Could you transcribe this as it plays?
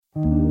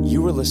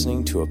You are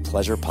listening to a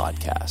Pleasure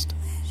podcast.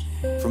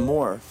 For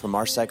more from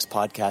our Sex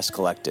Podcast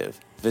Collective,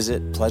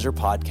 visit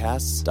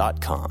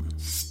pleasurepodcasts.com.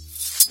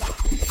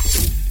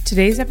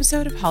 Today's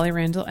episode of Holly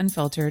Randall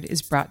Unfiltered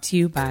is brought to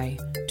you by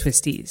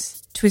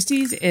Twisties.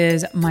 Twisties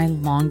is my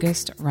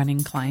longest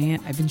running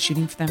client. I've been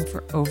shooting for them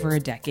for over a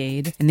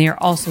decade, and they are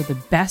also the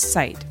best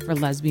site for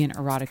lesbian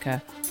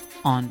erotica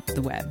on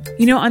the web.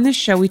 You know, on this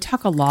show, we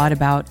talk a lot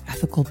about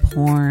ethical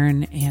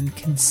porn and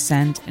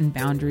consent and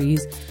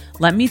boundaries.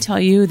 Let me tell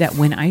you that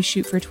when I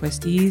shoot for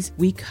Twisties,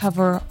 we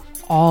cover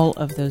all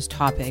of those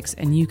topics,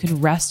 and you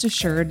can rest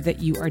assured that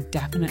you are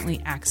definitely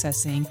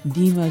accessing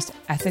the most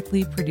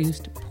ethically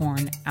produced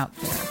porn out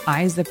there.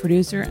 I, as the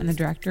producer and the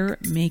director,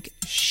 make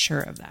sure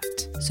of that.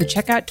 So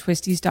check out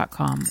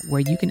twisties.com, where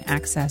you can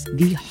access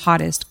the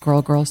hottest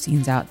girl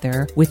scenes out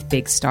there with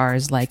big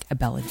stars like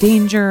Abella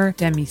Danger,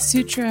 Demi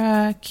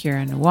Sutra,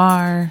 Kira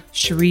Noir,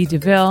 Cherie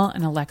DeVille,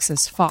 and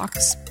Alexis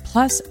Fox,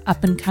 plus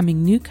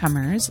up-and-coming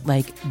newcomers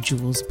like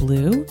Jules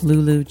Blue,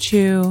 Lulu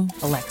Chu,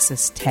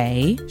 Alexis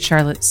Tay,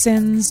 Charlotte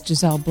Sins,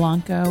 Giselle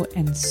Blanco,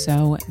 and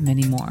so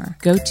many more.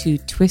 Go to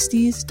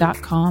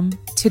twisties.com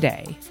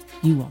today.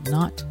 You will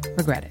not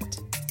regret it.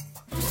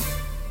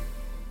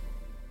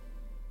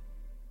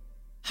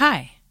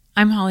 Hi,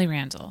 I'm Holly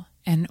Randall,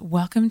 and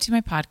welcome to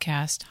my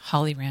podcast,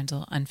 Holly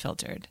Randall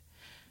Unfiltered.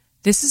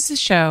 This is a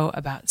show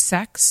about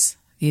sex,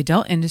 the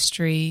adult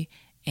industry,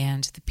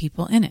 and the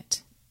people in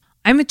it.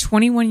 I'm a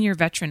 21-year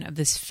veteran of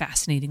this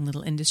fascinating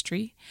little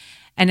industry,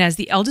 and as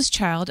the eldest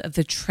child of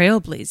the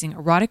trailblazing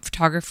erotic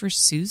photographer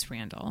Suze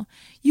Randall,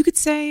 you could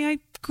say I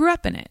grew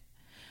up in it.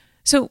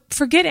 So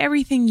forget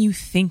everything you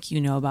think you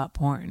know about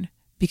porn,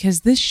 because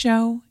this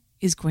show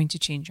is going to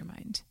change your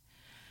mind.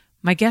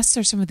 My guests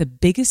are some of the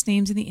biggest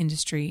names in the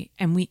industry,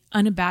 and we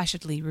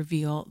unabashedly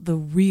reveal the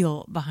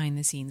real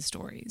behind-the-scenes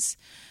stories.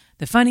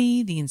 The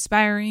funny, the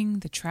inspiring,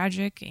 the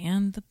tragic,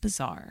 and the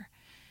bizarre.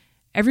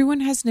 Everyone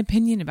has an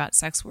opinion about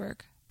sex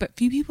work, but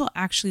few people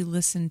actually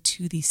listen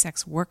to the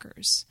sex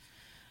workers.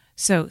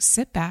 So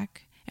sit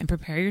back and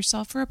prepare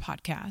yourself for a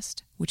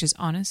podcast which is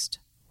honest,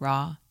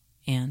 raw,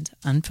 and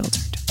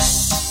unfiltered.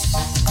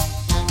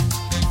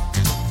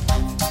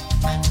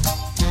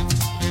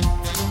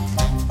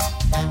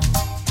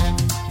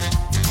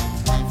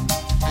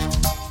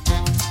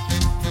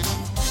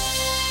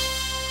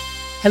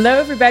 Hello,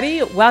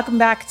 everybody. Welcome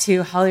back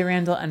to Holly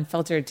Randall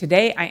Unfiltered.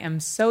 Today, I am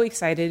so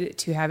excited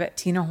to have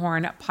Tina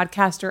Horn,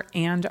 podcaster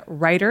and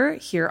writer,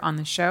 here on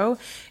the show.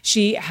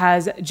 She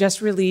has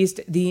just released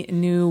the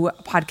new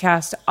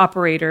podcast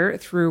Operator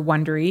through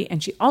Wondery,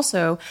 and she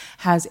also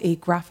has a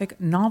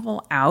graphic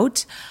novel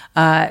out,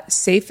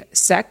 Safe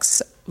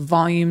Sex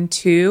Volume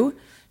 2,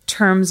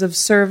 Terms of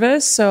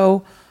Service.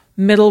 So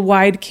middle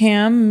wide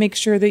cam, make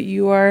sure that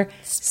you are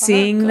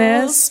seeing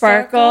this.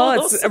 Sparkle.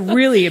 It's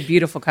really a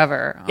beautiful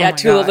cover. Yeah,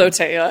 Tula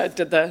Lotea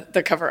did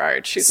the cover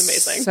art. She's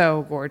amazing.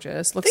 So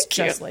gorgeous. Looks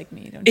just like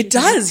me, don't it you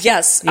does, think?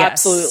 yes,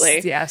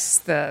 absolutely. Yes,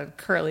 the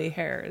curly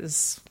hair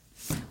is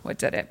what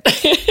did it.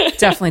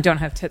 Definitely don't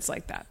have tits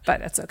like that, but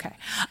it's okay.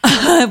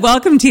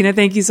 Welcome, Tina.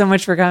 Thank you so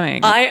much for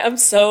coming. I am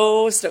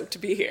so stoked to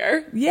be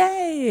here.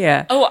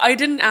 Yay. Oh, I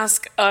didn't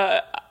ask,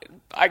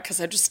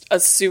 because I just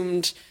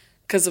assumed,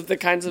 because of the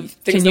kinds of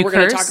things that we're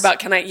going to talk about.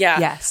 Can I? Yeah.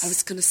 Yes. I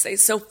was going to say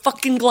so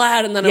fucking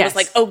glad. And then I was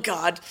like, oh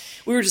God,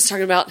 we were just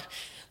talking about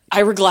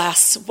Ira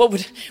Glass. What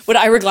would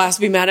Ira Glass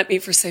be mad at me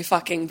for say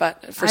fucking,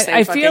 but for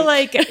saying fucking? I feel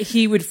like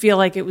he would feel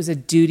like it was a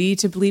duty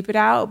to bleep it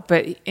out,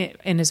 but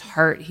in his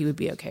heart, he would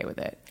be okay with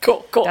it.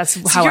 Cool. That's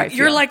how I feel.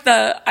 You're like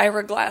the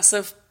Ira Glass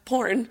of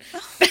porn.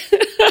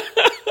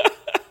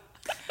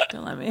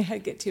 Don't let my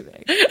head get too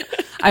big.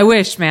 I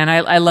wish, man.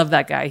 I love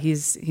that guy.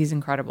 He's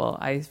incredible.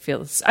 I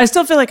still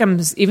feel like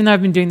even though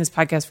I've been doing this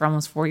podcast for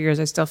almost 4 years,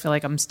 I still feel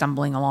like I'm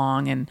stumbling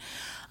along, and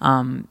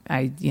I'm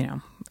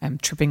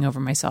tripping over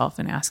myself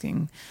and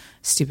asking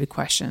stupid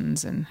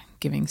questions and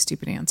giving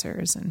stupid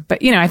answers.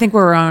 But I think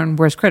we're our own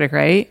worst critic,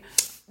 right?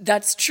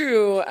 That's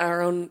true.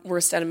 Our own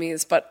worst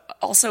enemies, but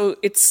also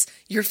it's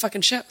your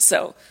fucking show.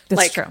 So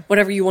that's true.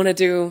 Whatever you want to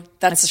do,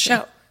 that's the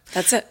show.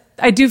 That's it.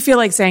 I do feel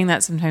like saying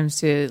that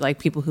sometimes to like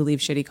people who leave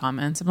shitty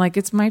comments. I'm like,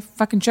 it's my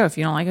fucking show. If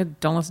you don't like it,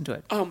 don't listen to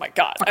it. Oh my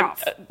God.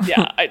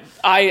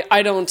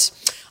 I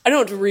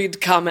don't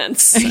read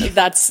comments.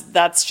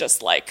 That's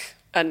just like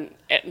an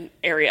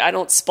area. I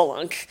don't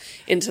spelunk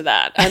into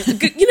that. And,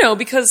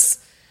 because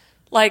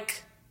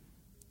like,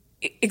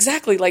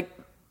 exactly, like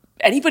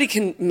anybody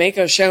can make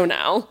a show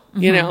now,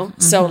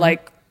 So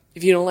like,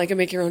 if you don't like it,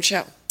 make your own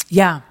show.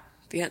 Yeah.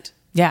 The end.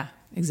 Yeah,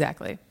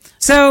 exactly.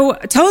 So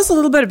tell us a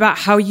little bit about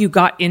how you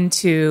got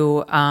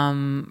into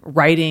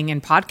writing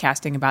and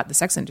podcasting about the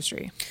sex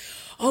industry.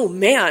 Oh,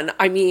 man.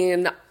 I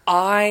mean,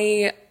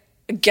 I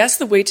guess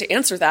the way to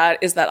answer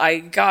that is that I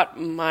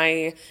got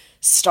my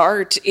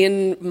start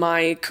in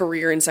my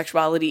career in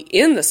sexuality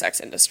in the sex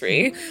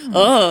industry.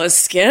 Oh,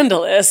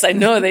 scandalous. I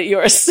know that you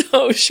are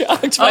so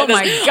shocked by this.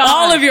 My God.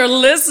 All of your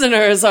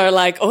listeners are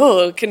like,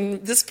 oh,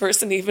 can this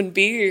person even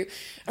be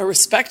a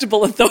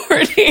respectable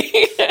authority?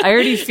 I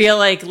already feel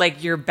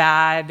like your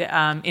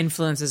bad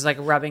influence is like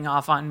rubbing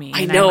off on me.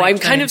 I know. I'm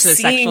kind of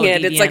seeing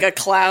it. It's like a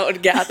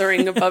cloud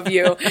gathering above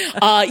you.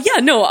 I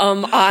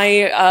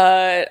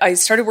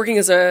started working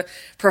as a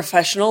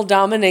professional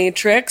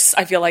dominatrix.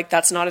 I feel like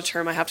that's not a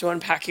term I have to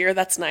unpack here.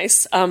 That's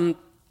nice.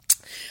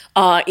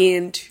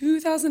 In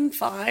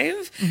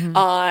 2005,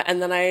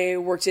 and then I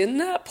worked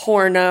in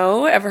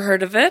porno. Ever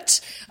heard of it?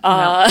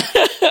 No.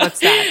 What's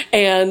that?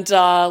 And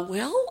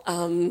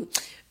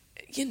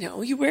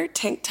you wear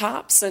tank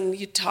tops and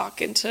you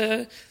talk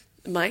into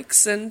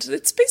mics, and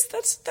it's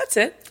that's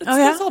it.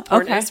 That's all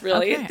porn is,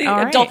 really. Okay.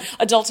 The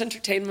adult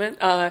entertainment.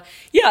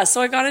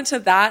 So I got into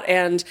that,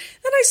 and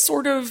then I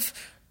sort of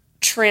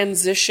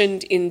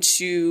transitioned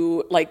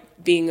into like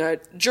being a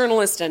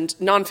journalist and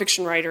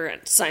nonfiction writer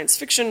and science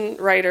fiction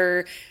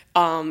writer,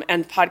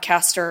 and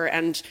podcaster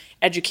and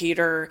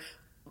educator.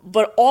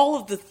 But all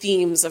of the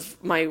themes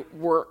of my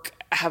work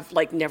have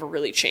like never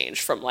really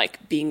changed from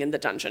like being in the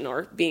dungeon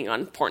or being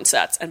on porn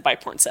sets. And by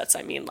porn sets,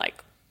 I mean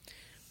like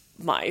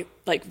my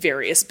like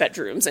various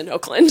bedrooms in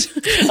Oakland.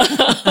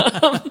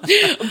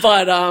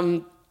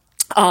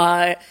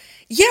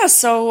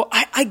 So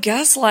I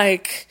guess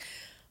like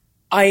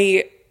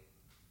I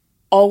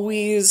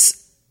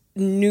always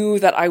knew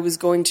that I was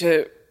going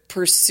to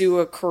pursue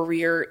a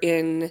career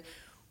in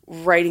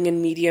writing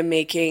and media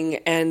making,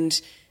 and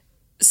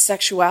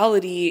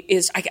sexuality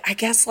is, I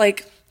guess,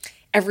 like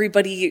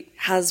everybody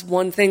has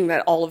one thing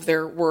that all of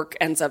their work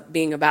ends up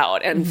being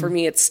about. And for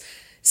me, it's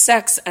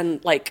sex,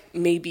 and like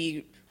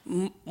maybe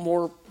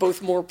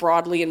both more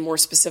broadly and more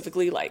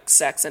specifically like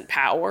sex and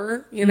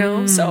power, you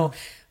know? So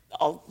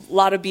a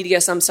lot of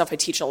BDSM stuff. I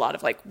teach a lot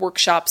of like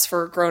workshops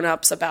for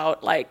grownups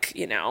about like,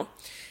 you know,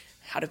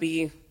 how to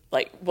be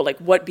like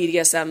what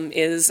BDSM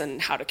is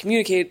and how to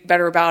communicate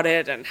better about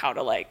it, and how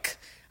to like,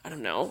 I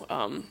don't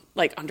know,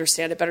 like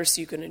understand it better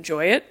so you can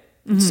enjoy it,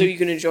 so you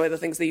can enjoy the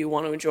things that you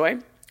want to enjoy.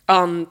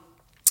 And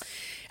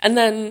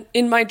then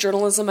in my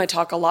journalism, I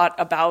talk a lot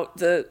about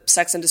the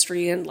sex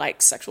industry and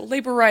like sexual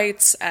labor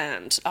rights,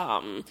 and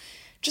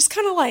just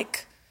kind of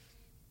like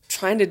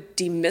trying to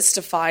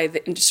demystify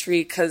the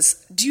industry.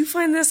 Because do you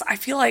find this? I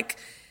feel like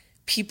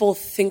people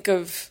think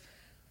of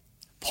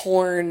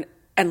porn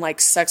and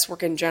like sex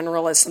work in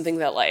general as something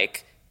that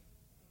like,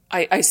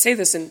 I say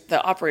this in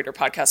the Operator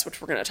podcast, which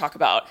we're going to talk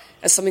about,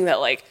 as something that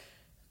like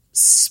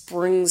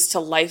springs to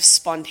life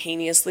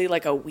spontaneously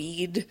like a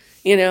weed,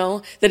 you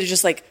know, that it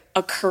just like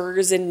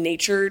occurs in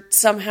nature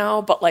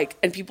somehow, but like,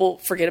 and people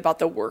forget about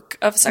the work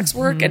of sex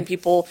work, and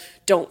people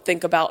don't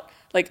think about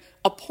like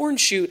a porn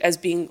shoot as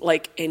being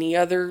like any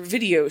other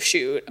video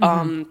shoot.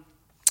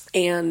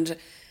 And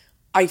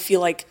I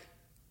feel like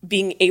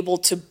being able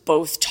to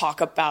both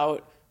talk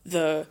about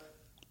the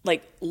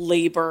like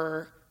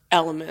labor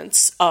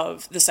elements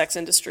of the sex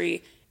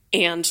industry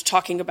and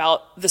talking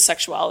about the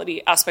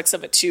sexuality aspects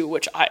of it too,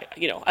 which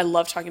I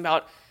love talking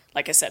about,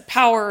 like I said,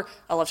 power.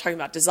 I love talking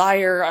about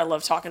desire. I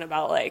love talking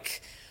about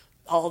like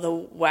all the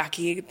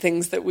wacky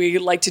things that we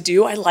like to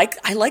do. I like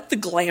the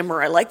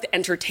glamour. I like the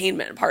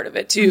entertainment part of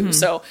it too.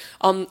 So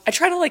I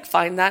try to like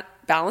find that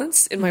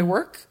balance in my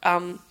work.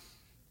 And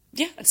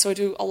so I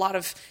do a lot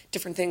of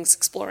different things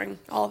exploring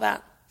all of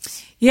that.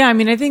 Yeah, I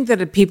mean, I think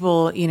that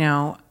people, you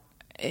know,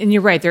 and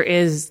you're right, there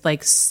is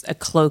like a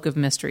cloak of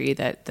mystery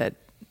that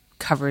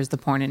covers the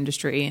porn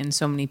industry, and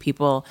so many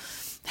people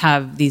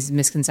have these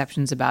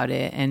misconceptions about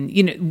it. And,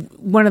 you know,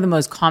 one of the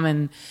most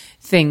common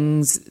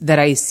things that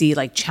I see,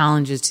 like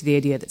challenges to the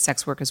idea that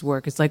sex work is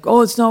work, it's like,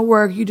 oh, it's not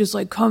work. You just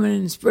like come in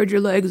and spread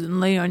your legs and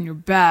lay on your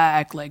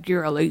back like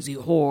you're a lazy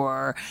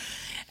whore.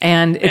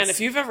 And if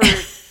you've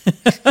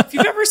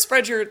ever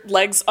spread your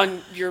legs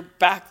on your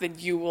back, then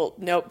you will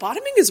know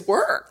bottoming is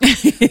work.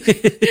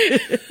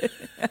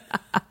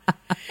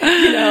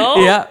 You know?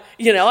 Yeah.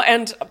 You know,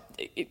 and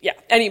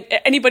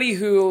anybody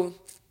who,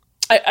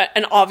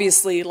 and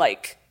obviously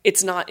like,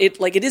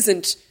 it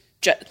isn't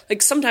just,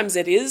 like sometimes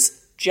it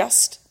is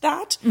just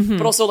that,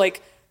 but also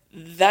like,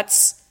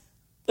 that's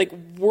like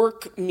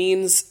work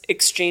means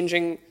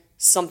exchanging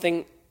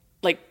something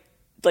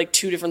like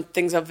two different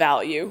things of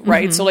value,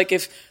 right? So like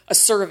if a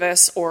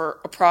service or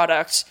a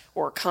product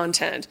or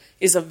content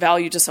is of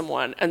value to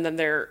someone, and then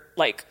they're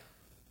like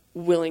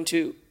willing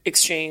to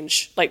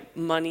exchange like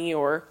money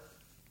or,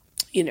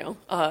 you know,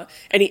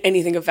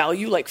 anything of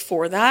value like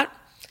for that,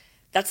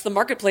 that's the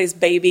marketplace,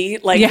 baby.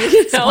 Like, yeah,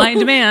 you know? Supply and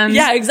demand.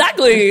 Yeah,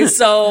 exactly.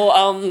 So,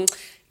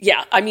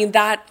 I mean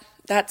that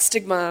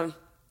stigma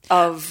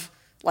of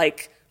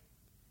like,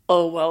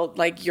 oh, well,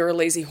 like you're a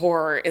lazy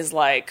whore is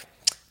like,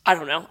 I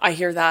don't know. I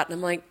hear that and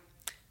I'm like,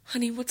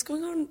 honey, what's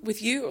going on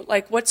with you?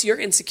 Like, what's your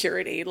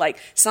insecurity? Like,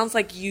 sounds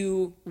like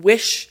you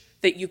wish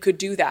that you could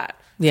do that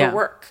for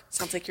work.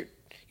 Sounds like you're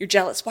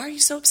jealous. Why are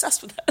you so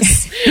obsessed with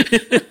this?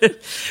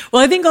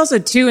 Well, I think also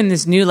too, in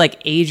this new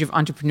like age of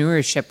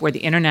entrepreneurship where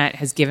the internet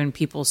has given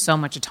people so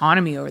much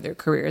autonomy over their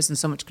careers and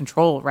so much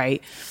control,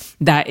 right?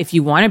 That if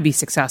you want to be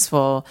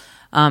successful,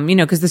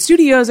 Because the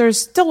studios are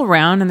still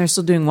around and they're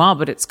still doing well,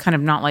 but it's kind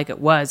of not like it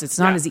was. It's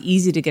not as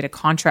easy to get a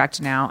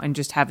contract now and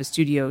just have a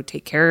studio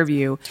take care of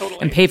you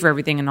and pay for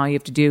everything, and all you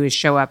have to do is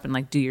show up and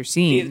like do your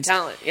scenes. Be the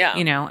talent,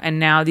 yeah. And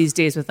now these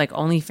days with like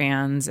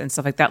OnlyFans and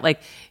stuff like that, like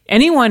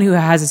anyone who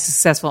has a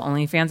successful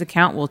OnlyFans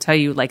account will tell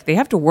you like they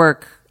have to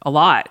work a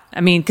lot.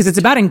 I mean, because it's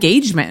about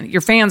engagement.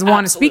 Your fans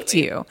want to speak to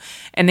you,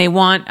 and they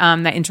want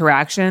that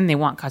interaction. They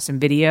want custom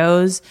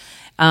videos.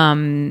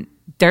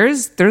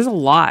 There's a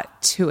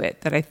lot to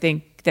it that I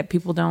think that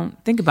people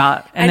don't think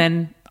about. And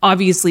then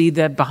obviously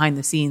the behind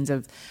the scenes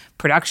of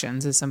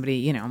productions as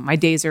somebody, my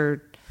days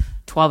are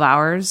 12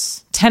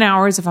 hours, 10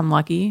 hours if I'm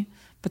lucky,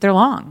 but they're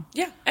long.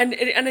 Yeah. And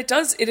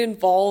it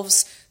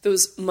involves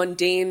those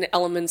mundane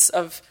elements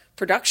of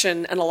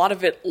production. And a lot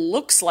of it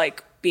looks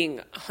like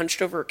being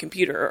hunched over a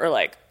computer, or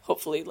like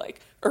hopefully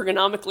like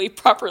ergonomically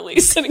properly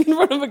sitting in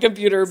front of a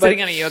computer.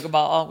 Sitting on a yoga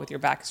ball with your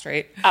back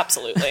straight.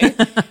 Absolutely.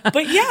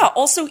 But yeah,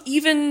 also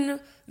even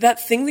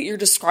that thing that you're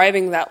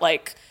describing, that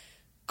like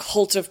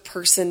cult of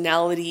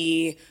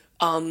personality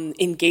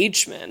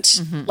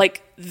engagement,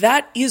 like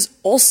that is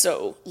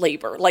also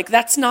labor. Like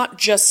that's not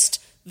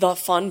just the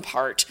fun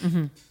part.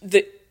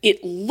 The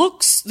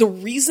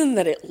reason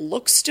that it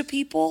looks to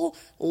people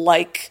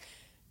like,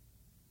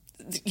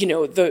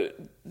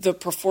 the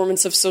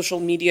performance of social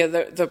media,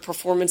 the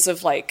performance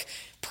of like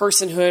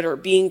personhood or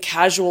being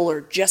casual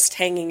or just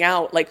hanging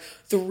out, like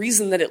the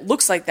reason that it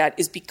looks like that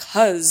is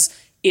because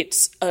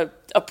it's a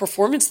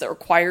performance that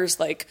requires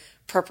like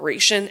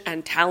preparation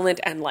and talent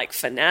and like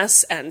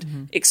finesse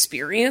and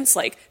experience.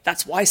 Like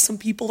that's why some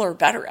people are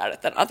better at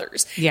it than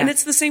others. And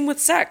it's the same with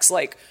sex.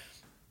 Like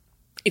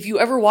if you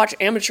ever watch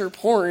amateur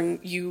porn,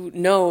 you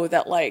know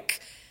that like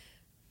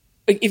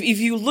if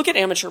you look at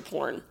amateur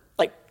porn,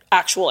 like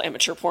actual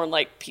amateur porn,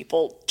 like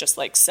people just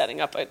like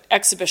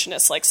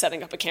exhibitionists like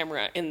setting up a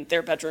camera in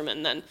their bedroom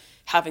and then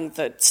having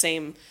the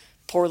same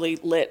poorly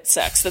lit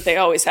sex that they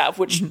always have,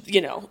 which,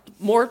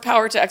 more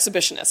power to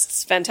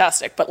exhibitionists.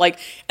 Fantastic. But like,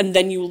 and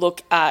then you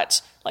look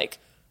at like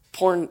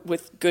porn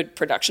with good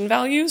production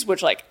values,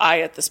 which like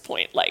I, at this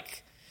point,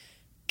 like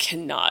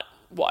cannot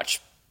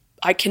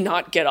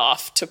get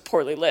off to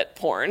poorly lit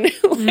porn.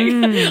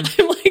 I'm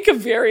like a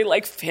very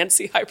like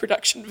fancy high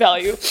production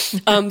value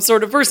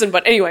sort of person.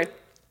 But anyway,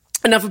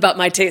 enough about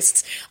my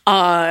tastes.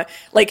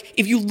 Like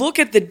if you look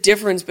at the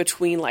difference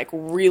between like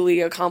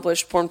really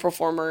accomplished porn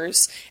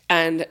performers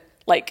and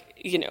like,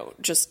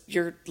 just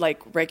your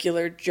like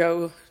regular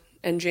Joe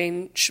and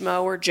Jane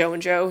Schmo or Joe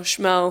and Joe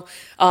Schmo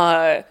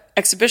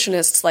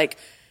exhibitionists, like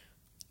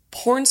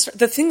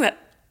the thing that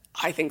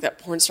I think that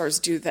porn stars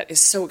do that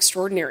is so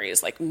extraordinary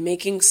is like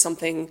making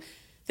something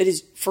that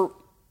is, for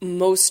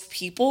most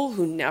people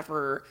who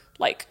never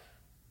like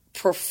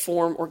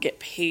perform or get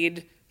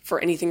paid for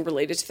anything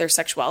related to their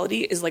sexuality,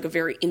 is like a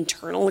very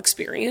internal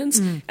experience,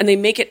 and they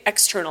make it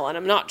external. And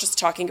I'm not just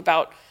talking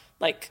about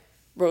like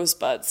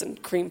rosebuds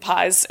and cream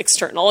pies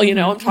external,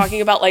 I'm talking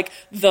about like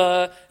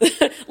the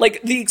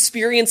like the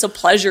experience of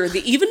pleasure, the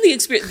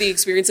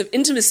experience of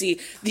intimacy,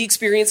 the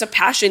experience of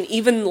passion,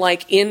 even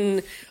like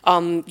in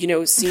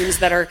scenes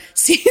that are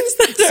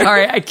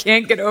sorry, I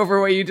can't get over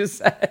what you just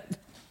said.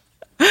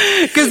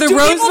 Because the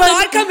rosebuds people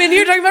not come in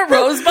here talking about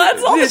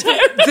rosebuds all the time?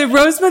 The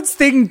rosebuds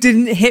thing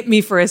didn't hit me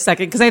for a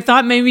second, because I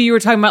thought maybe you were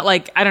talking about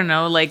like, I don't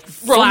know, like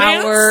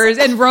flowers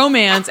and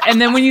romance.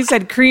 And then when you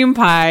said cream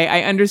pie,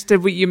 I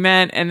understood what you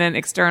meant. And then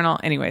external.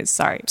 Anyways,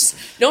 sorry.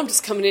 I'm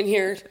just coming in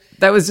here.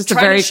 That was just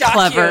very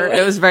clever.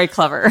 It was very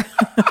clever.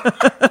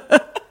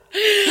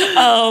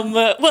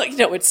 Well,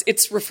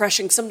 it's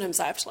refreshing. Sometimes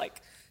I have to like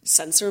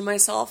censor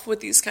myself with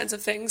these kinds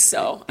of things,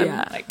 so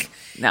I'm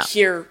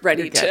here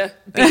ready to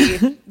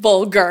be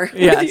vulgar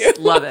with you.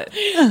 Love it.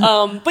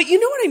 But you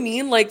know what I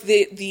mean, like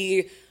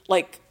the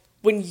like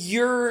when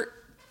you're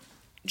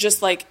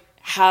just like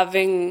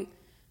having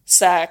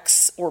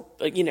sex or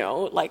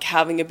like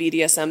having a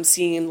BDSM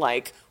scene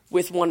like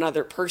with one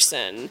other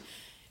person,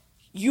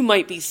 you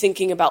might be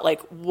thinking about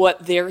like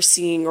what they're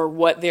seeing or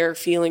what they're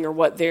feeling or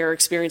what they're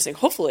experiencing.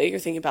 Hopefully you're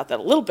thinking about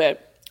that a little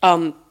bit,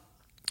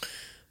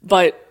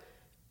 but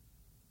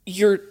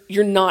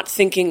you're not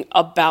thinking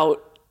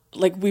about,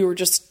 like we were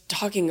just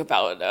talking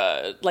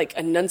about, like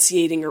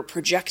enunciating or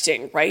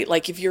projecting, right?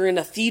 Like if you're in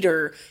a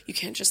theater, you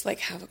can't just like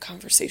have a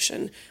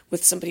conversation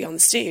with somebody on the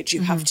stage.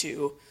 You have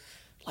to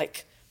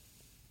like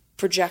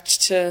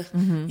project to,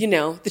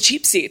 the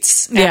cheap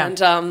seats. Yeah.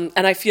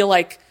 And I feel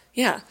like,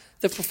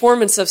 the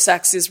performance of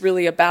sex is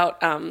really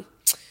about,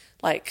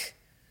 like,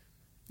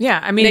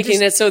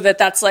 making it so that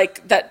that's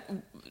like,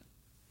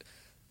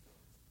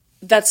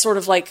 that's sort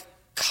of like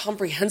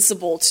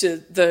comprehensible to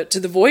the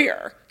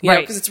voyeur, right?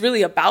 Because it's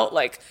really about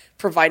like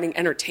providing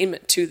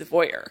entertainment to the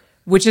voyeur.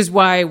 Which is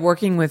why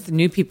working with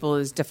new people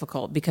is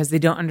difficult, because they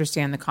don't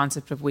understand the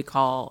concept of what we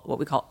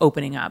call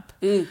opening up,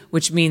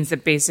 which means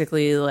that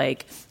basically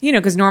like,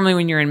 because normally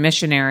when you're in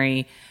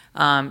missionary,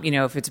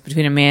 if it's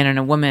between a man and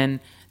a woman,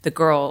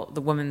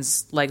 the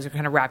woman's legs are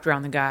kind of wrapped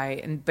around the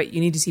guy, but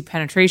you need to see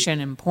penetration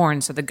in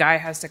porn, so the guy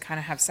has to kind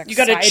of have sex. You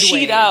got to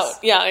cheat out,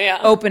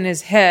 open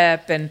his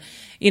hip, and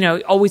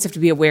always have to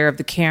be aware of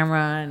the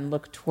camera and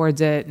look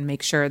towards it and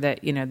make sure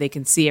that, they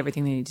can see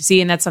everything they need to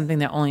see. And that's something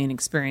that only an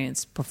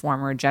experienced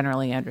performer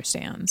generally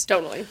understands.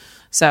 Totally.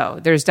 So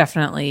there's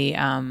definitely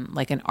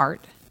like an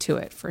art to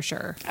it for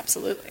sure.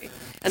 Absolutely.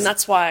 And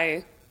that's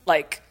why,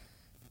 like,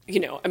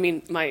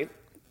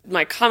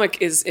 my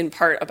comic is in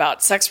part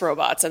about sex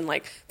robots, and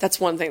like that's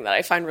one thing that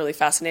I find really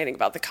fascinating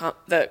about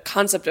the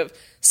concept of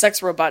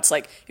sex robots.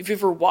 Like, if you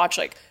ever watch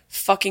like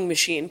fucking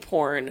machine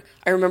porn,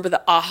 I remember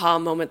the aha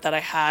moment that I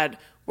had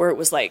where it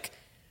was like,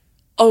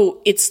 oh,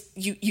 it's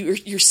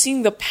you're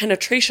seeing the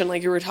penetration,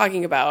 like you were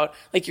talking about,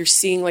 like you're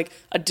seeing like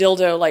a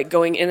dildo like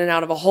going in and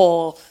out of a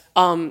hole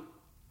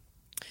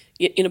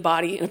in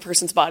a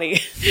person's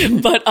body,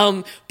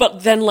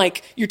 but then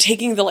like you're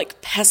taking the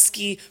like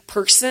pesky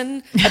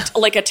person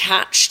like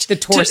attached the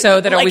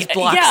torso that always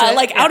blocks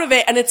it. Out of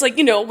it, and it's like,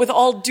 with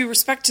all due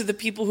respect to the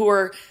people who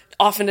are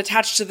often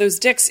attached to those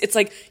dicks, it's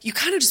like you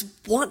kind of just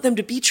want them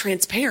to be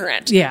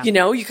transparent. Yeah.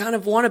 You kind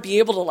of want to be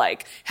able to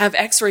like have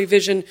X-ray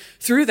vision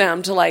through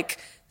them to like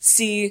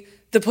see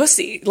the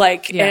pussy,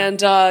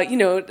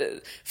 and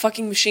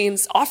fucking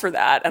machines offer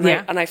that,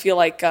 and I feel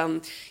like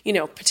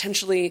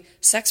potentially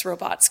sex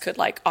robots could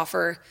like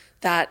offer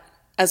that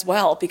as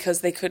well,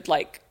 because they could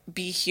like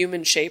be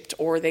human shaped,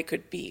 or they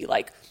could be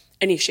like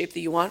any shape that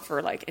you want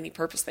for like any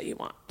purpose that you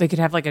want. They could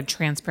have like a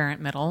transparent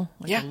middle,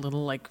 like a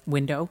little like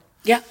window.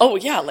 Yeah. Oh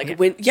yeah.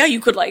 You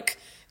could like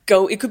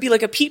go. It could be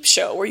like a peep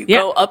show where you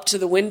go up to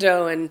the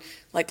window and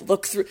like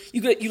look through.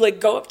 You like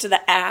go up to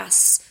the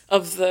ass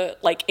of the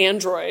like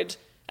android,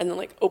 and then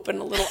like open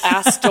a little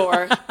ass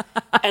door,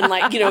 and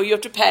like, you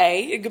have to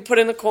pay. You could put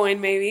in a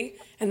coin maybe,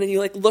 and then you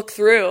like look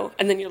through,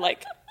 and then you're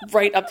like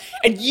right up,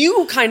 and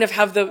you kind of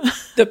have the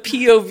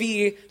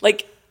POV,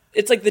 like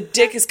it's like the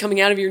dick is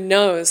coming out of your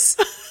nose,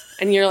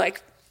 and you're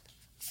like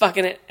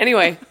fucking it.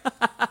 Anyway.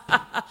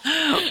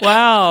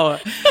 Wow.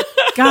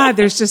 God,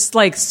 there's just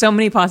like so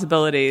many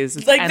possibilities.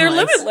 It's like endless.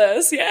 They're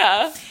limitless.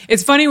 Yeah.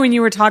 It's funny when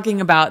you were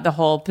talking about the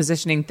whole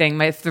positioning thing.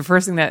 The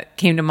first thing that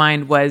came to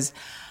mind was,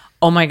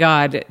 oh my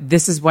God,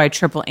 this is why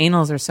triple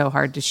anals are so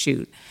hard to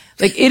shoot.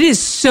 Like, it is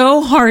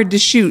so hard to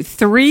shoot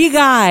 3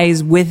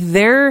 guys with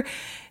their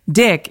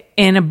dick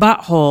in a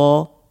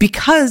butthole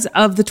because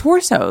of the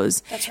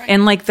torsos. That's right.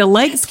 And like the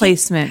leg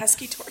placement.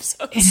 Pesky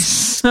torsos.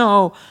 It's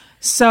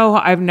so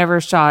I've never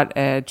shot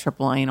a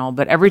triple anal,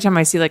 but every time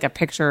I see like a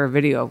picture or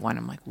video of one,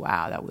 I'm like,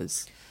 wow, that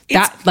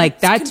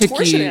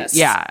took you.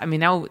 Yeah. I mean,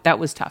 that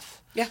was tough.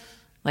 Yeah.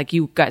 Like,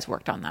 you guys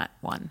worked on that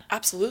one.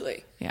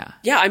 Absolutely. Yeah.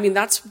 Yeah, I mean,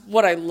 that's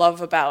what I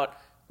love about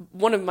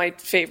one of my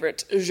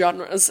favorite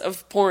genres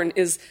of porn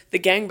is the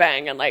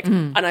gangbang. And like,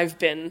 and I've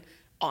been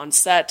on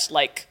set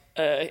like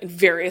in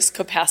various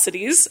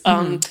capacities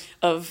of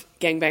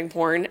gangbang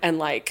porn. And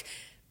like,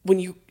 when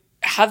you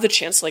have the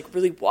chance to like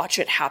really watch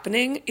it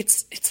happening,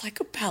 it's like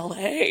a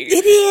ballet.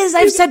 It is.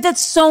 I've said that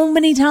so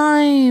many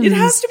times.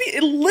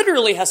 It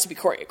literally has to be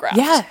choreographed.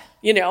 Yeah.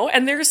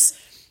 And there's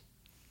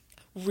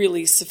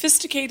really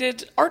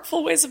sophisticated,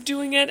 artful ways of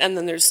doing it. And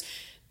then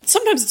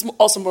sometimes it's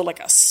also more like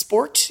a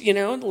sport,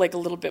 like a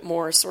little bit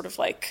more sort of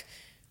like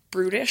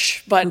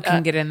brutish. But who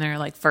can get in there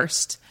like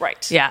first.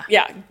 Right. Yeah.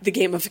 Yeah. The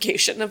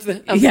gamification of the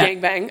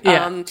gangbang.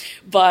 Yeah.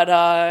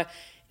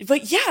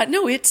 But yeah,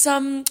 no, it's,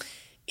 and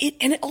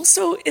it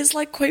also is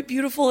like quite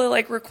beautiful. It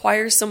like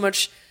requires so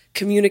much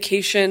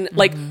communication,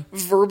 like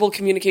verbal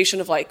communication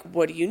of like,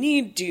 what do you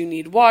need? Do you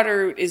need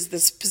water? Is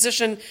this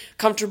position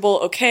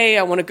comfortable? Okay,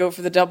 I want to go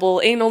for the double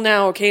anal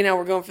now. Okay, now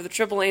we're going for the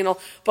triple anal.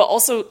 But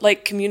also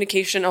like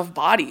communication of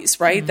bodies,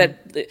 right?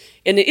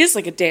 And it is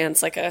like a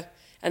dance,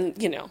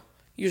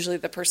 usually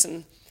the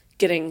person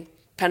getting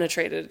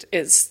penetrated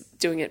is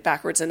doing it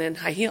backwards and in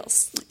high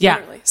heels. Yeah.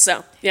 Literally.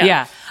 So,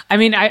 yeah. I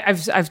mean,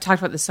 I've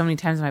talked about this so many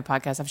times in my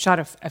podcast. I've shot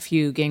a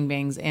few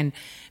gangbangs, and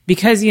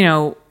because,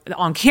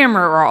 on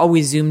camera we're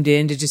always zoomed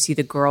in to just see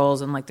the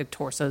girls and like the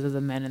torsos of the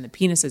men and the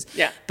penises.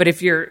 Yeah. But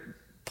if you're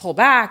pull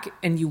back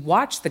and you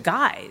watch the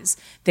guys,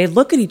 they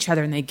look at each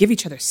other and they give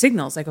each other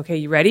signals like, okay,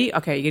 you ready?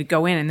 Okay, you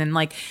go in. And then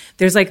like,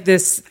 there's like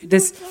this,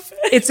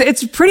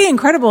 it's pretty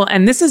incredible.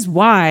 And this is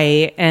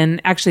why,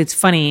 and actually it's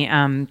funny,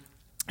 I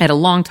had a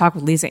long talk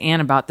with Lisa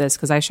Ann about this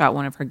because I shot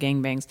one of her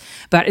gangbangs.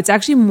 But it's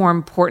actually more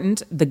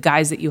important, the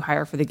guys that you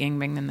hire for the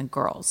gangbang, than the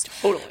girls.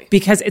 Totally.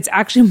 Because it's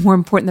actually more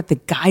important that the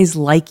guys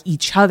like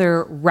each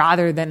other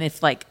rather than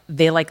if like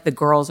they like the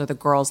girls or the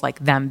girls like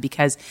them,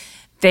 because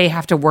they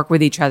have to work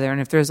with each other. And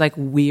if there's like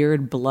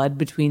weird blood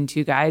between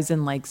two guys,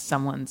 then like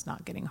someone's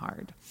not getting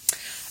hard.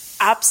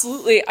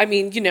 Absolutely. I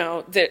mean,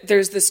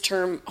 there's this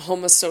term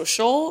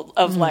homosocial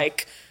of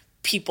like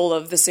people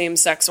of the same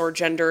sex or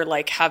gender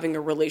like having a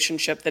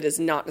relationship that is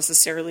not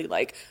necessarily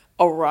like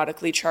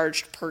erotically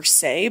charged per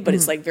se, but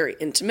it's like very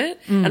intimate.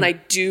 And I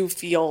do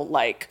feel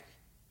like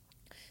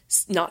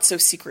not so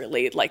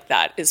secretly like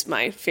that is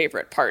my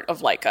favorite part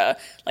of like a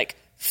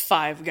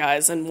 5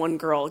 guys and 1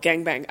 girl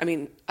gangbang. I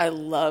mean, I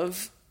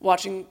love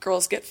watching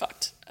girls get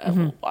fucked. I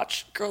will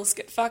watch girls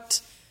get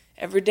fucked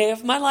every day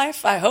of my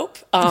life, I hope,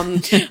 in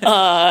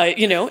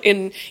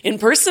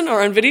person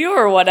or on video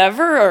or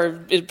whatever, or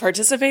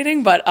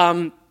participating. But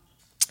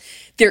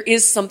there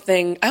is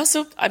something.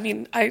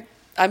 I'm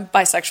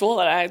bisexual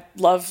and I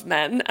love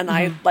men, and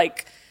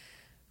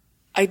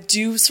I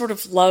do sort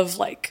of love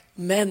like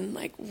men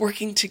like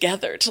working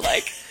together to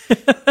like,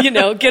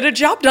 get a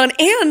job done.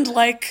 And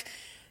like,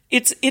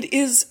 it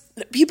is,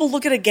 people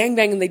look at a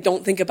gangbang and they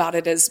don't think about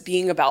it as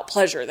being about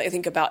pleasure. They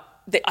think about,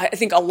 I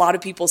think a lot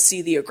of people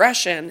see the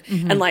aggression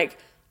and like,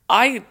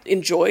 I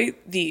enjoy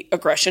the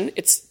aggression.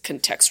 It's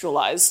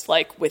contextualized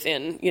like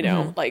within,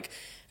 like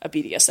a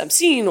BDSM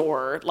scene,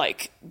 or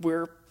like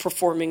we're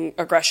performing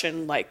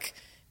aggression, like,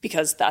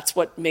 because that's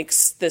what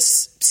makes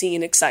this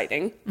scene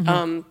exciting.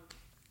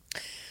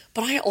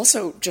 But I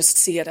also just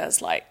see it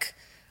as like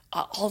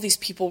all these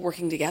people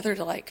working together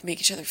to like make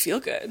each other feel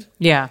good.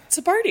 Yeah. It's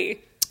a party.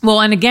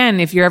 Well, and again,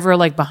 if you're ever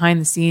like behind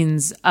the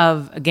scenes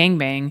of a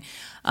gangbang,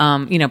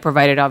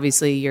 provided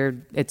obviously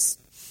it's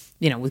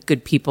with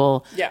good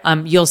people,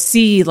 you'll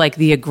see like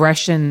the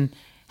aggression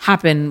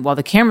happen while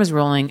the camera's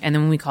rolling, and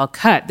then when we call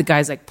cut, the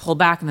guys like pull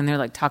back, and then they're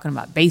like talking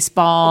about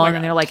baseball, and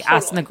then they're like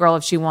asking the girl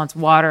if she wants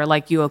water,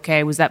 like, you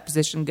okay? Was that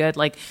position good?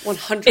 Like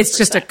 100%. It's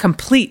just a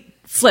complete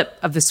flip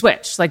of the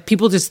switch. Like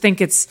people just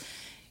think it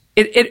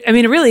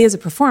really is a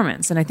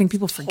performance, and I think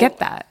people forget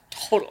that.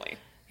 Totally.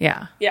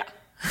 Yeah. Yeah.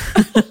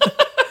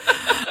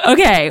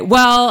 Okay,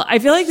 well, I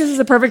feel like this is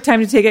a perfect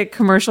time to take a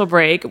commercial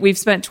break. We've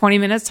spent 20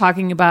 minutes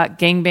talking about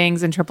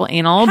gangbangs and triple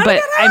anal,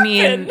 but I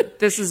mean,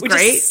 this is great.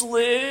 We just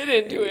slid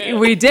into it.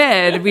 We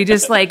did. We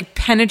just like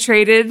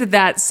penetrated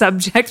that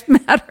subject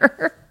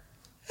matter.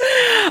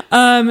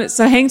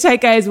 So hang tight,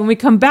 guys. When we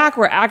come back,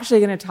 we're actually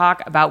going to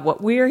talk about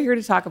what we are here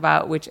to talk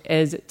about, which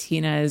is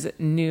Tina's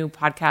new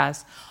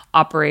podcast,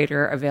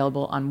 Operator,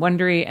 available on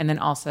Wondery, and then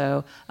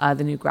also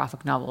the new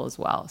graphic novel as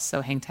well.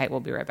 So hang tight. We'll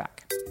be right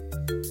back.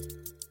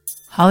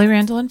 Holly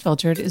Randall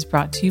Unfiltered is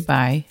brought to you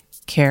by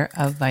Care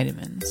of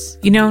Vitamins.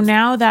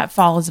 Now that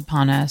fall is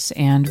upon us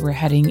and we're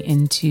heading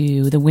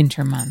into the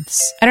winter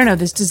months, I don't know,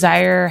 this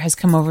desire has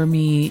come over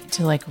me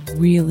to like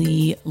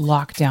really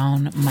lock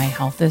down my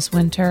health this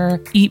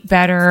winter, eat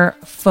better,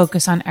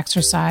 focus on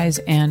exercise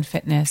and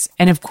fitness.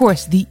 And of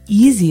course, the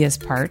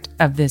easiest part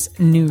of this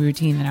new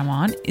routine that I'm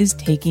on is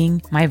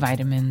taking my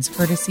vitamins,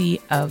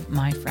 courtesy of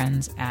my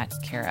friends at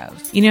Care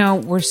Of.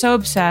 We're so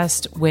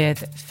obsessed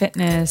with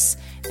fitness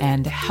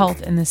and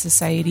health in this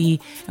society,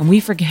 and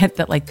we forget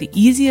that like the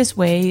easiest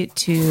way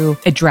to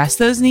address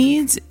those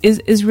needs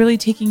is really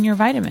taking your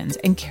vitamins.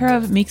 And Care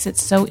Of makes it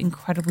so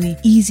incredibly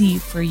easy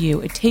for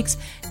you. It takes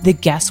the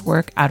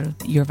guesswork out of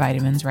your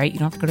vitamins, right? You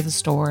don't have to go to the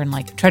store and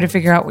like try to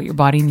figure out what your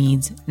body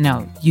needs.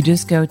 No, you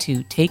just go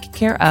to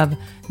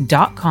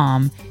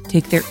takecareof.com,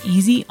 take their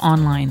easy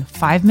online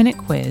 5-minute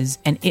quiz,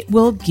 and it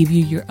will give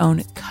you your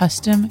own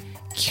custom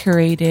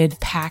curated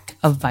pack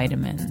of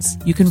vitamins.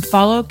 You can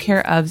follow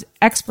Care Of's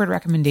expert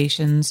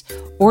recommendations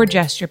or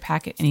adjust your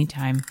pack at any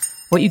time.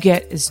 What you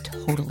get is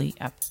totally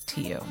up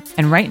to you.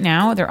 And right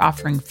now, they're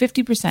offering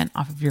 50%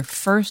 off of your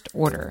first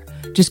order.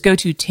 Just go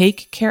to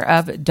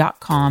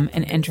takecareof.com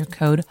and enter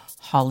code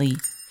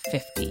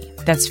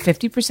HOLLY50. That's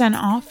 50%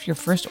 off your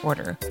first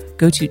order.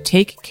 Go to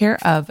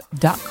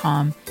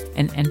takecareof.com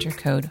and enter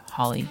code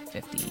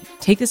HOLLY50.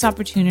 Take this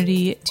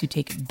opportunity to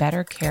take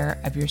better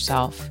care of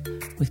yourself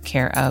with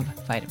Care Of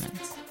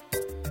Vitamins.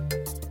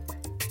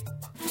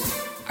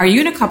 Are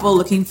you in a couple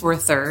looking for a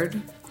third?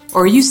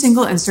 Or are you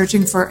single and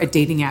searching for a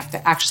dating app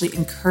that actually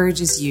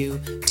encourages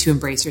you to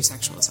embrace your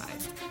sexual side?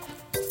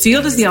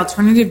 Field is the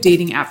alternative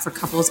dating app for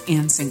couples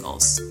and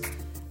singles.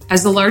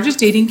 As the largest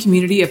dating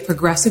community of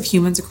progressive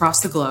humans across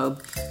the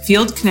globe,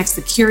 Field connects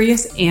the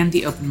curious and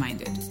the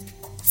open-minded.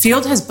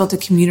 Field has built a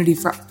community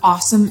for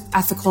awesome,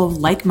 ethical,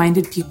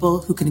 like-minded people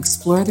who can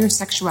explore their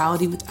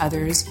sexuality with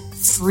others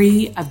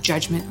free of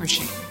judgment or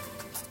shame.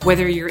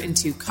 Whether you're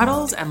into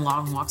cuddles and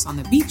long walks on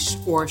the beach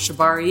or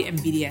shibari and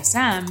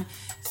BDSM,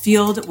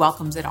 Field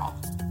welcomes it all.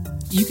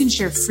 You can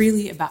share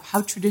freely about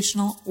how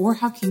traditional or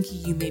how kinky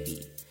you may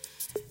be.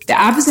 The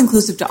app is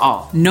inclusive to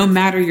all, no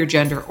matter your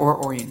gender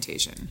or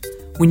orientation.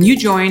 When you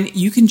join,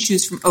 you can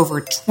choose from over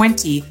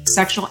 20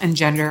 sexual and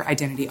gender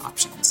identity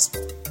options.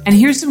 And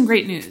here's some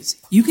great news.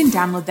 You can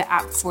download the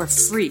app for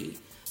free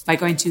by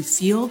going to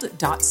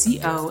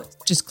field.co.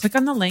 Just click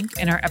on the link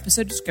in our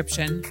episode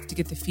description to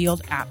get the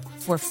Field app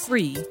for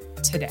free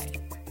today.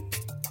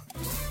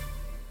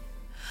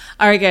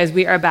 All right, guys,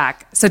 we are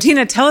back. So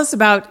Tina, tell us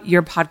about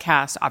your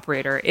podcast,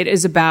 Operator. It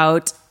is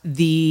about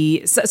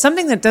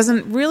something that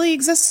doesn't really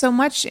exist so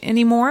much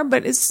anymore,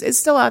 but it's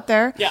still out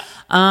there.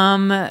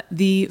 Yeah.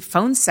 The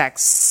phone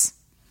sex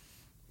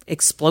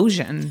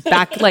explosion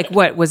back, like,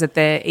 what was it,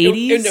 the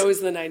 80s? No, it was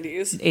the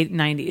 90s.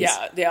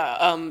 90s.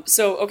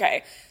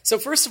 Yeah. So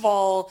first of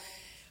all,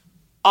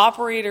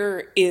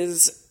 Operator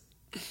is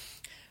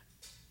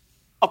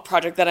a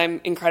project that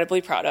I'm incredibly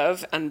proud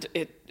of, and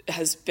it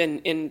has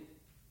been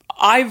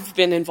I've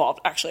been involved,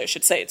 actually, I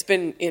should say. It's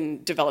been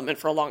in development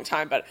for a long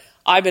time, but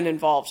I've been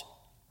involved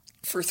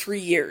for 3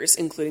 years,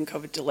 including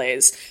COVID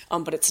delays.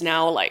 But it's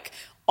now like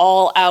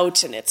all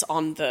out, and it's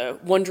on the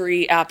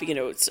Wondery app.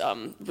 It's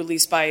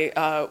released by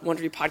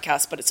Wondery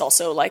Podcast, but it's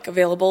also like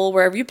available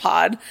wherever you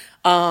pod.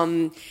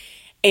 And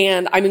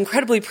And I'm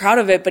incredibly proud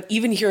of it. But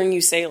even hearing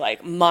you say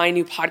like my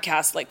new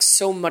podcast, like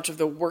so much of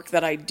the work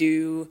that I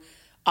do,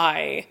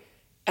 I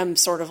am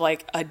sort of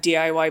like a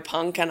DIY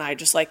punk, and I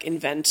just like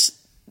invent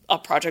a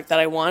project that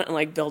I want and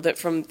like build it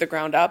from the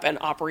ground up. And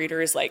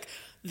Operator is like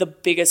the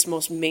biggest,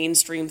 most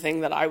mainstream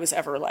thing that I was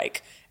ever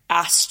like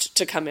asked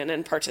to come in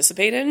and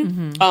participate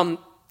in.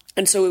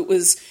 And so it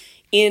was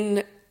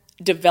in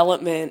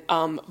development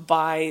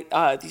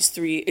by these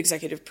 3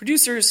 executive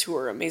producers who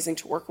are amazing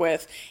to work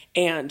with.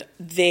 And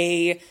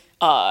they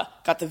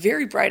got the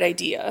very bright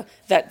idea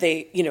that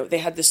they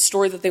had this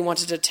story that they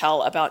wanted to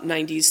tell about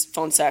 90s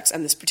phone sex,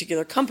 and this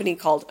particular company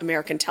called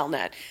American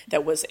Telnet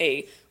that was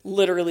a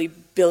literally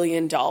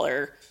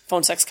billion-dollar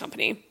phone sex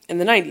company in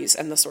the 90s,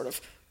 and the sort of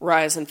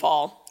rise and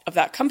fall of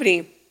that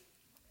company.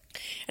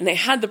 And they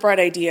had the bright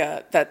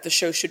idea that the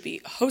show should be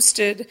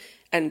hosted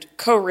and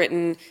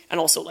co-written and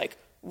also like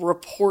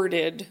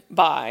reported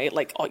by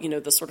like,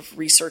 the sort of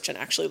research and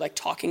actually like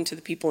talking to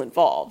the people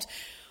involved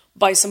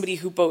by somebody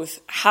who both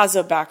has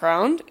a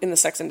background in the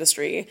sex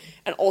industry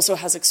and also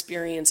has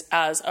experience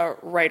as a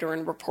writer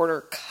and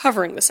reporter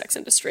covering the sex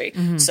industry.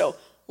 So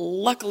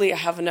luckily I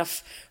have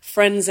enough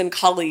friends and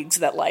colleagues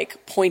that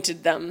like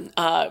pointed them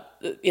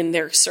in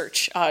their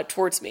search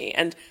towards me.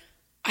 And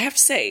I have to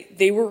say,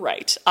 they were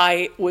right.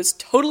 I was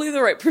totally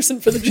the right person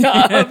for the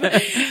job.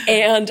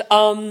 And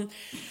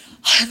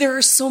there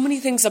are so many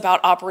things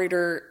about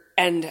Operator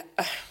and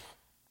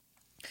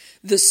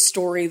the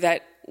story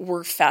that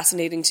were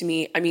fascinating to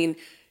me. I mean,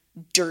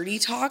 dirty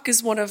talk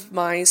is one of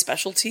my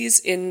specialties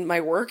in my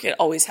work. It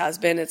always has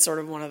been. It's sort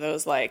of one of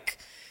those like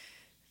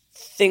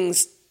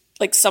things,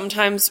 like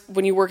sometimes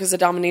when you work as a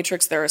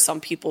dominatrix, there are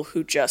some people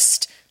who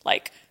just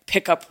like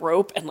pick up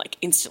rope and like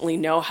instantly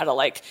know how to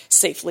like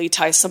safely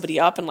tie somebody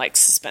up and like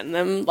suspend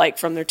them like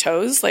from their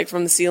toes, like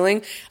from the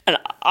ceiling. And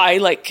I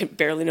like can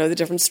barely know the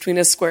difference between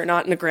a square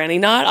knot and a granny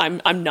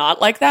knot. I'm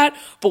not like that.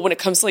 But when it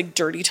comes to like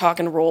dirty talk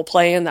and role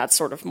play and that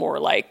sort of more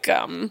like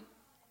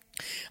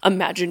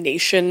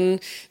imagination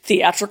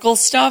theatrical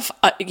stuff,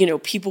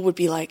 people would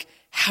be like,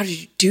 how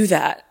did you do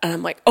that? And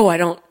I'm like, oh, I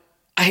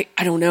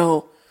don't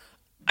know.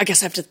 I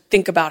guess I have to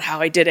think about how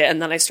I did it. And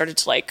then I started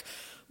to like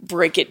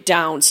break it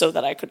down so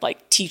that I could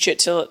like teach it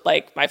to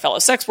like my fellow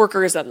sex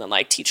workers and then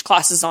like teach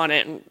classes on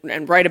it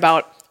and write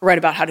about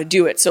how to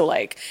do it. So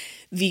like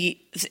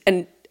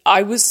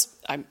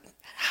I'm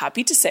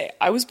happy to say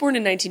I was born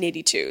in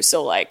 1982.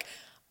 So like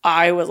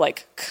I was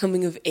like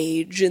coming of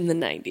age in the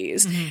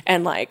 90s.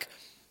 And like,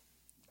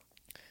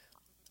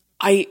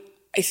 I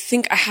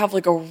think I have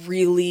like a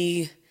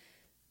really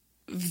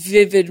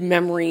vivid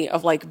memory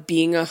of like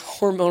being a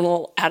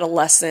hormonal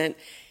adolescent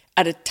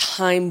at a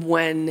time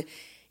when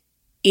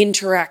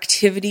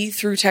interactivity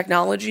through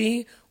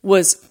technology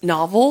was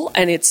novel,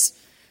 and it's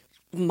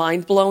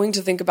mind-blowing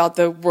to think about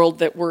the world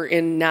that we're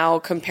in now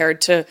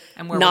compared to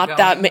and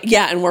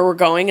where we're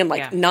going and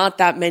like not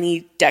that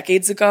many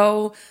decades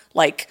ago.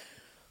 Like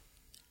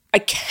I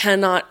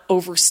cannot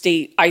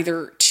overstate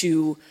either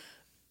to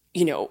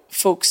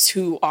folks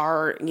who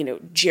are,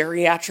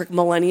 geriatric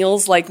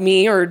millennials like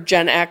me or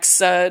Gen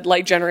X,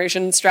 like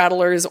generation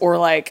straddlers, or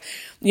like,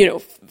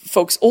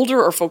 folks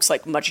older or folks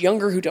like much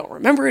younger who don't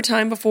remember a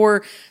time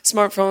before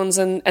smartphones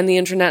and the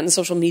internet and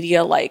social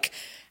media, like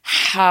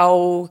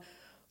how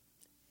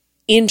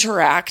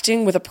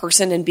interacting with a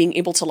person and being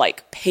able to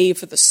like pay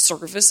for the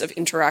service of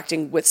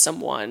interacting with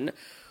someone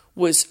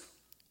was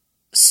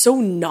so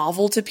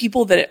novel to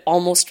people that it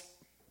almost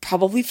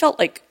probably felt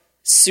like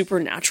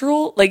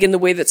supernatural, like in the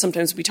way that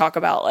sometimes we talk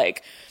about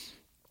like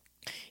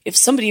if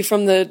somebody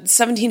from the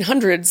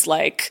 1700s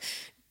like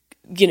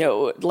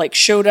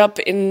showed up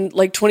in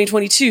like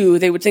 2022,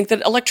 they would think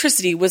that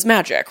electricity was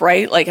magic,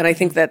 right? Like, and I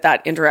think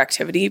that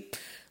interactivity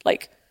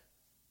like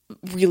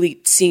really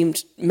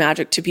seemed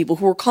magic to people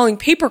who were calling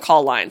paper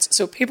call lines.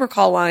 So paper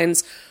call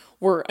lines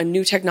were a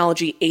new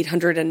technology,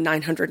 800 and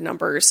 900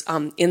 numbers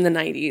in the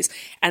 90s.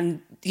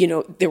 And,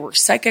 there were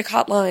psychic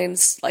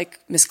hotlines like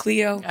Miss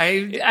Cleo.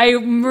 I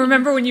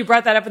remember when you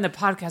brought that up in the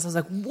podcast, I was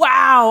like,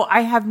 wow,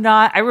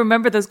 I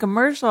remember those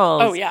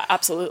commercials. Oh, yeah,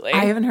 absolutely.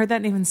 I haven't heard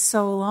that name in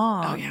so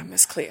long. Oh, yeah,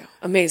 Miss Cleo.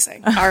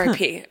 Amazing.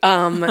 R.I.P.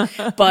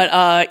 But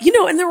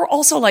and there were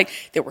also like,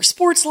 there were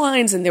sports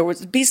lines, and there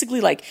was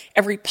basically like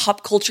every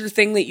pop culture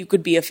thing that you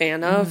could be a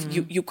fan of,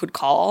 you could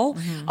call.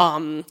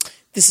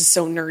 This is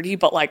so nerdy,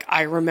 but like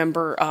I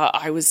remember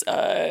I was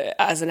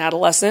as an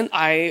adolescent,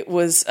 I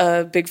was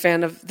a big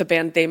fan of the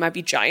band They Might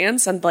Be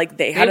Giants, and like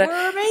they were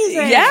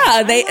amazing.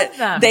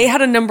 Yeah, they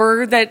had a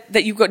number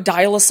that you could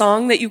dial a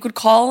song that you could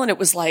call, and it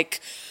was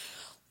like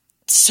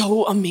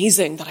so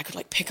amazing that I could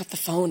like pick up the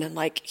phone and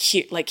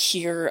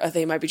hear a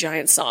They Might Be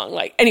Giants song.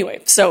 Like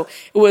anyway, so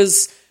it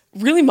was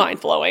really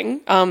mind blowing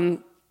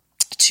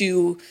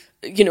to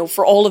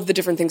for all of the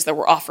different things that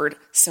were offered.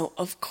 So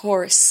of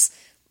course,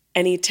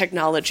 any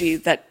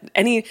technological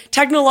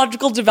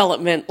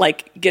development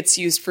like gets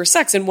used for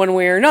sex in one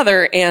way or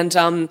another. And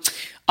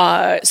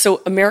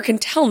so American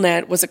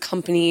Telnet was a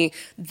company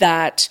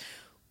that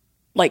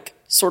like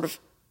sort of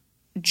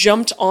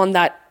jumped on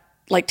that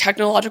like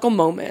technological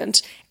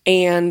moment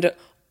and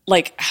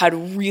like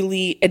had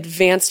really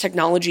advanced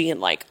technology in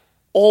like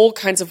all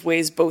kinds of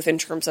ways, both in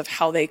terms of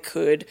how they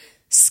could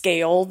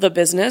scale the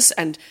business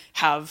and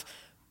have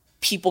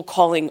people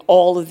calling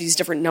all of these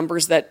different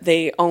numbers that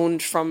they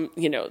owned from,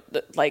 you know,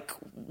 like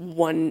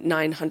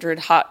 1-900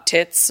 hot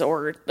tits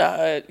or,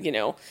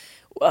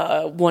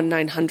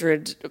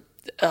 1-900,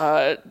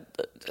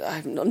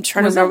 I'm trying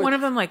to remember. One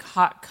of them like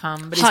hot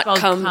cum, but hot it's spelled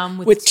cum cum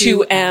with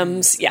two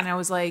M's. Yeah. And I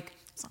was like,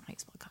 it's not how you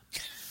spell cum.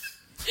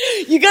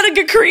 You gotta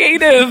get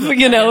creative,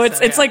 you know,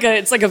 it's like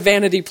a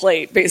vanity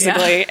plate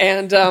basically.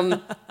 Yeah.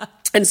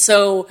 And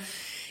so,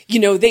 you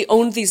know, they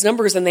owned these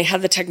numbers and they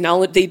had the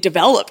technology, they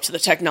developed the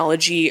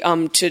technology,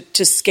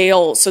 to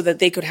scale so that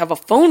they could have a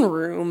phone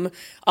room,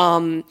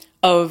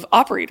 of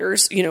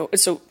operators, you know.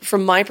 So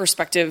from my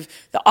perspective,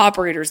 the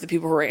operators, the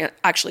people who were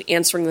actually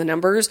answering the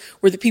numbers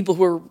were the people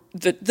who were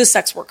the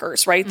sex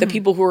workers, right? The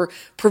people who were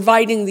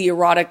providing the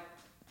erotic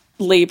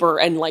labor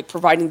and like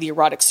providing the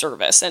erotic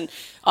service. And,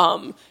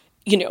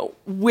 you know,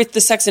 with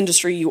the sex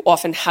industry, you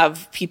often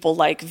have people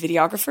like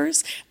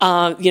videographers,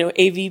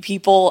 AV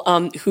people,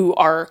 who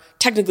are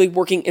technically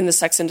working in the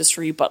sex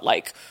industry, but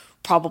like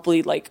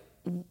probably like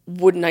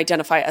wouldn't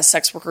identify as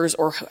sex workers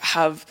or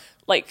have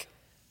like,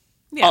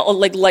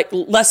 like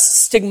less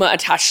stigma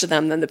attached to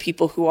them than the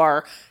people who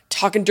are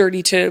talking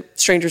dirty to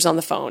strangers on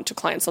the phone, to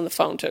clients on the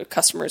phone, to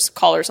customers,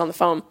 callers on the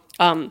phone,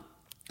 or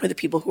the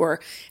people who are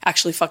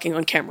actually fucking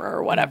on camera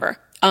or whatever.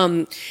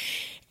 And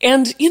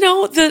you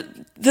know,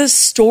 the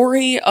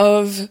story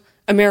of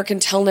American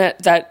Telnet,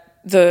 that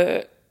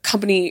the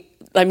company,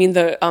 I mean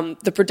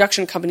the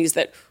production companies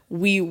that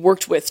we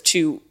worked with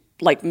to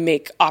like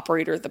make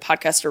Operator, the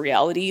podcast, a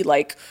reality,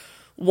 like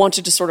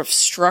wanted to sort of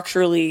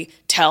structurally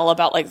tell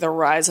about like the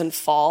rise and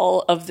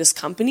fall of this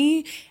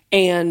company.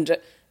 And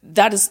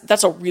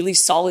that's a really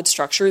solid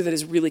structure that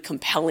is really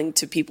compelling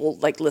to people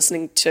like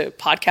listening to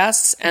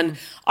podcasts. And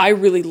I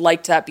really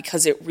liked that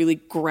because it really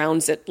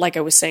grounds it, like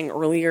I was saying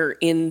earlier,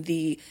 in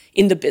the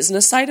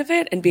business side of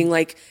it, and being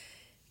like,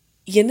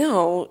 you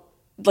know,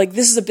 like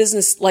this is a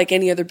business like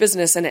any other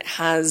business, and it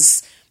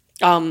has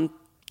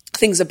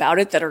things about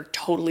it that are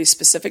totally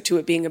specific to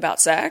it being about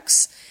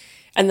sex.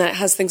 And that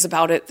has things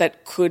about it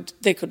that could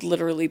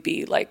literally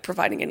be like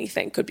providing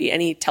anything, could be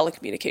any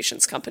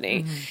telecommunications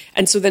company.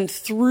 And so then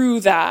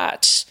through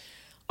that,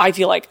 I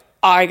feel like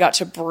I got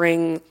to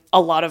bring a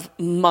lot of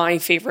my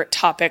favorite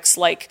topics,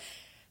 like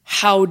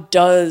how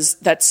does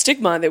that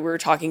stigma that we were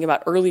talking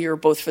about earlier,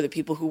 both for the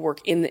people who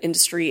work in the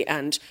industry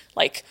and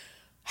like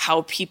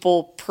how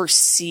people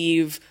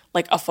perceive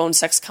like a phone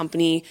sex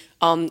company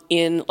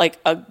in like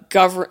a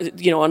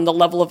on the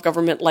level of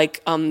government,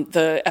 like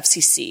the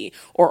FCC,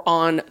 or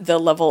on the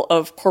level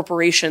of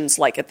corporations,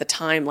 like at the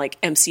time, like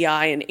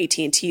MCI and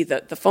AT&T,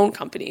 the phone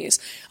companies.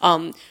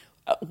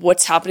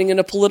 What's happening in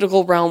a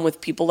political realm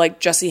with people like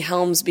Jesse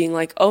Helms being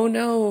like, oh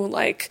no,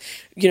 like,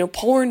 you know,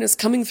 porn is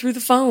coming through the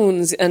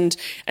phones, and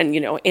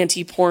you know,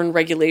 anti-porn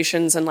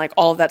regulations and like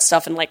all of that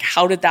stuff. And like,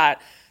 how did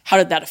that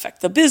affect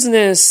the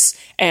business?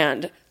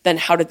 And then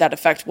how did that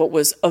affect what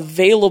was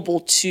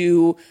available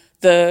to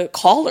the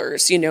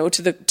callers, you know,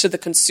 to the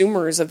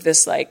consumers of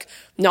this, like,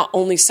 not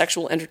only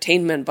sexual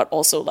entertainment, but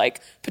also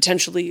like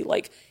potentially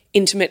like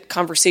intimate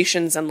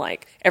conversations. And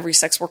like every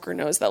sex worker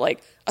knows that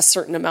like a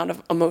certain amount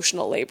of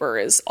emotional labor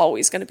is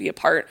always going to be a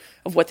part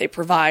of what they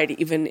provide,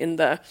 even in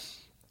the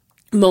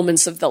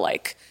moments of the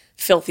like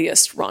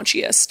filthiest,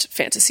 raunchiest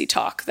fantasy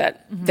talk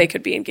that they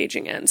could be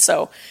engaging in.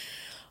 So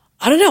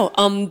I don't know.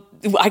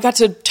 I got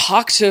to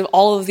talk to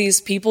all of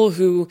these people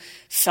who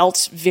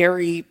felt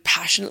very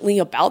passionately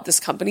about this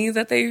company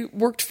that they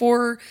worked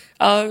for,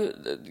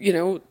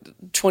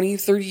 20,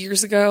 30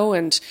 years ago.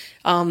 And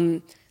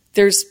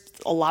there's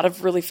a lot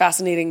of really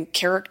fascinating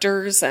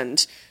characters.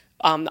 And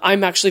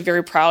I'm actually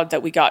very proud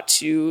that we got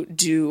to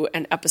do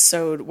an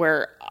episode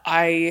where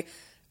I,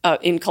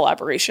 in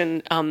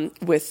collaboration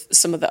with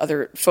some of the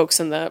other folks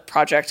in the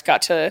project,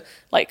 got to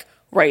like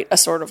write a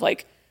sort of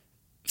like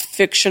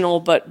fictional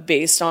but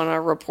based on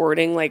our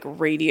reporting like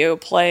radio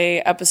play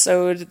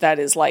episode that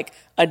is like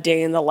a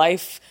day in the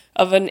life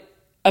of an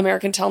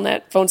American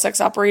Telnet phone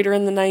sex operator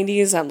in the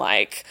 90s, and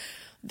like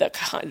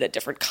the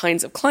different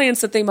kinds of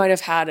clients that they might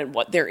have had, and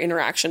what their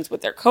interactions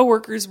with their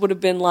coworkers would have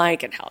been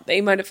like, and how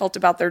they might have felt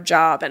about their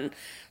job. And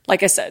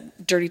like I said,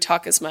 dirty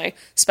talk is my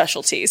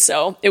specialty,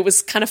 so it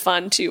was kind of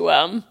fun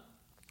to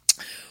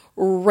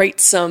write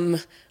some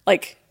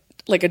like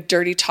a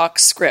dirty talk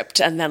script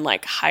and then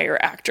like hire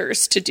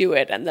actors to do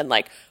it and then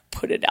like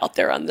put it out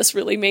there on this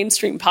really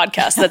mainstream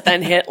podcast that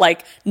then hit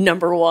like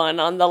 #1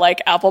 on the like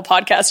Apple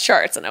Podcast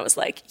charts. And I was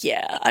like,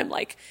 yeah, I'm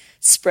like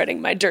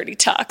spreading my dirty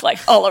talk like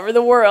all over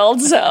the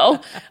world. So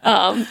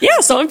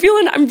so I'm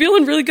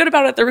feeling really good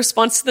about it. The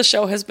response to the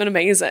show has been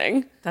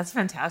amazing. That's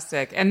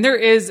fantastic. And there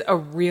is a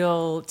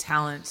real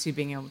talent to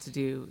being able to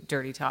do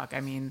dirty talk. I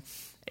mean,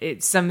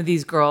 it's some of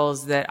these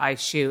girls that I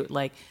shoot,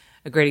 like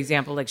a great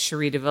example, like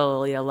Cherie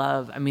DeVillia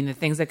Love. I mean, the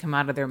things that come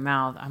out of their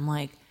mouth, I'm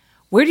like,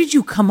 where did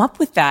you come up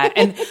with that?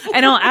 And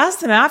I'll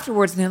ask them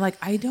afterwards, and they're like,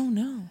 I don't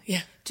know.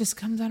 Yeah. It just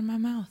comes out of my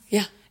mouth.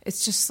 Yeah.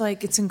 it's just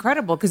like, it's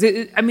incredible. Cause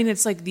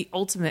it's like the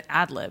ultimate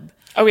ad lib,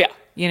 Oh yeah.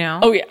 you know?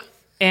 Oh yeah.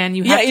 And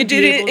you have to be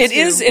able to... It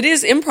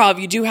is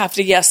improv. You do have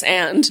to yes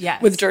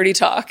with dirty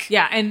talk.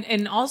 Yeah,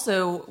 and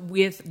also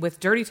with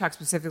dirty talk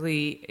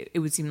specifically, it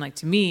would seem like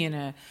to me in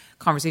a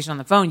conversation on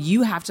the phone,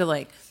 you have to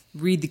like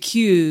read the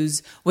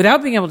cues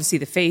without being able to see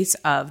the face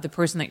of the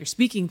person that you're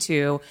speaking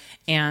to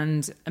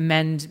and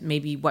amend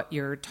maybe what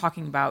you're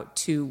talking about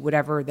to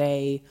whatever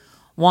they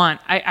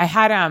want. I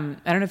had I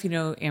don't know if you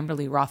know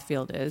Amberly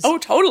Rothfield is. Oh,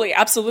 totally,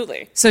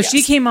 absolutely. So yes.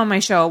 She came on my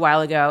show a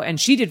while ago and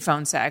she did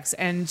phone sex,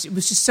 and it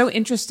was just so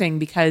interesting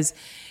because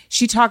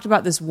she talked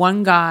about this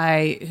one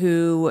guy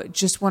who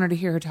just wanted to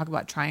hear her talk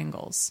about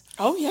triangles.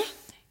 Oh yeah.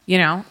 You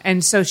know,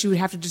 and so she would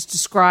have to just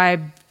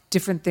describe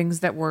different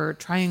things that were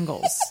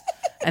triangles.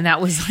 And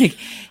that was like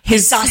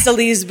his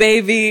isosceles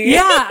baby.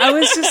 Yeah, I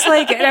was just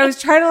like, and I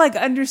was trying to like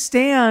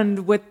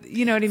understand what,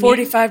 you know what I mean?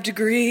 45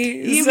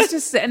 degrees. He was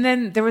just, and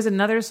then there was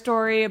another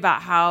story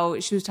about how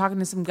she was talking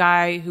to some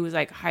guy who was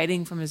like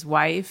hiding from his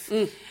wife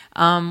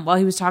while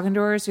he was talking to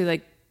her. So he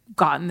like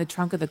got in the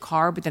trunk of the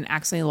car, but then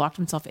accidentally locked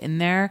himself in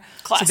there.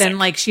 Classic. So then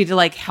like she had to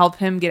like help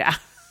him get out.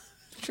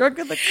 Trunk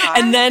of the car.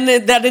 And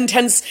then that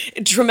intense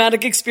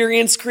traumatic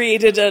experience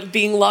created a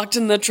being locked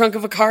in the trunk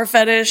of a car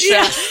fetish.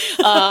 Yeah.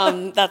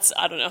 That's,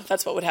 I don't know.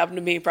 That's what would happen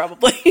to me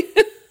probably.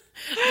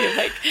 You're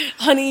like,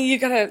 honey, you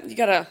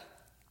gotta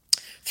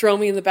throw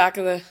me in the back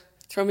of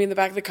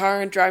the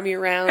car and drive me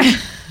around.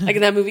 Like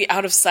in that movie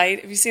Out of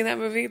Sight. Have you seen that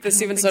movie? The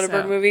Steven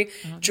Soderbergh movie?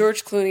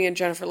 George Clooney and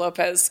Jennifer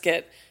Lopez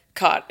get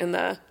caught in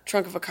the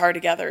trunk of a car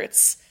together.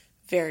 It's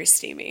very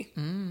steamy.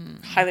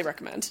 Highly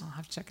recommend. I'll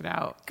have to check it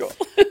out. Cool.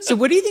 So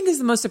what do you think is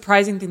the most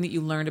surprising thing that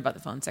you learned about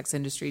the phone sex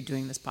industry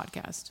doing this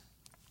podcast?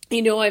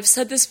 You know, I've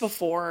said this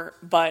before,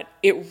 but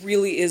it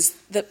really is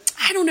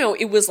I don't know,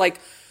 it was like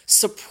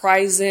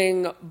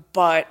surprising,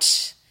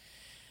 but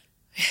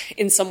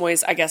in some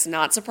ways, I guess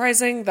not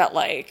surprising that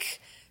like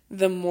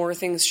the more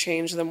things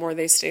change, the more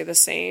they stay the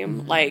same.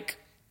 Mm-hmm. Like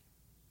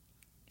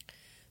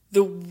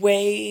the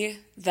way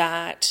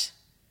that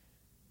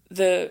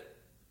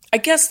I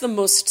guess the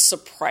most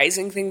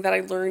surprising thing that I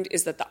learned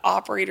is that the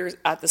operators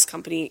at this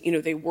company, you know,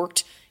 they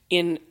worked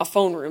in a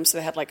phone room. So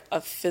they had like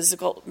a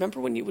physical, remember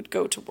when you would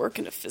go to work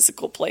in a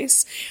physical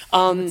place?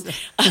 And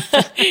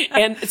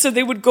so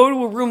they would go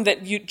to a room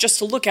that you, just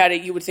to look at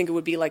it, you would think it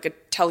would be like a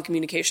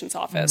telecommunications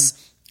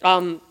office.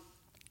 And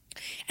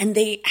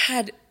they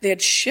had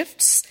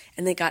shifts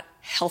and they got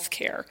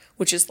healthcare,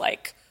 which is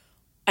like,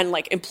 and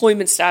like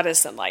employment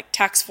status and like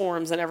tax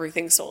forms and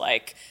everything. So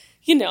like,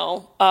 you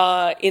know,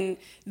 in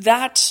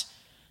that,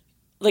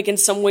 like in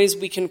some ways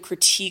we can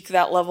critique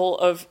that level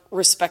of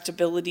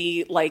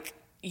respectability. Like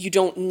you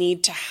don't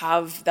need to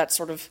have that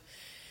sort of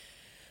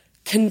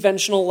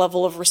conventional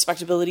level of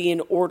respectability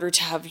in order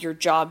to have your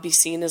job be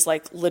seen as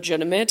like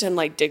legitimate and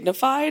like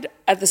dignified.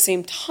 At the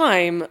same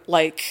time,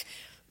 like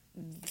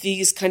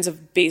these kinds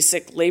of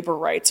basic labor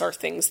rights are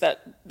things that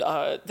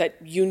that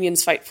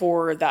unions fight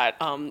for, that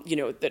you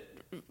know, that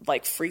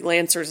like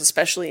freelancers,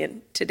 especially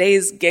in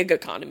today's gig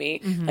economy,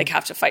 like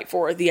have to fight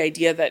for. The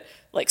idea that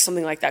like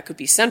something like that could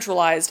be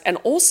centralized, and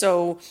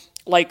also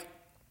like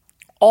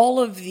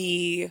all of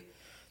the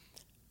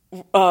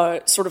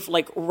sort of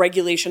like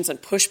regulations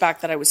and pushback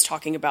that I was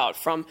talking about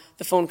from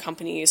the phone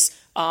companies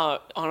on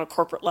a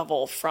corporate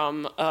level,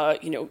 from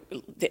you know,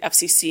 the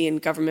FCC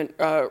and government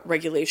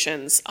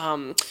regulations,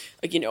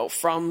 you know,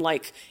 from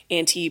like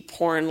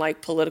anti-porn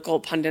like political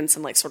pundits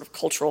and like sort of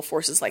cultural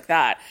forces like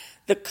that.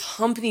 The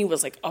company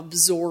was like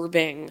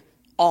absorbing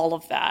all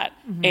of that.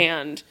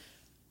 And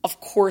of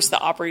course the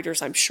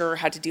operators, I'm sure,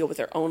 had to deal with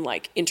their own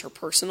like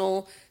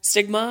interpersonal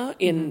stigma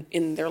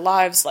in their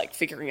lives, like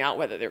figuring out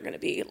whether they're going to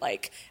be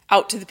like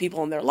out to the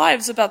people in their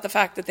lives about the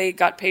fact that they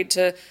got paid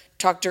to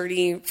talk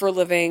dirty for a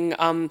living,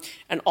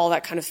 and all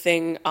that kind of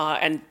thing.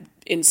 And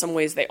in some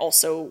ways they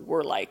also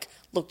were like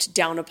looked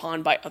down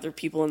upon by other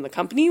people in the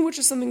company, which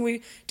is something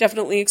we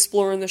definitely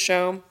explore in the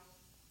show.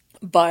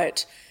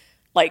 But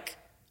like,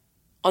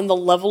 on the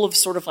level of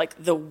sort of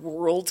like the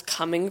world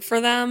coming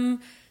for them,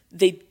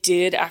 they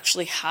did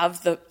actually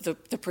have the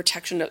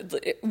protection of,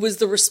 it was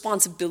the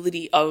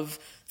responsibility of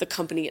the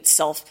company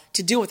itself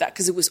to deal with that,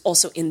 because it was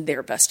also in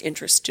their best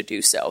interest to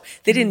do so.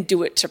 They didn't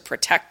do it to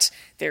protect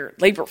their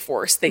labor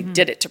force. They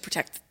did it to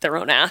protect their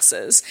own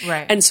asses.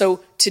 Right. And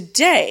so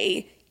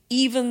today,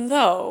 even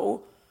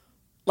though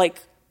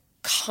like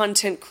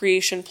content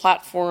creation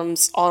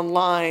platforms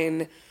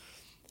online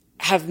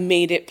have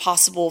made it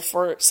possible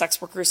for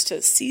sex workers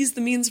to seize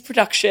the means of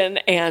production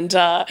and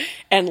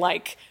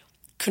like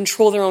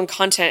control their own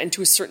content, and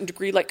to a certain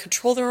degree, like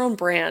control their own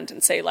brand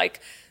and say like,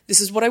 this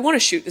is what I want to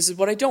shoot, this is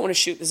what I don't want to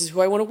shoot, this is who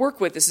I want to work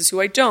with, this is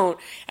who I don't,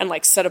 and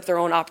like set up their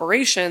own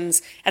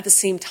operations. At the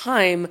same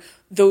time,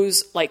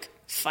 those like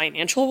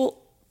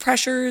financial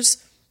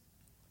pressures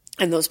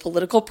and those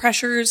political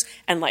pressures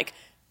and like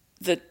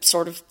the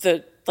sort of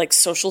the like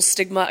social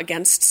stigma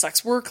against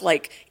sex work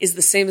like is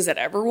the same as it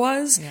ever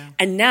was. Yeah.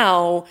 And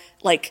now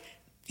like,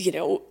 you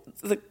know,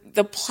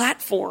 the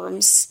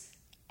platforms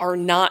are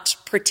not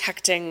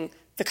protecting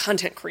the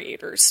content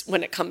creators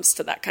when it comes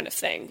to that kind of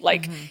thing.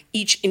 Like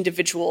each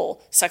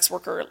individual sex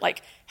worker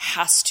like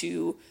has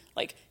to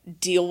like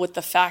deal with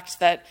the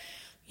fact that,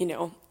 you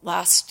know,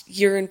 last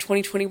year in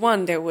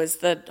 2021, there was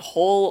the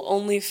whole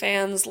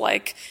OnlyFans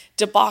like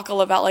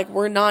debacle about like,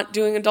 we're not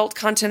doing adult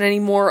content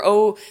anymore.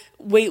 Oh,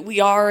 wait,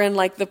 we are. And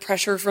like the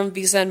pressure from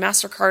Visa and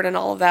MasterCard and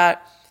all of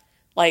that.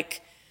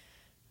 Like,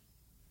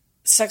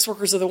 sex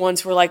workers are the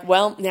ones who are like,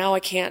 well, now I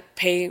can't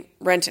pay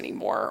rent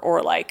anymore.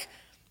 Or like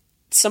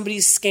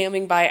somebody's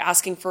scamming by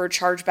asking for a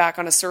chargeback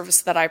on a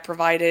service that I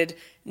provided.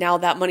 Now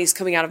that money's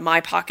coming out of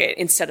my pocket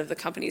instead of the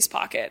company's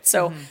pocket.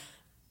 So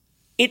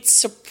it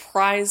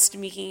surprised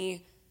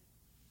me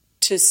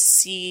to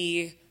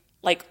see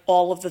like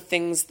all of the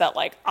things that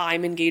like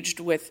I'm engaged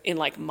with in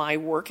like my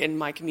work and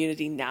my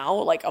community now,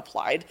 like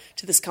applied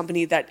to this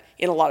company that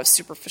in a lot of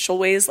superficial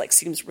ways, like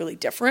seems really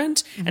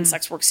different and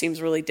sex work seems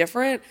really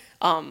different.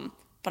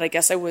 But I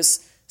guess I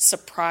was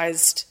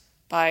surprised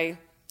by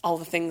all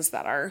the things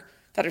that are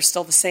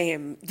still the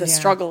same. The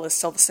struggle is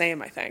still the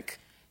same, I think.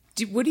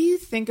 What do you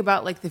think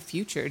about like the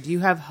future? Do you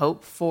have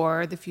hope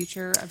for the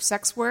future of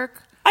sex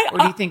work? Or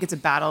do you think it's a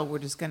battle we're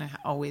just going to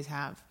always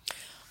have?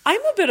 I'm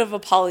a bit of a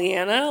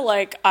Pollyanna.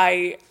 Like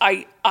I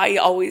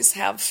always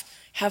have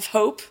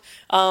hope.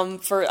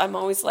 I'm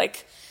always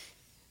like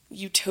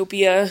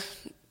utopia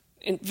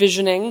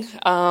envisioning.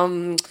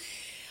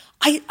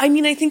 I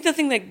mean, I think the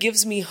thing that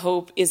gives me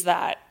hope is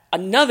that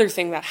another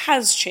thing that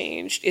has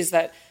changed is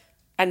that,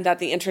 and that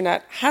the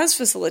internet has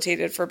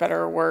facilitated for better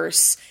or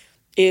worse,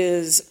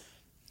 is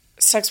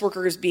sex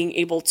workers being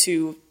able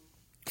to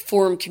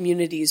form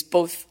communities,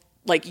 both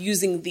like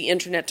using the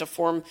internet to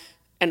form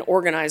and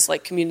organize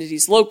like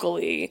communities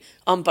locally,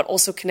 but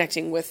also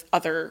connecting with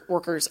other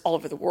workers all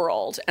over the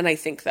world. And I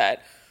think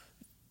that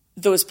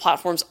those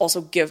platforms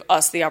also give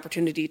us the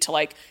opportunity to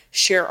like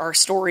share our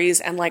stories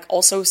and like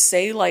also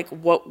say like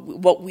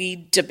what we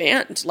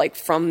demand like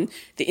from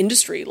the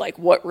industry, like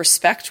what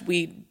respect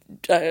we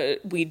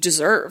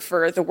deserve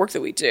for the work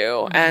that we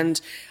do.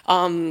 And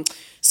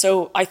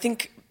so I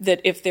think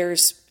that if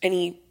there's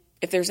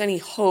any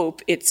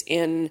hope, it's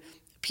in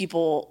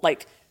people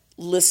like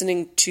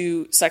listening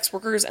to sex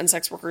workers and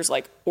sex workers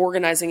like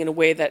organizing in a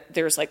way that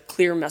there's like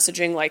clear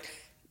messaging, like,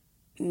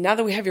 now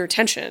that we have your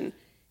attention,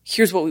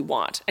 here's what we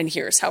want and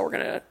here's how we're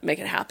going to make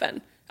it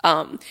happen.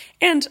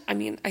 And I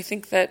mean, I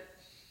think that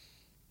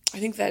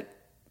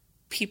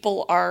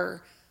people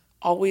are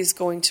always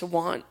going to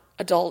want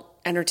adult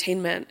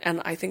entertainment,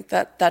 and I think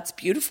that that's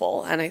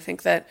beautiful, and I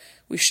think that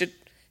we should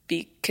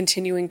be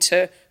continuing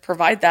to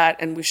provide that,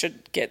 and we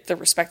should get the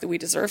respect that we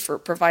deserve for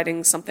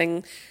providing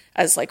something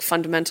as like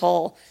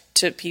fundamental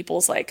to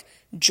people's like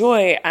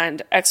joy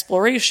and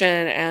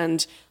exploration,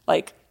 and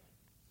like,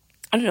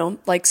 I don't know,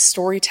 like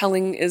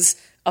storytelling is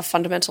a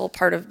fundamental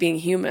part of being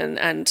human,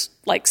 and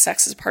like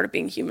sex is part of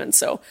being human.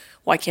 So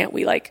why can't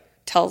we like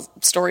tell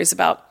stories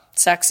about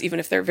sex, even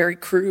if they're very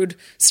crude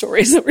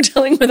stories that we're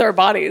telling with our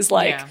bodies?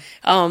 Like,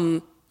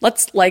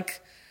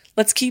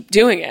 let's keep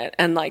doing it.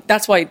 And like,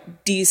 that's why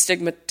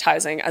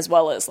destigmatizing as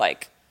well as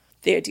like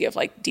the idea of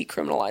like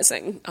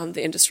decriminalizing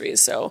the industry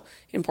is so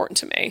important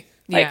to me.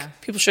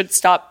 Like, people should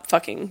stop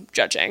fucking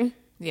judging.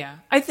 Yeah.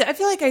 I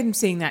feel like I'm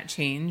seeing that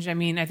change. I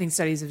mean, I think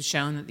studies have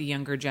shown that the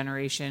younger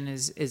generation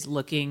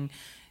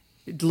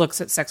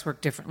looks at sex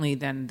work differently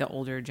than the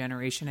older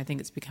generation. I think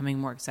it's becoming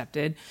more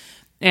accepted.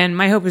 And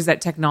my hope is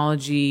that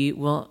technology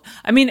will,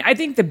 I mean, I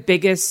think the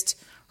biggest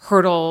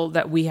hurdle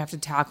that we have to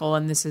tackle,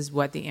 and this is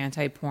what the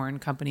anti-porn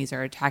companies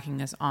are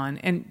attacking us on,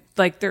 and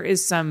like there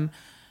is some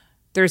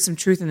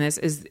truth in this,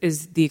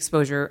 is the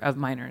exposure of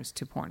minors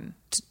to porn,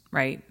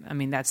 right? I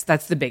mean, that's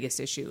the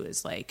biggest issue,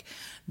 is like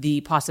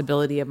the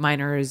possibility of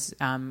minors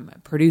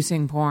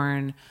producing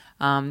porn,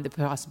 the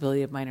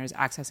possibility of minors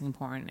accessing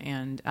porn.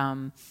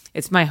 And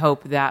it's my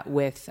hope that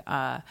with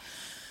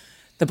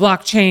the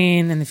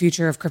blockchain and the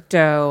future of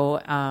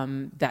crypto,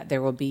 that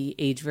there will be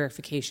age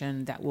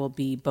verification that will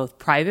be both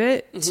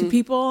private to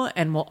people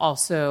and will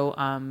also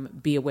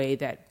be a way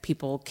that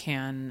people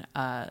can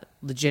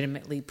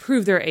legitimately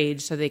prove their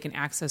age so they can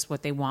access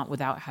what they want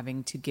without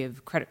having to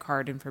give credit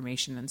card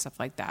information and stuff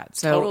like that.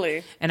 So,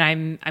 totally. And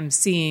I'm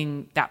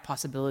seeing that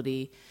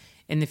possibility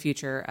in the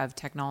future of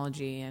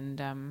technology,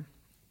 and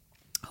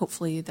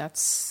hopefully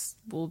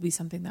will be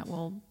something that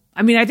will.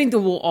 I mean, I think that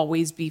we'll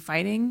always be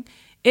fighting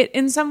it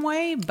in some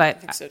way, but I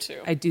think so too.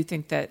 I do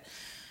think that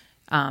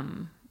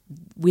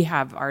we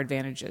have our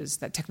advantages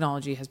that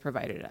technology has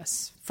provided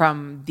us,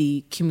 from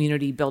the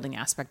community building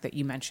aspect that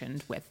you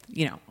mentioned with,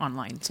 you know,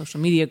 online social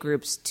media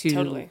groups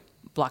to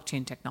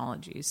blockchain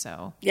technology.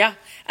 So yeah.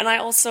 And I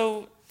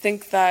also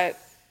think that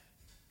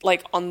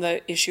like on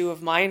the issue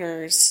of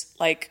minors,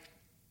 like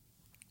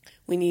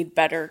we need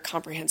better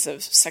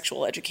comprehensive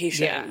sexual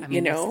education, I mean,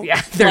 you know?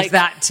 Yeah, there's like,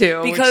 that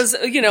too. Because,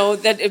 you know,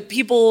 that if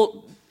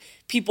people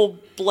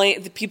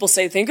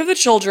say, think of the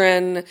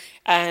children,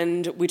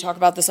 and we talk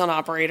about this on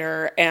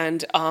Operator,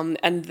 and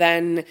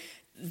then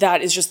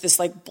that is just this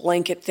like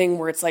blanket thing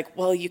where it's like,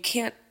 well, you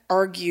can't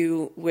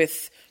argue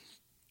with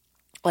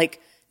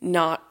like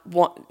not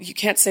want, you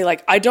can't say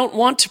like, I don't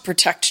want to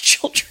protect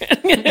children,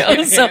 you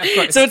know? So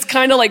it's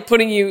kind of like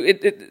putting you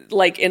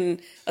like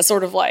in a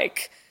sort of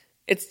like,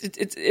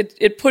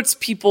 it puts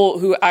people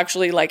who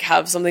actually like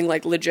have something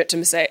like legit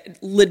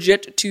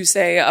to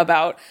say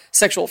about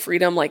sexual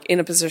freedom, like in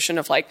a position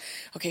of like,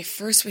 okay,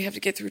 first we have to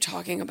get through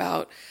talking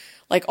about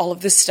like all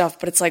of this stuff,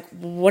 but it's like,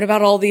 what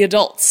about all the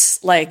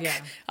adults? Like,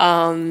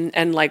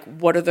 and like,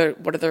 what are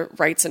the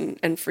rights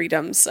and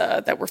freedoms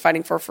that we're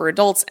fighting for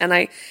adults? And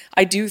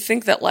I do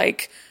think that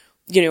like,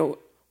 you know,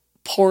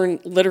 porn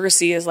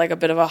literacy is like a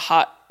bit of a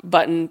hot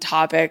button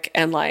topic.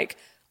 And like,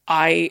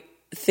 I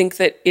think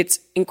that it's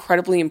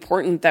incredibly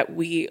important that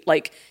we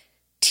like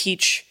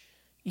teach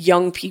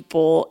young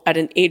people at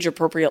an age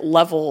appropriate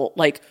level,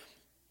 like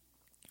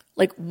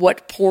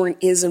what porn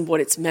is and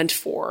what it's meant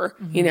for,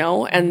 you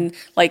know? And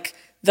like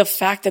the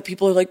fact that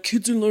people are like,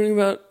 kids are learning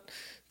about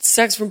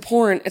sex from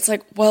porn. It's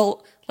like,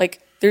 well, like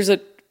there's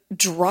a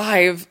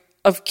drive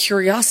of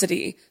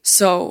curiosity.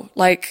 So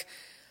like,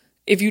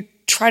 if you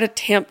try to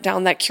tamp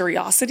down that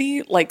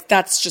curiosity, like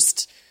that's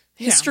just,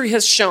 history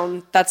has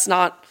shown that's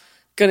not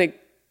going to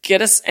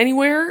get us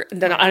anywhere,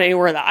 not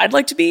anywhere that I'd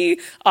like to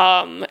be.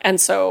 And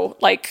so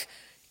like,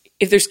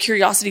 if there's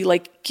curiosity,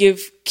 like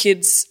give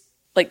kids,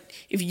 like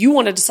if you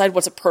want to decide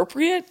what's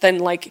appropriate, then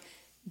like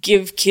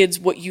give kids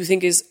what you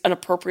think is an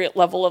appropriate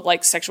level of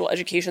like sexual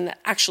education that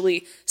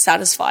actually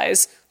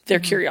satisfies their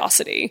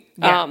curiosity.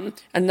 And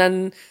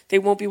then they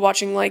won't be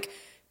watching like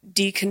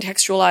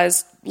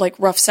decontextualized, like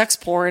rough sex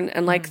porn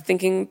and like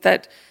thinking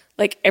that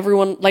like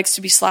everyone likes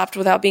to be slapped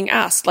without being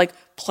asked. Like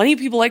plenty of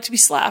people like to be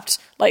slapped.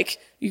 Like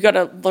you got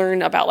to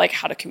learn about like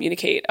how to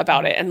communicate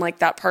about it. And like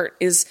that part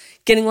is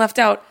getting left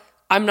out.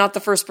 I'm not the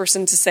first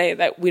person to say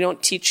that we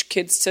don't teach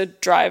kids to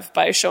drive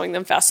by showing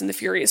them Fast and the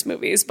Furious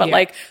movies, but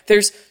like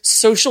there's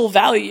social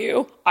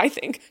value, I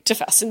think, to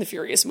Fast and the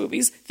Furious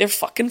movies. They're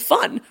fucking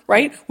fun,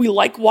 right? We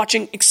like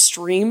watching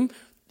extreme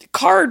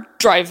car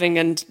driving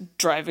and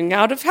driving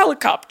out of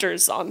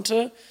helicopters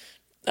onto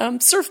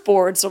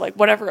surfboards or like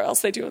whatever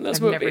else they do in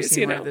those movies. I've never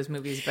seen one of those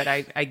movies, but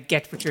I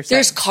get what you're saying.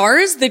 There's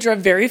cars, they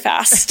drive very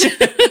fast.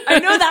 I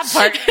know that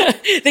part.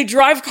 They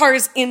drive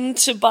cars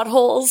into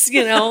buttholes,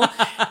 you know.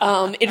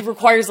 It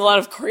requires a lot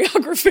of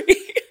choreography.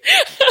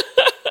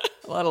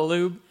 A lot of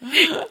lube.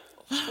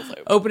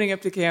 Opening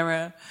up the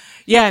camera.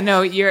 Yeah,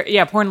 no,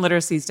 porn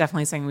literacy is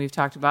definitely something we've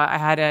talked about. I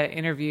had an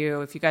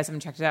interview, if you guys haven't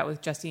checked it out,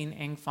 with Justine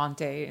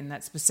Angfonte, and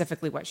that's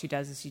specifically what she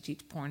does is she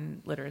teaches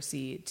porn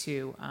literacy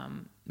to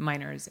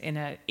minors in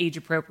an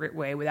age-appropriate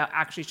way without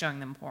actually showing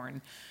them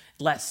porn,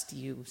 lest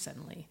you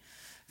suddenly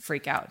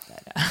freak out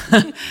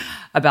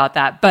about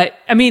that. But,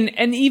 I mean,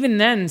 and even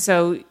then,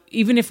 so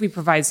even if we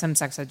provide some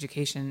sex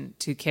education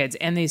to kids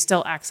and they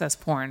still access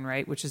porn,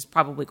 right, which is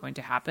probably going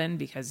to happen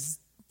because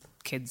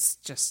kids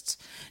just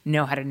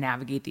know how to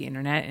navigate the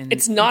internet. And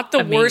it's not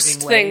the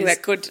worst thing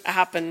that could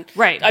happen.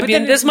 Right. I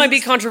mean, this might be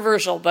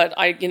controversial, but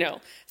I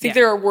think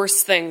there are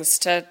worse things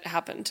to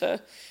happen to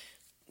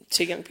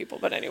young people.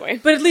 But anyway.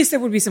 But at least there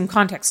would be some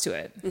context to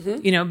it.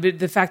 Mm-hmm. You know, but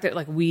the fact that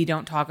like we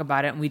don't talk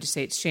about it and we just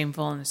say it's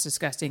shameful and it's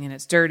disgusting and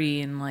it's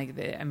dirty and like,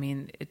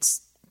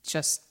 it's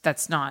just,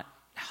 that's not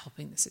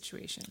helping the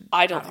situation.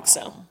 I don't think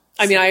so.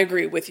 I mean, I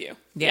agree with you.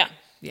 Yeah.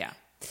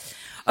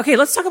 Okay,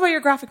 let's talk about your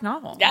graphic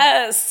novel.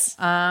 Yes.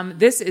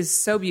 This is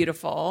so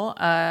beautiful,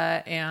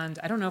 and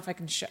I don't know if I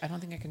can. I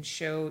don't think I can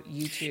show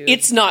YouTube.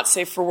 It's not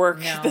safe for work.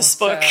 No, this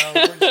book. So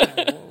we're just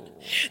gonna,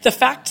 the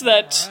fact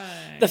that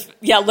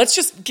let's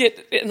just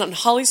get on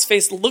Holly's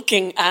face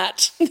looking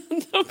at.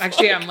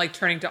 Actually, I'm like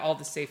turning to all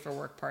the safe for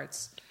work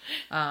parts,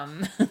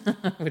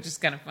 which is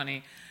kind of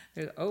funny.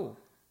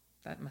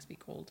 That must be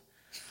cold.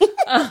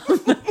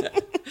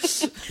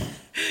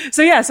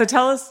 So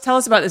tell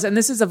us about this. And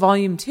this is a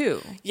volume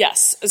 2.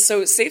 Yes.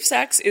 So Safe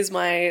Sex is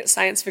my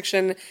science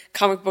fiction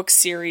comic book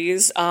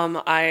series.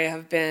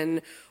 I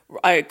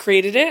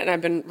created it and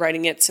I've been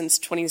writing it since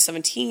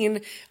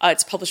 2017.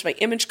 It's published by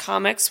Image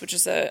Comics, which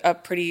is a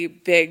pretty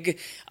big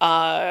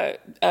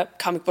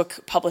comic book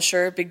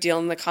publisher, big deal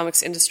in the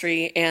comics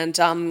industry. And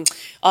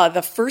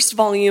the first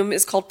volume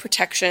is called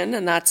Protection,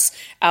 and that's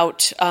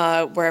out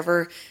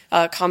wherever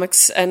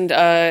comics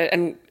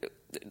and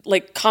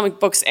like comic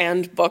books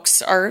and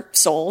books are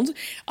sold.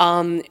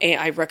 And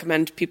I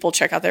recommend people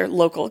check out their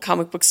local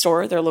comic book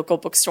store, their local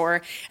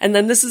bookstore. And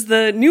then this is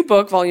the new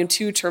book, Volume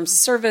 2, Terms of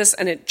Service,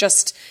 and it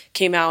just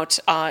came out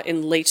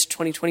in late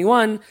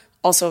 2021,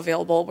 also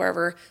available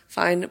wherever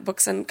fine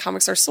books and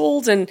comics are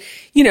sold. And,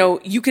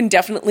 you can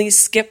definitely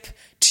skip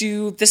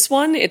to this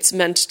one. It's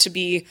meant to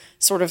be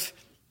sort of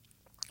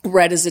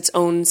read as its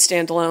own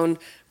standalone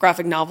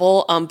graphic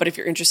novel. But if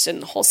you're interested in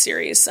the whole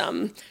series,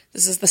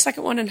 this is the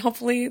second one, and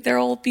hopefully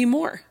there'll be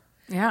more.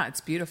 Yeah,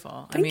 it's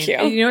beautiful. Thank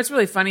you. You know what's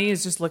really funny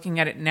is just looking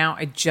at it now,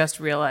 I just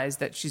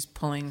realized that she's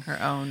pulling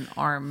her own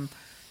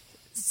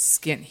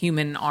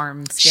human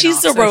arm skin off.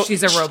 She's a robot.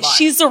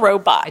 She's a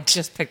robot. I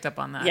just picked up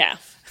on that. Yeah.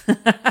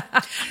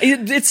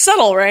 It's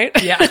subtle, right?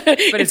 Yeah,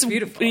 but it's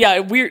beautiful. Yeah,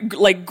 weird,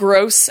 like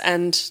gross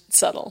and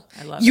subtle.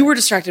 I love You were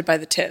distracted by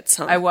the tits,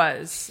 huh? I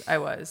was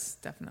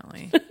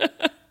definitely.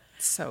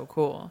 So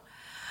cool.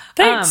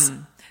 Thanks.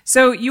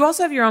 So you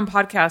also have your own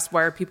podcast,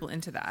 Why Are People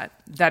Into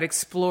that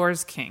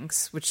explores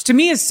kinks, which to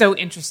me is so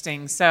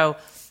interesting. So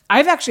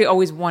I've actually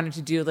always wanted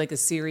to do like a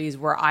series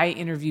where I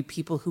interview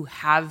people who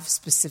have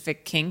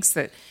specific kinks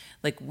that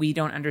like we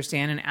don't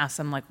understand and ask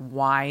them like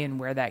why and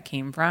where that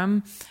came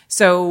from.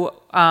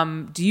 So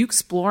do you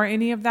explore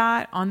any of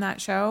that on that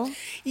show?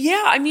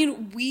 Yeah, I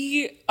mean,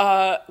 when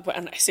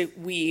I say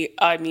we,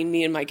 I mean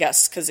me and my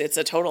guests, because it's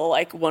a total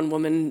like one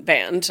woman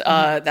band,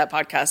 that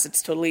podcast.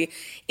 It's totally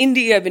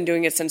indie. I've been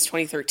doing it since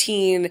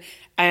 2013.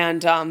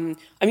 And I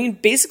mean,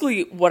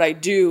 basically what I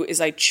do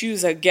is I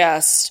choose a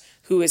guest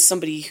who is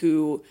somebody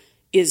who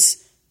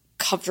is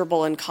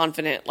comfortable and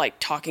confident, like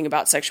talking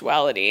about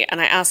sexuality. And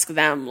I ask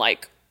them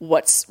like,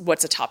 what's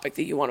a topic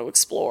that you want to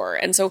explore?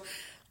 And so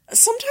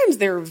sometimes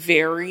they're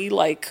very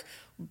like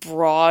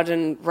broad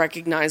and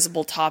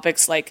recognizable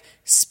topics like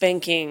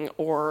spanking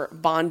or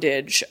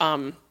bondage,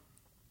 or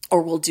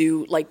we'll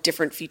do like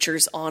different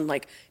features on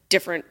like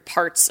different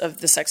parts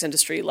of the sex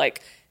industry,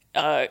 like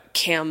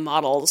cam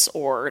models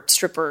or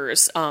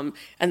strippers. And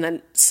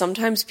then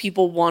sometimes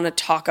people want to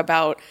talk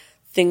about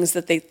things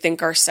that they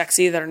think are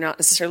sexy that are not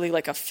necessarily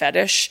like a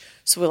fetish.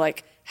 So we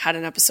like had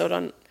an episode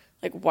on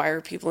like, why are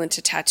people into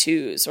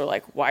tattoos, or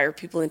like, why are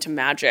people into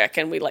magic?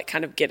 And we like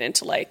kind of get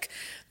into like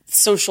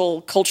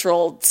social,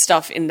 cultural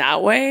stuff in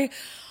that way.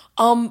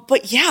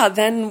 But yeah,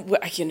 then,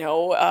 you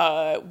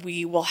know,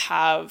 we will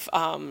have,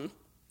 I'm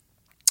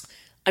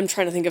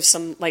trying to think of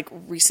some like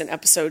recent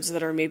episodes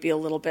that are maybe a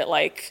little bit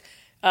like,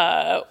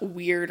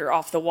 weird or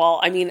off the wall.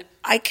 I mean,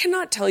 I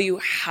cannot tell you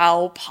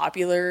how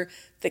popular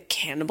the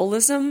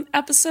cannibalism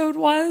episode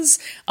was.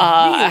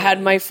 I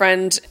had my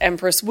friend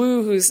Empress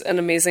Wu, who's an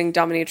amazing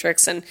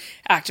dominatrix and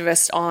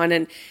activist, on,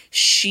 and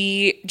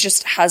she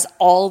just has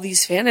all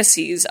these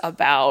fantasies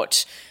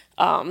about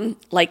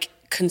like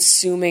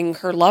consuming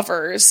her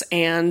lovers,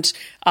 and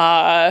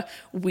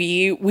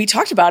we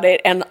talked about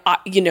it, and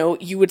you know,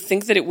 you would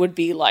think that it would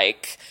be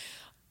like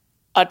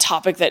a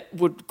topic that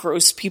would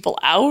gross people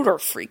out or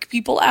freak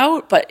people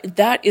out, but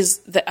that is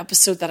the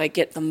episode that I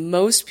get the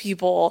most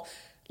people,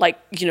 like,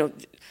 you know,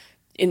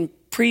 in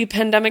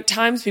pre-pandemic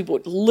times, people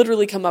would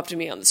literally come up to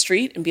me on the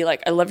street and be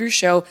like, I love your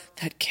show,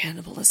 that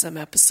cannibalism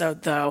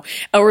episode though.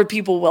 Or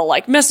people will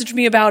like message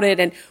me about it,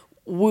 and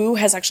Woo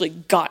has actually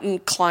gotten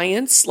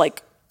clients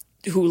like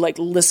who like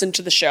listen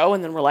to the show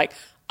and then were like,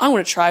 I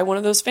want to try one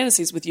of those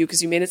fantasies with you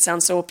because you made it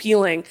sound so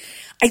appealing.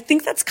 I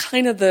think that's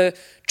kind of the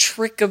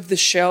trick of the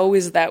show,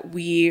 is that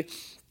we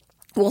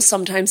will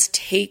sometimes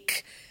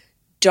take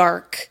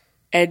dark,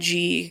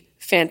 edgy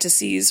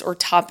fantasies or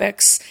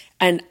topics,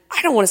 and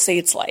I don't want to say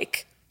it's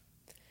like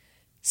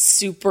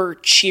super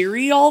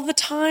cheery all the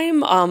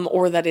time,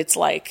 or that it's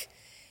like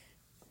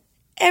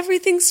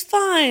everything's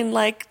fine.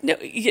 Like, no,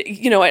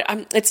 you know,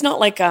 it's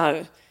not like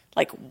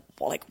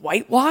like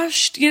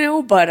whitewashed, you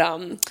know, but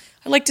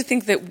I like to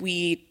think that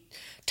we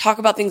talk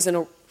about things in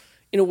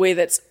a way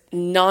that's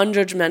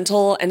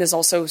non-judgmental and is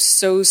also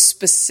so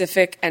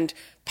specific and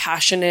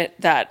passionate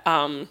that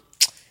and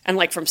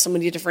like from so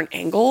many different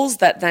angles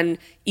that then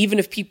even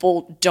if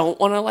people don't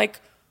want to like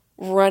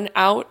run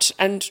out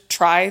and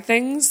try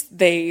things,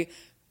 they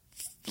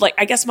like,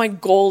 I guess my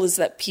goal is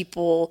that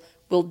people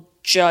will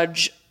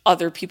judge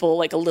other people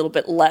like a little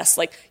bit less,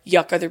 like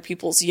yuck other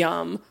people's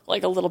yum,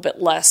 like a little bit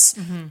less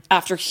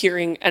after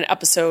hearing an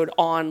episode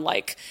on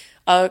like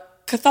a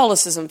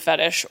Catholicism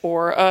fetish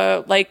or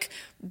a like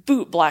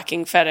boot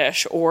blacking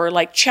fetish or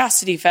like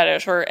chastity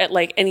fetish or at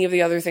like any of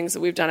the other things that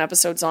we've done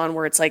episodes on,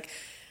 where it's like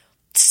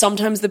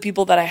sometimes the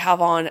people that I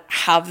have on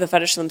have the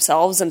fetish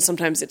themselves and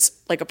sometimes it's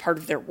like a part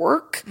of their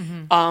work.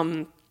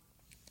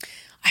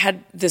 I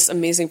had this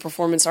amazing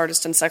performance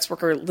artist and sex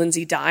worker,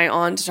 Lindsay Dye,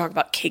 on to talk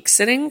about cake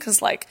sitting,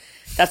 because like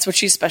that's what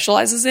she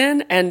specializes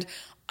in. And,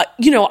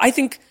 you know, I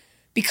think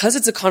because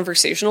it's a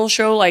conversational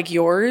show like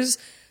yours,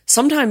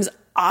 sometimes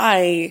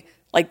I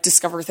like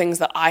discover things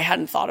that I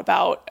hadn't thought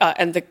about.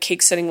 And the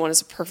cake sitting one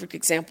is a perfect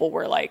example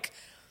where like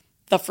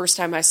the first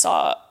time I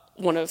saw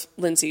one of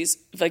Lindsay's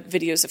like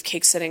videos of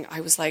cake sitting,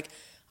 I was like,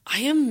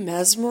 I am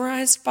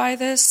mesmerized by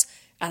this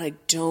and I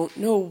don't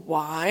know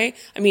why.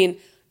 I mean,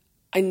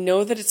 I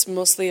know that it's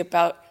mostly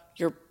about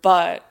your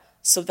butt,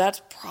 so that's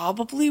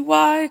probably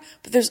why,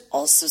 but there's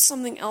also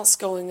something else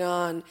going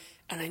on,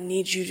 and I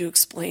need you to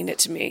explain it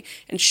to me.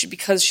 And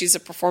because she's a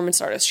performance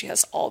artist, she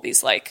has all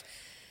these, like,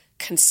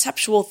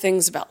 conceptual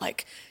things about,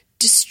 like,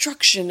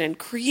 destruction and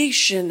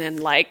creation and,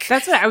 like...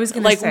 That's what I was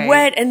going to say. Like,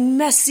 wet and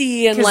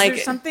messy and, like...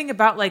 there's something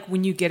about, like,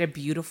 when you get a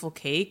beautiful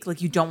cake,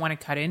 like, you don't want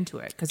to cut into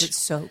it because it's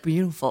so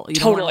beautiful. You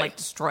don't want to, like,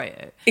 destroy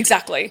it.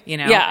 Exactly. You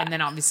know? Yeah. And then,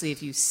 obviously,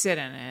 if you sit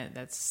in it,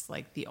 that's,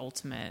 like, the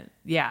ultimate...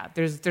 Yeah,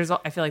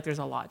 I feel like there's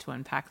a lot to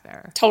unpack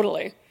there.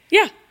 Totally.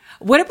 Yeah.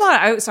 What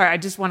about, I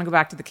just want to go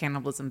back to the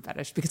cannibalism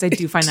fetish because I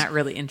do find that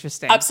really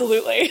interesting.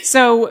 Absolutely.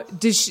 So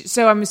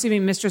I'm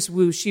assuming Mistress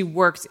Wu, she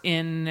worked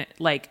in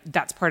like,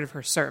 that's part of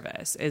her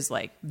service is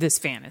like this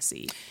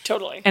fantasy.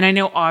 Totally. And I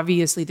know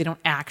obviously they don't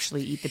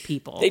actually eat the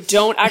people. They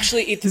don't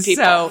actually eat the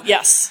people. So,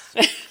 yes.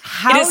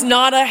 It is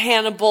not a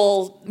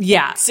Hannibal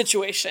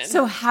situation.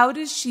 So how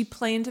does she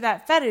play into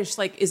that fetish?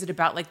 Like, is it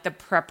about like the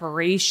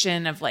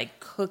preparation of like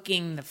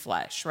cooking the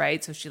flesh,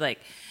 right? So she like,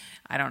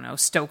 I don't know,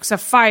 stokes a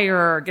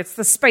fire, gets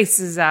the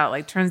spices out,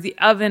 like turns the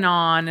oven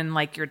on, and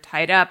like you're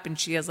tied up, and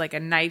she has like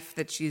a knife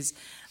that she's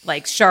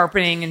like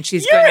sharpening, and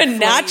she's You're a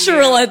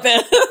natural at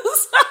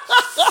this.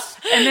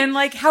 And then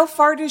like, how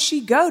far does she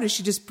go? Does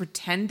she just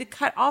pretend to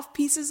cut off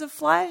pieces of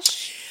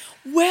flesh?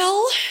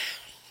 Well,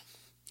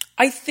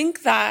 I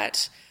think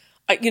that,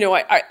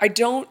 I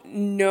don't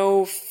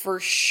know for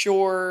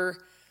sure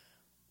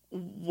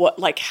what,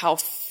 like how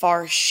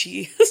far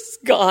she has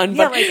gone.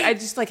 Yeah, but like I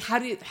just like, how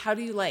do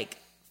you like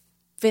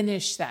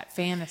finish that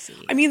fantasy?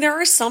 I mean, there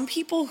are some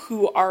people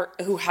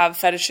who have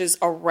fetishes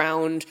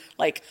around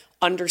like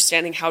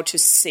understanding how to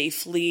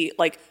safely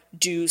like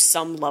do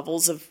some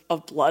levels of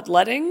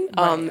bloodletting.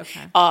 Right,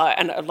 okay.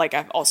 And like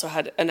I've also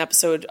had an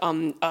episode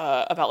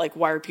about like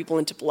why are people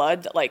into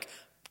blood that like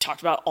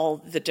talked about all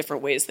the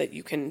different ways that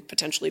you can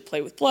potentially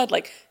play with blood.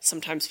 Like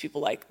sometimes people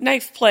like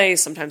knife play,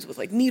 sometimes with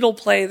like needle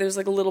play, there's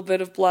like a little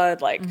bit of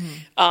blood, like,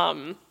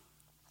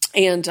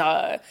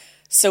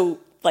 so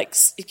like,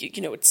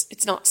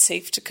 it's not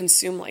safe to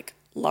consume like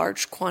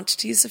large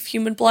quantities of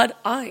human blood.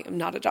 I am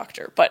not a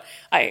doctor, but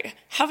I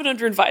have it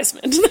under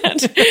advisement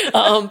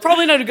that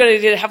probably not a good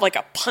idea to have like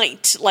a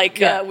pint, like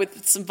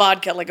with some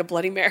vodka, like a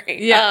Bloody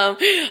Mary, a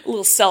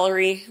little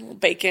celery, a little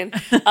bacon.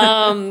 But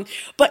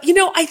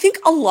I think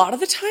a lot of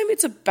the time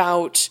it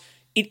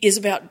is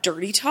about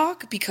dirty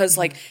talk because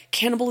like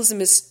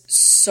cannibalism is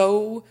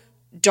so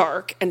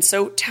dark and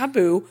so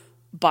taboo.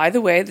 By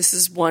the way, this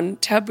is one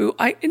taboo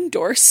I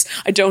endorse.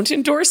 I don't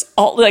endorse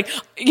all, like,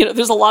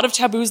 there's a lot of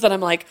taboos that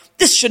I'm like,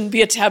 this shouldn't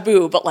be a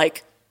taboo, but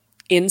like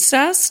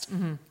incest,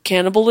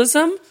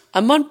 cannibalism,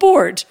 I'm on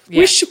board.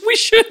 Yeah. We should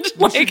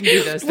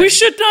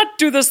not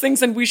do those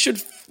things, and we should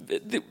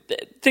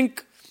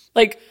think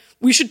like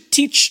we should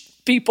teach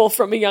people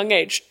from a young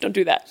age. Don't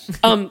do that.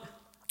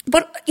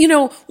 But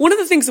one of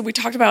the things that we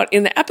talked about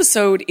in the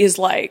episode is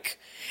like,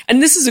 and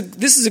this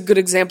is a good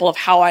example of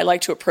how I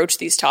like to approach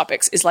these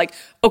topics is like,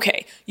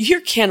 okay, you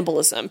hear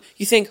cannibalism,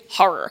 you think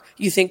horror,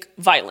 you think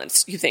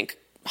violence, you think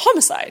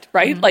homicide,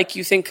 right? Like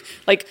you think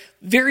like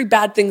very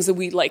bad things that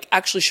we like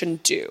actually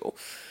shouldn't do.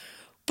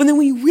 But then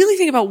when you really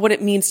think about what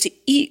it means to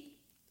eat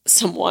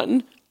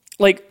someone,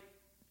 like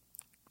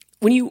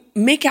when you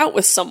make out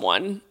with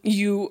someone,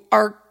 you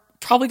are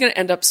probably going to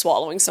end up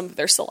swallowing some of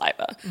their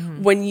saliva.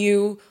 When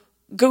you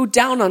go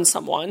down on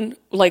someone,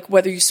 like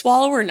whether you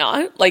swallow or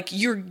not, like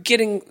you're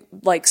getting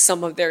like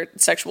some of their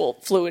sexual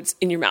fluids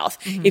in your mouth.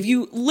 If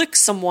you lick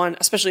someone,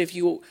 especially if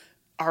you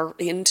are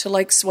into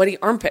like sweaty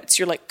armpits,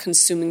 you're like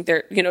consuming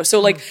their, so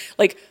like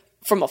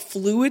from a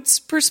fluids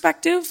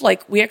perspective,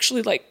 like we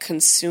actually like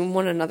consume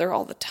one another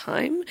all the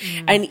time.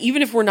 And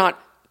even if we're not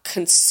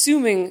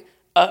consuming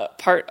a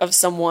part of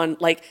someone,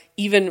 like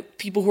even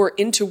people who are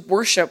into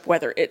worship,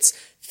 whether it's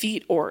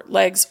feet or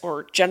legs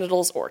or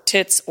genitals or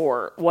tits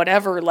or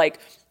whatever, like,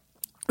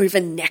 or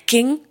even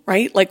necking,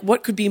 right? Like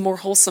what could be more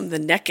wholesome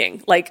than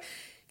necking? Like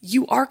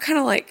you are kind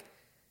of like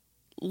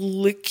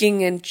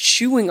licking and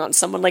chewing on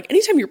someone. Like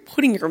anytime you're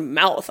putting your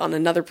mouth on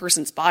another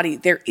person's body,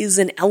 there is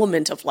an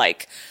element of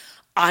like,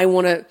 I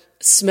want to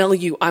smell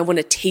you. I want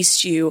to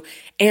taste you.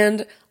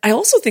 And I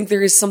also think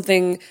there is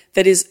something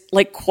that is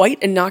like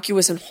quite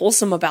innocuous and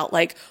wholesome about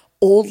like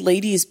old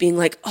ladies being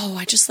like, oh,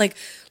 I just like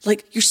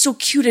you're so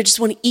cute. I just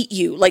want to eat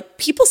you. Like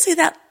people say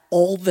that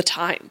all the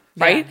time,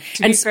 right? Yeah.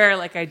 To be fair,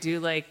 like I do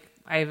like,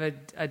 I have a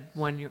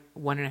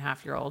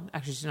 1.5 year old.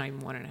 Actually, she's not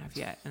even 1.5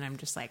 yet. And I'm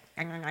just like,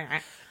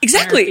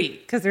 exactly.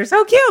 Because they're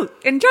so cute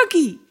and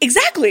chunky.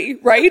 Exactly.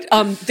 Right.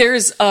 But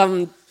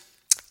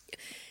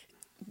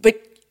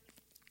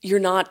you're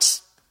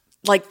not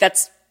like,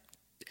 that's,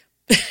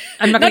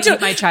 I'm not going to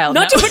eat my child.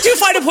 Not to put too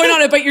fine a point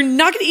on it, but you're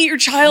not going to eat your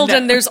child. No.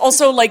 And there's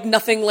also like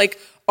nothing like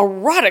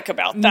erotic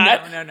about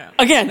that. No.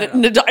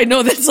 Again, I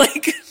know that's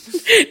like,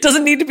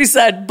 doesn't need to be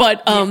said,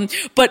 but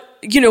but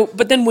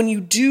then when you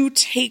do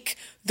take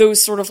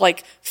those sort of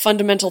like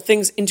fundamental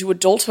things into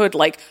adulthood,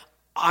 like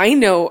I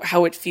know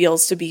how it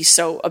feels to be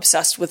so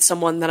obsessed with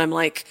someone that I'm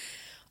like,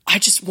 I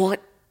just want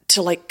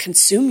to like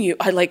consume you.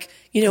 I like,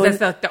 that's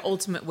the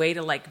ultimate way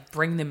to like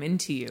bring them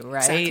into you,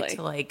 right? Exactly.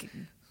 To like,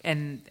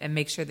 and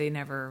make sure they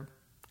never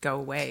go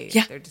away.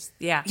 Yeah. They're just,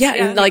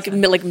 and like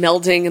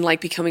melding and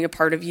like becoming a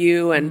part of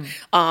you. And,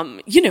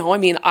 I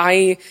mean,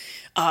 I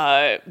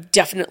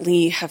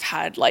definitely have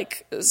had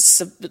like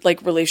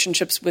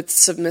relationships with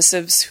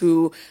submissives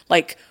who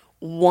like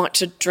want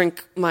to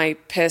drink my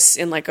piss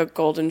in like a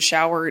golden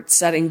shower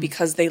setting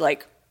because they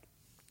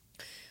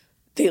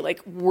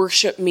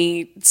worship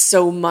me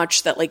so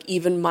much that like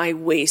even my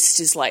waist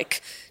is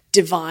like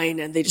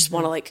divine, and they just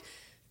want to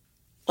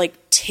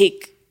like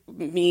take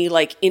me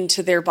like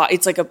into their body.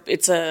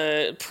 It's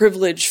a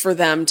privilege for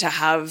them to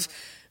have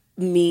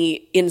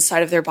me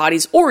inside of their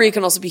bodies, or it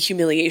can also be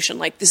humiliation.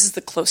 Like, this is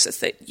the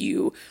closest that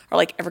you are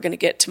like ever going to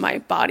get to my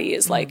body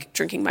is like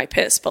drinking my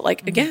piss. But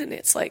like, again,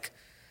 it's like,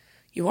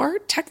 you are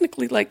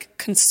technically like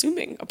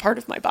consuming a part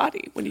of my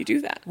body when you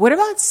do that. What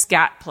about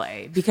scat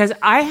play? Because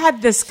I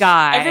had this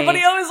guy.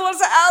 Everybody always wants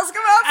to ask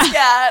about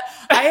scat.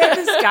 I had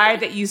this guy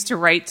that used to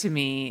write to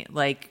me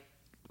like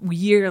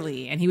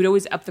yearly, and he would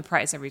always up the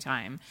price every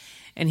time.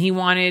 And he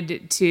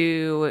wanted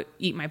to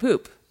eat my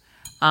poop.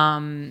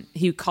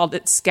 He called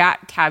it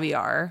scat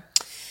caviar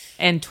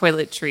and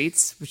toilet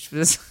treats, which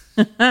was,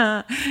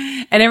 and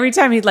every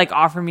time he'd like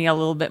offer me a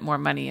little bit more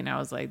money, and I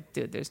was like,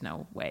 dude, there's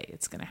no way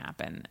it's going to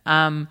happen.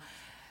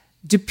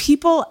 Do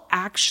people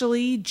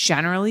actually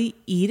generally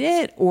eat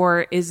it,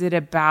 or is it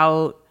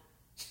about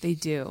they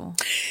do?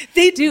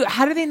 They do.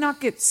 How do they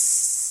not get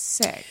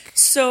sick?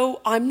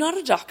 So I'm not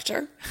a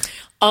doctor.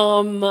 I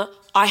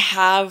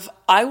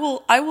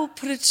will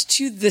put it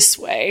to you this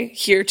way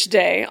here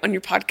today on your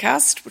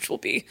podcast, which will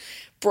be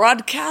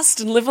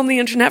broadcast and live on the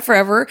internet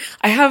forever.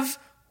 I have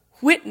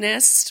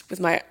witnessed with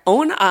my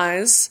own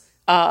eyes,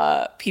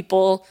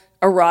 people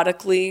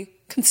erotically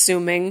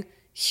consuming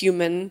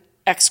human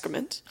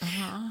excrement.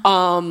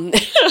 Trying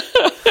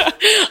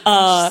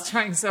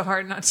so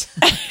hard not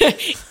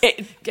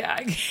to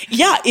gag.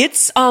 Yeah,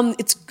 it's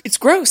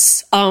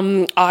gross.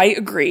 I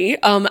agree.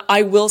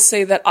 I will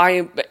say that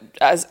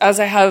as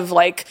I have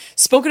like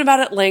spoken about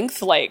at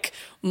length, like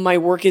my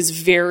work is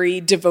very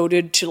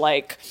devoted to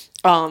like,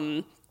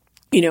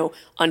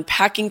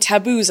 unpacking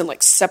taboos and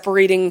like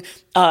separating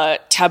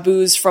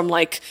taboos from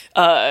like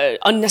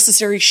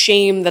unnecessary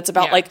shame that's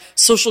about like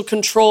social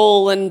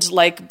control and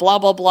like blah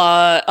blah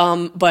blah.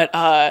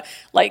 But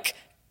like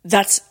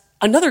that's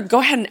another. Go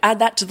ahead and add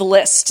that to the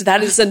list.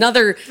 That is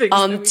another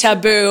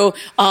taboo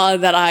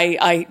that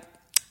I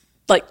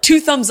like. 2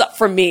 thumbs up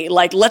from me.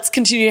 Like, let's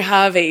continue to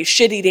have a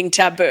shit eating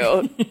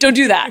taboo. Don't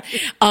do that.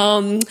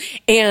 And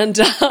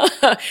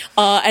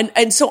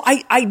so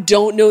I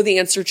don't know the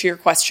answer to your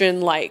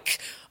question. Like,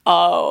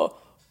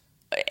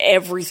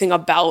 everything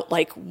about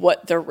like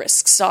what the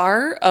risks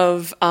are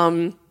of,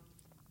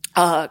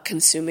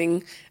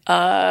 consuming,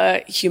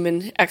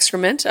 human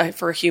excrement,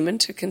 for a human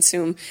to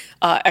consume,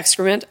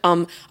 excrement.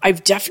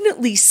 I've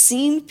definitely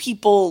seen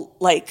people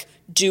like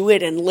do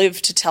it and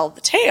live to tell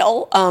the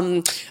tale,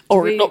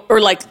 or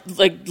like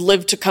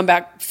live to come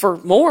back for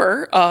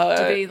more, do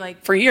they,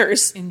 like, for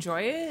years.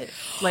 Enjoy it?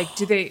 Like,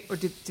 do they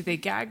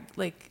gag?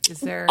 Like, is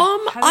there, how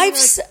do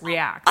they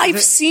react? I've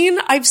seen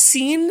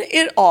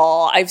it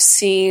all. I've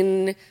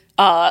seen,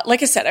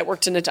 like I said, I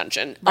worked in a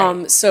dungeon.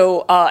 Right.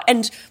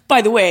 And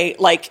by the way,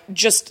 like,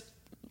 just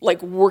like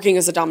working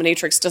as a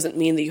dominatrix doesn't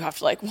mean that you have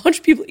to like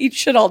watch people eat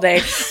shit all day.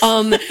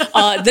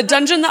 The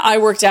dungeon that I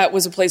worked at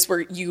was a place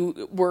where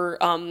you were,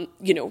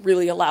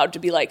 really allowed to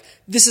be like,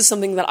 this is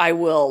something that I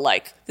will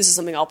like, this is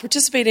something I'll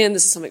participate in.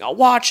 This is something I'll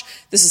watch.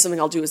 This is something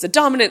I'll do as a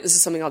dominant. This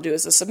is something I'll do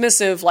as a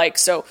submissive. Like,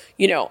 so,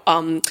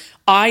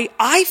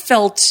 I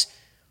felt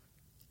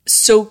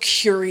so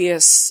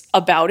curious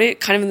about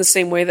it, kind of in the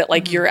same way that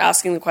like you're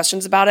asking the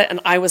questions about it. And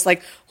I was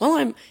like, well,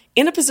 I'm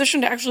in a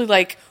position to actually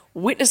like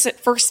witness it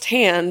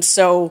firsthand.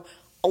 So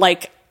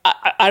like,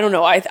 I don't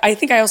know. I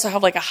think I also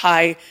have like a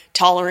high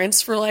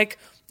tolerance for like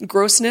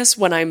grossness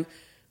when I'm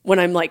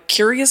like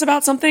curious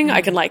about something.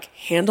 I can like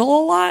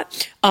handle a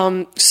lot.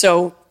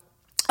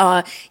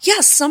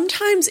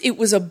 Sometimes it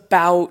was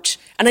about,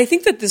 and I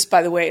think that this,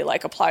 by the way,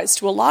 like applies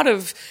to a lot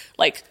of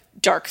like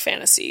dark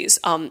fantasies,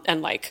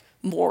 and like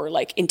more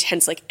like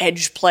intense, like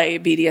edge play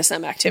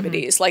BDSM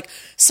activities. Like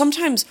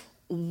sometimes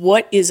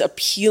what is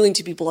appealing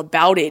to people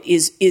about it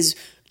is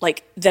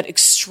like that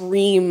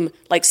extreme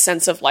like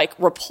sense of like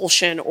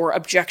repulsion or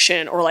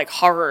objection or like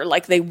horror.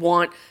 Like they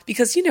want,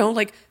 because,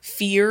 like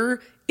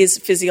fear is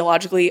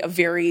physiologically a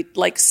very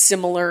like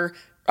similar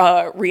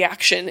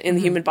reaction in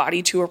the human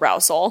body to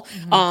arousal.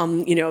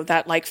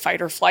 That like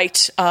fight or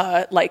flight,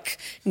 like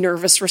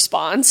nervous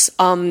response.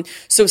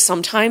 So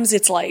sometimes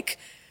it's like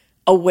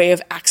a way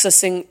of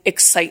accessing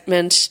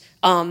excitement.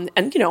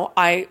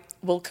 I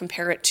will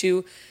compare it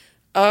to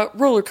a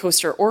roller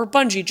coaster or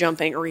bungee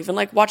jumping or even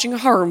like watching a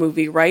horror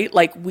movie, right?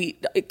 Like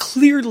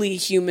clearly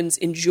humans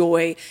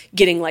enjoy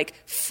getting like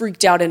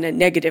freaked out in a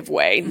negative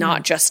way,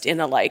 not just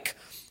in a like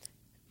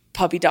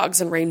puppy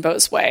dogs and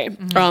rainbows way.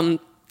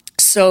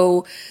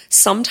 So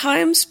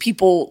sometimes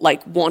people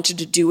like wanted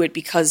to do it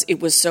because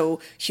it was so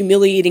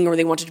humiliating, or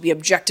they wanted to be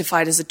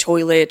objectified as a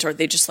toilet, or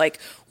they just like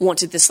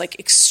wanted this like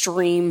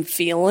extreme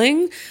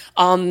feeling.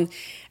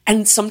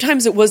 And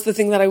sometimes it was the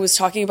thing that I was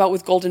talking about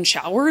with golden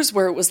showers,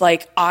 where it was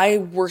like, I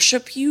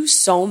worship you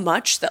so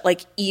much that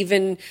like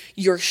even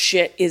your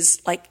shit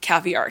is like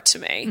caviar to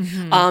me.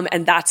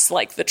 And that's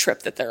like the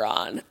trip that they're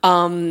on.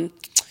 I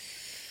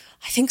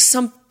think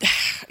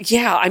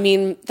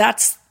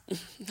that's,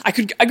 I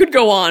could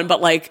go on,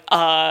 but like,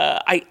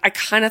 I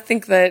kind of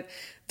think that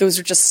those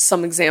are just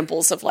some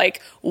examples of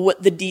like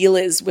what the deal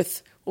is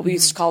with what we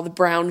used to call the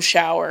brown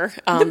shower,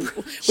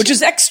 which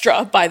is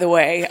extra, by the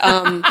way.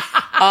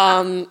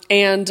 I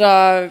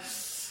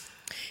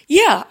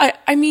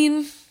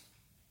mean,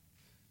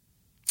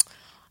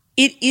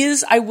 it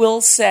is, I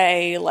will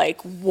say,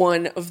 like,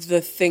 one of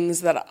the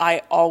things that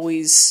I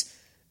always,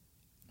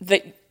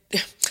 that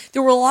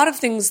there were a lot of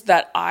things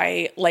that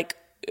I, like,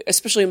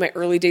 especially in my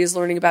early days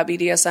learning about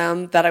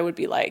BDSM, that I would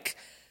be like,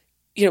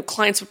 you know,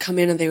 clients would come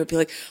in and they would be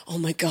like, oh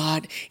my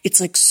God, it's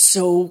like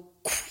so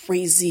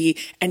crazy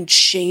and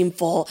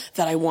shameful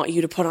that I want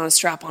you to put on a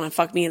strap on and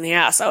fuck me in the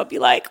ass. I would be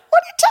like,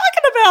 what are you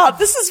talking about?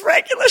 This is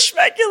regular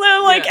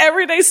schmegular, like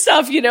everyday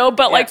stuff, you know,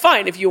 but like,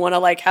 fine. If you want to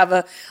like have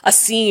a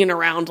scene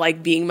around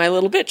like being my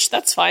little bitch,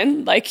 that's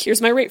fine. Like,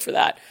 here's my rate for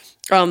that.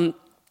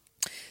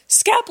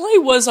 Scat play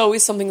was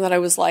always something that I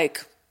was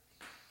like,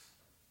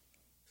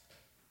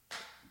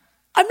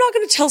 I'm not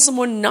going to tell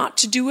someone not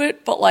to do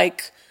it, but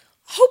like,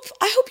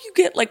 I hope you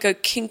get like a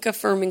kink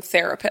affirming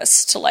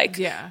therapist to like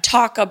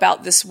talk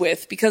about this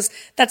with, because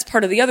that's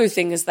part of the other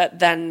thing is that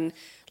then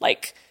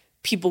like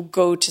people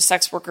go to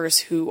sex workers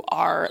who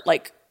are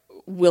like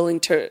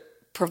willing to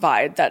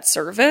provide that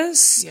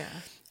service. Yeah.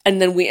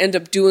 And then we end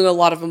up doing a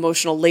lot of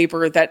emotional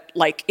labor that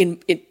like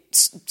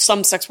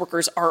some sex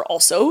workers are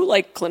also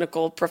like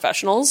clinical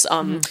professionals,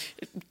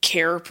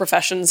 care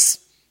professions.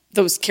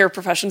 Those care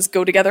professions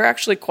go together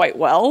actually quite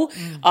well.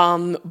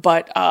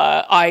 But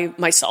I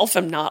myself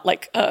am not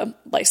like a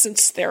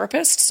licensed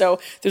therapist. So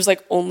there's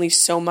like only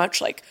so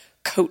much like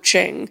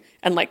coaching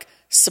and like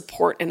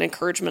support and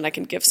encouragement I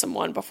can give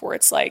someone before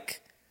it's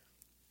like,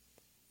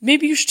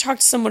 maybe you should talk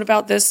to someone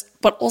about this.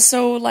 But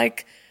also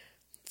like,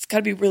 it's got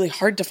to be really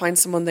hard to find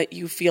someone that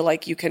you feel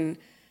like you can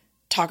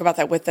talk about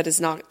that with, that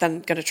is not then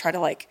going to try to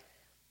like,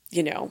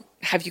 you know,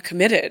 have you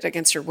committed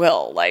against your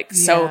will. Like,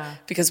 so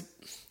because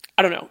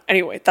I don't know.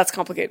 Anyway, that's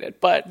complicated,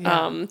 but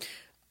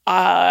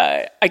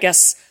I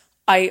guess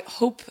I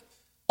hope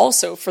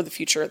also for the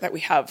future that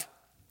we have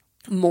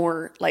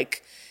more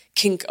like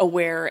kink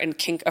aware and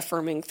kink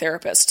affirming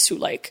therapists who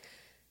like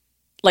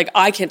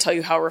I can't tell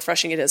you how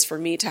refreshing it is for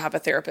me to have a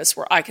therapist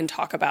where I can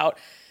talk about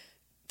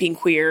being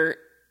queer,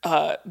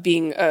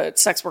 being a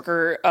sex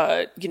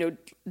worker, you know,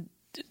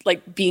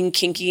 like being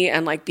kinky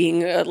and like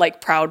being a like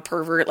proud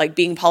pervert, like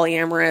being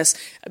polyamorous,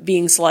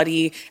 being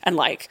slutty, and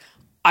like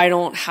I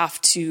don't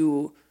have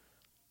to,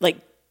 like,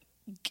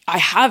 I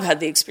have had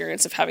the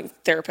experience of having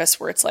therapists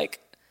where it's like,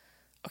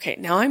 okay,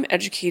 now I'm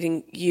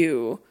educating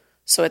you.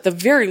 So at the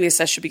very least,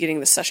 I should be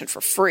getting this session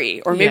for free,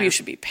 or maybe you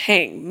should be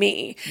paying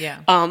me. Yeah.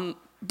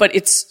 But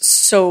it's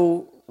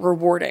so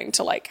rewarding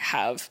to like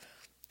have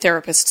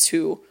therapists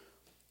who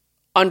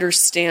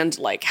understand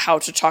like how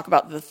to talk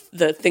about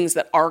the things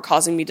that are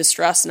causing me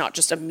distress, not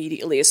just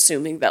immediately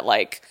assuming that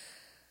like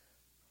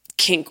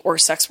kink or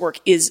sex work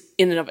is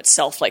in and of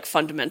itself like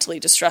fundamentally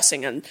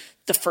distressing, and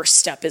the first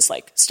step is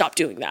like stop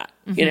doing that,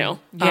 you know.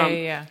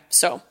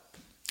 So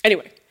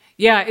anyway,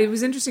 it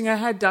was interesting. I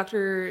had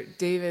Dr.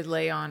 David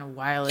Lay on a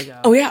while ago.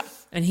 Oh yeah.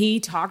 And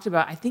he talked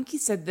about, I think he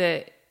said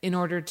that in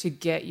order to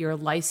get your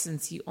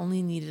license you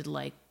only needed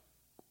like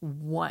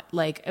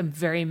a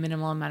very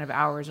minimal amount of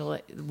hours,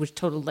 which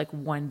totaled like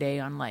 1 day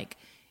on like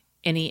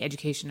any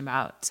education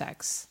about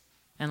sex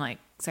and like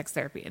sex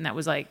therapy, and that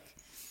was like,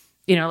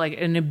 you know, like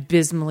an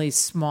abysmally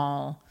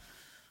small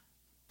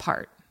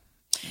part.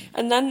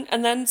 And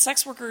then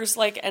sex workers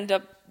like end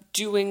up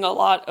doing a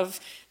lot of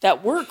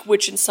that work,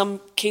 which in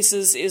some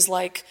cases is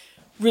like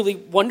really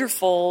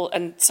wonderful.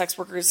 And sex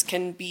workers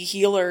can be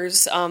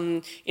healers,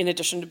 in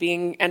addition to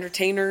being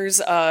entertainers.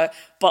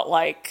 But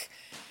like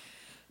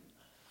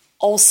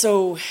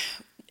also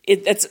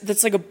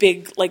that's like a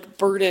big like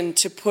burden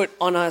to put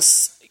on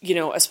us, you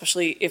know,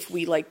 especially if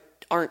we like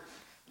aren't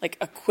like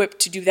equipped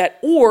to do that,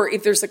 or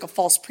if there's like a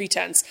false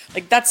pretense.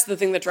 Like that's the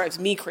thing that drives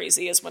me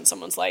crazy, is when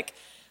someone's like,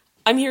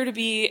 I'm here to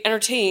be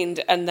entertained,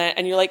 and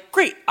you're like,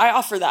 great, I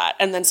offer that,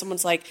 and then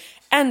someone's like,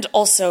 and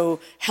also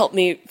help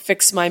me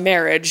fix my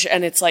marriage,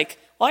 and it's like,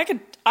 well,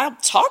 I'll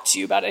talk to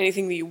you about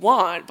anything that you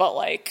want, but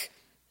like,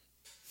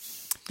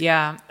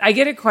 yeah, I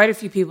get it. Quite a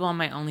few people on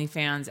my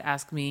OnlyFans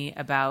ask me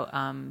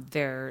about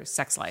their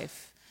sex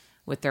life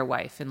with their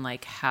wife and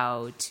like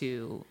how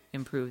to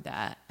improve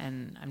that,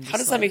 and I'm just, how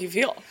does that make you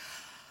feel?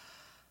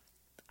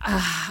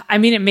 I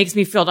mean, it makes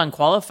me feel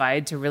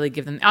unqualified to really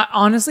give them.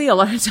 Honestly, a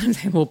lot of times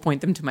I will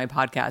point them to my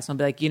podcast and I'll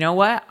be like, you know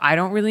what? I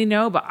don't really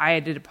know, but I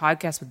did a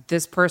podcast with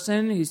this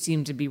person who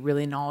seemed to be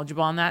really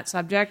knowledgeable on that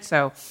subject.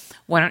 So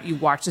why don't you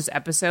watch this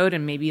episode,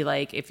 and maybe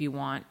like if you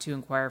want to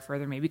inquire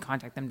further, maybe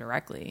contact them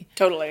directly.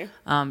 Totally.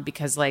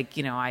 Because like,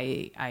 you know,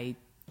 I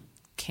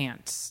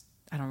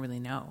don't really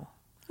know.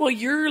 Well,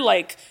 you're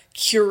like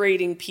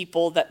curating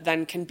people that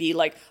then can be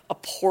like a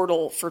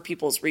portal for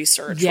people's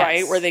research,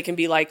 right? Where they can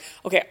be like,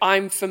 okay,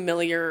 I'm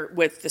familiar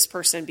with this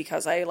person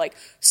because I like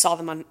saw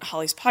them on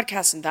Holly's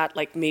podcast, and that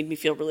like made me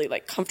feel really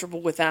like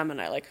comfortable with them,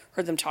 and I like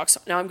heard them talk.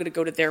 So now I'm going to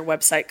go to their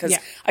website, because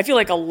I feel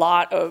like a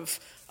lot of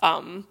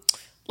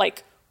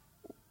like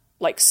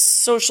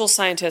social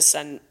scientists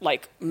and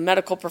like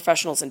medical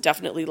professionals, and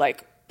definitely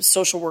like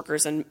social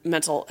workers and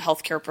mental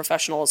health care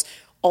professionals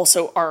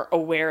also are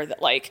aware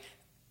that like,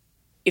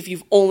 if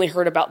you've only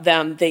heard about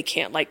them, they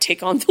can't like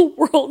take on the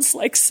world's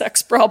like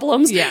sex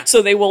problems. Yeah.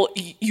 So they will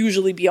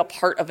usually be a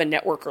part of a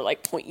network or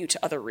like point you to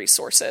other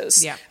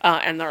resources. Yeah.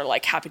 And they're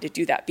like happy to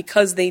do that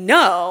because they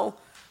know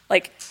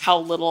like how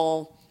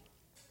little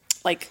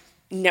like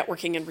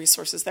networking and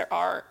resources there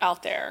are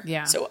out there.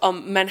 Yeah. So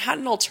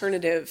Manhattan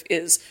Alternative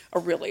is a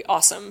really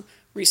awesome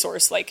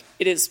resource. Like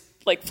it is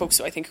like folks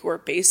who I think who are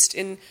based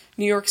in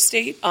New York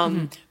State.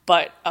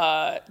 But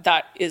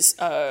that is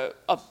a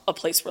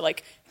place where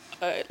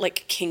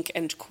like kink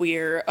and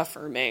queer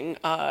affirming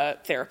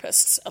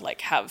therapists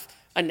like have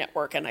a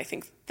network, and I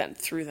think then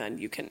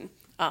you can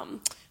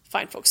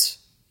find folks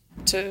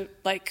to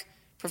like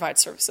provide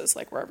services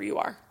like wherever you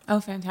are. Oh,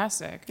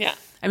 fantastic. Yeah.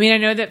 I mean, I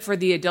know that for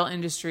the adult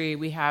industry,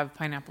 we have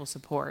Pineapple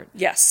Support.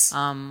 Yes.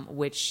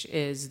 Which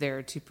is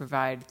there to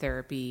provide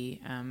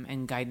therapy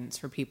and guidance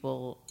for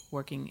people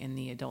working in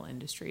the adult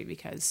industry,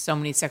 because so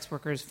many sex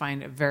workers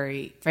find it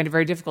very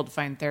difficult to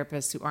find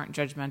therapists who aren't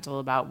judgmental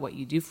about what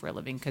you do for a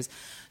living, because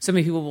so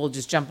many people will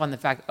just jump on the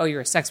fact, oh,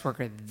 you're a sex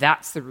worker,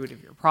 that's the root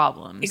of your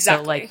problem.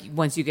 Exactly. So like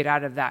once you get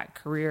out of that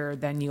career,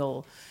 then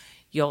you'll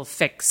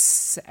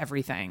fix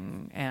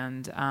everything.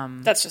 And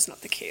that's just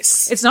not the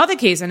case. It's not the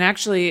case. And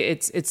actually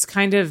it's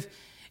kind of,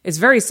 it's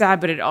very sad,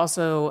 but it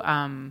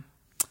also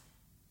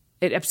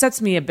it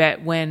upsets me a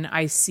bit when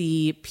I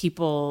see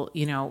people,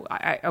 you know,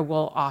 I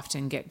will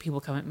often get people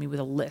come at me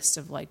with a list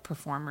of like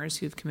performers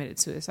who've committed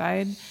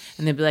suicide,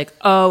 and they'd be like,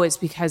 oh, it's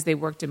because they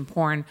worked in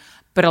porn.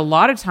 But a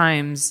lot of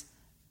times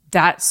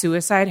that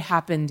suicide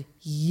happened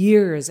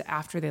years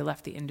after they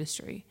left the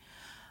industry.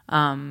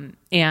 And,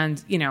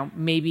 you know,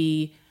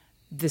 maybe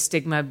the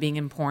stigma of being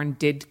in porn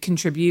did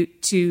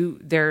contribute to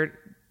their,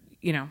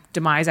 you know,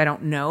 demise. I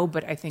don't know,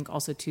 but I think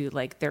also too,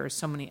 like there are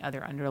so many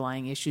other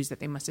underlying issues that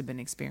they must have been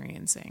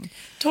experiencing.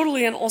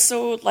 Totally. And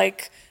also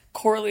like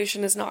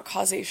correlation is not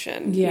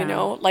causation, Yeah. you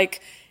know,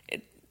 like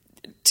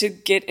to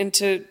get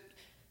into,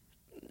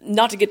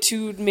 not to get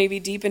too maybe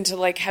deep into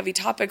like heavy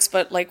topics,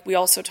 but like we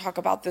also talk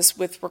about this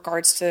with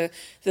regards to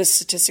the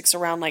statistics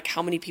around like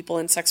how many people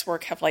in sex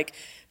work have like,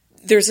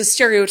 there's a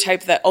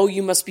stereotype that, oh,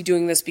 you must be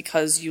doing this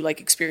because you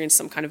like experienced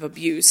some kind of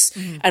abuse.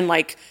 Mm-hmm. And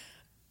like,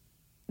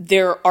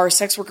 there are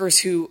sex workers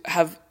who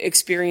have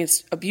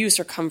experienced abuse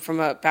or come from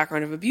a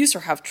background of abuse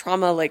or have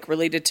trauma like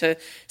related to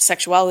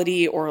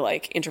sexuality or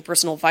like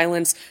interpersonal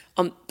violence.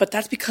 But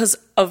that's because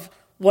of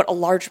what a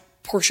large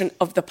portion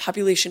of the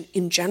population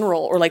in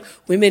general, or like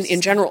women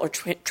in general, or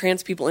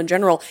trans people in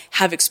general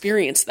have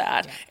experienced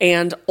that. Yeah.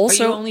 And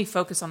also, but you only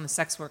focus on the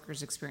sex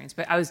workers' experience.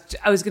 But I was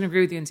going to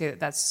agree with you and say that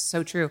that's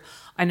so true.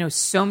 I know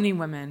so many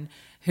women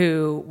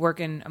who work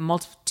in a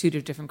multitude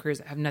of different careers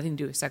that have nothing to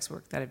do with sex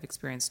work that have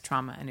experienced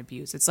trauma and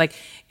abuse. It's like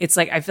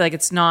I feel like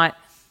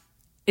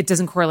it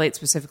doesn't correlate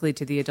specifically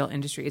to the adult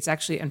industry. It's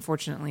actually,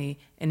 unfortunately,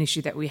 an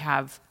issue that we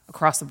have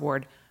across the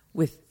board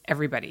with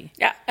everybody.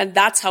 Yeah, and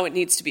that's how it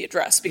needs to be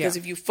addressed, because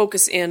if you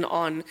focus in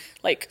on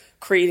like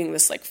creating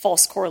this like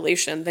false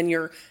correlation, then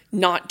you're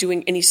not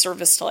doing any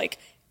service to like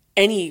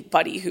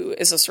anybody who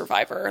is a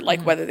survivor,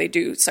 like whether they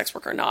do sex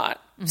work or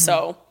not. Mm-hmm.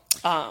 So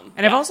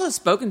and I've also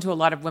spoken to a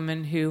lot of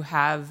women who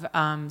have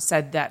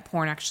said that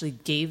porn actually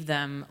gave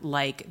them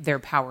like their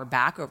power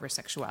back over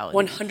sexuality.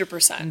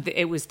 100%. And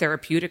it was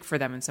therapeutic for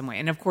them in some way.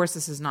 And of course,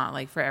 this is not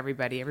like for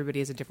everybody. Everybody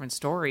has a different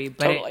story,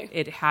 but totally.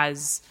 it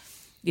has,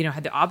 you know,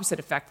 had the opposite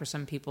effect for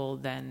some people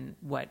than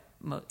what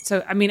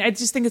so I mean, I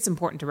just think it's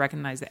important to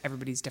recognize that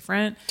everybody's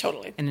different.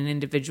 Totally. And an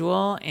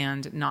individual,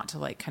 and not to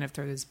like kind of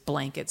throw this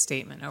blanket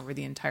statement over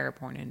the entire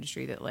porn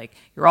industry that like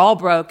you're all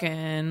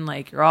broken,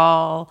 like you're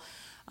all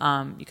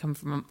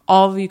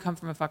all of you come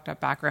from a fucked up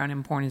background,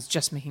 and porn is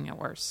just making it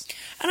worse.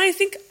 And I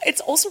think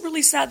it's also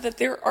really sad that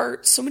there are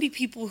so many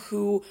people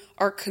who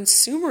are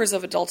consumers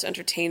of adult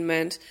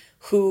entertainment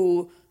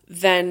who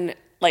then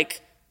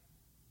like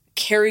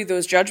carry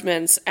those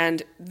judgments.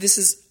 And this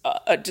is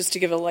just to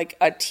give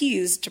a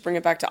tease to bring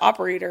it back to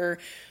Operator.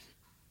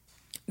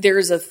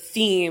 There's a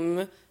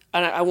theme,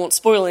 and I won't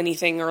spoil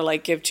anything or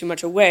like give too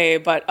much away,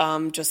 but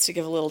just to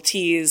give a little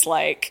tease,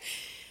 like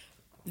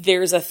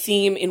there's a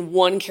theme in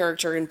one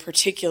character in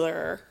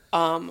particular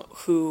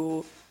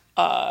who,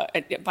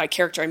 by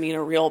character I mean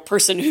a real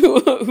person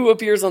who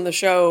appears on the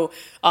show,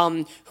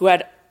 who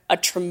had a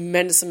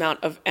tremendous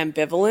amount of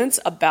ambivalence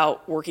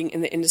about working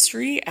in the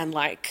industry, and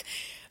like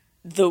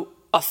the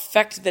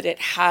effect that it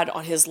had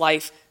on his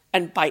life.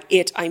 And by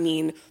it, I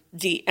mean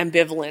the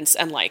ambivalence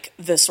and like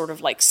the sort of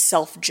like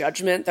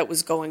self-judgment that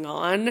was going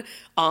on,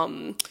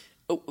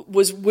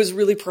 was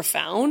really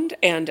profound.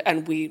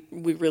 And we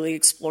really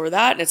explore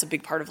that. And it's a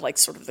big part of like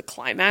sort of the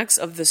climax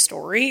of the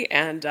story.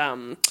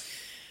 And,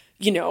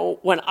 you know,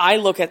 when I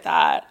look at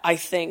that, I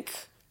think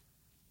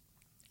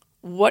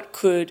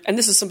and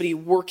this is somebody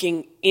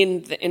working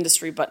in the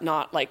industry, but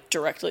not like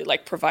directly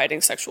like providing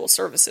sexual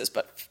services,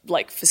 but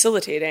like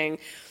facilitating.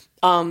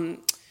 I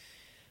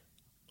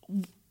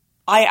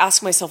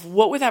ask myself,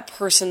 what would that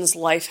person's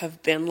life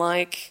have been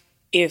like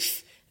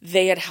if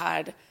they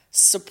had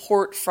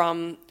support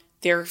from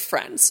their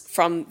friends,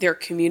 from their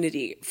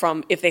community,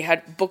 from if they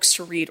had books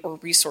to read or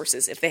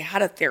resources, if they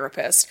had a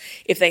therapist,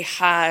 if they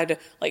had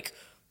like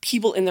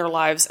people in their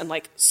lives and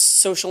like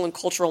social and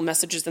cultural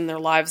messages in their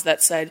lives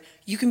that said,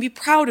 you can be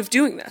proud of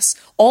doing this.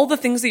 All the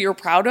things that you're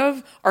proud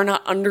of are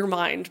not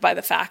undermined by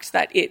the fact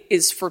that it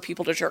is for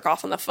people to jerk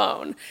off on the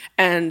phone.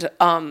 And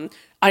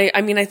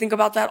I mean, I think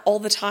about that all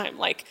the time,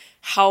 like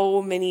how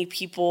many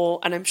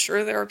people, and I'm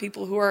sure there are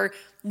people who are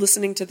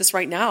listening to this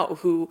right now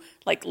who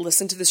like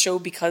listen to the show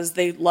because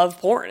they love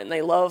porn and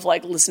they love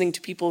like listening to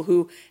people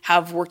who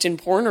have worked in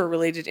porn or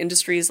related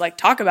industries like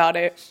talk about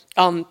it.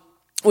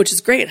 Which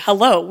is great.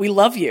 Hello, we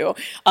love you.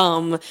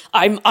 I'm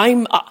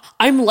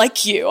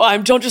like you. I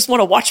don't just want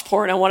to watch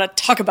porn. I want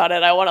to talk about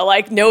it. I want to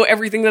like know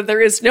everything that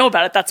there is to know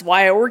about it. That's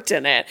why I worked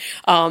in it.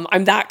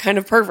 I'm that kind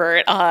of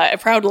pervert,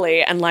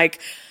 proudly. And like,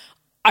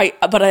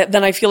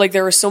 then I feel like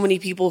there are so many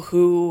people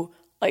who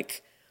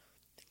like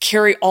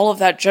carry all of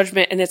that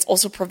judgment, and it's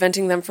also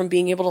preventing them from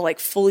being able to like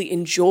fully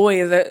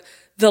enjoy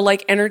the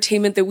like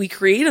entertainment that we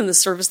create and the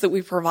service that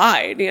we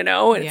provide, you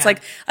know? And it's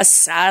like a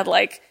sad,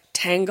 like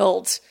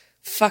tangled,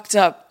 fucked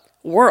up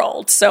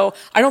world. So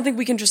I don't think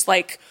we can just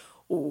like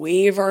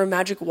wave our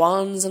magic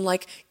wands and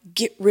like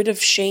get rid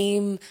of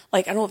shame.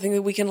 Like, I don't think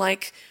that we can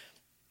like,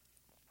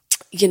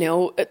 you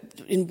know,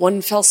 in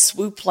one fell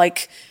swoop,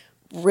 like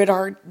rid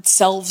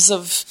ourselves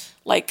of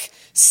like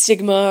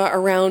stigma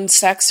around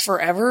sex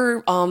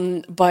forever.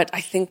 But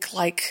I think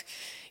like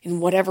in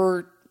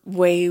whatever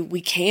way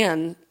we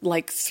can,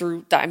 like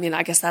through that, I mean,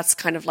 I guess that's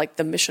kind of like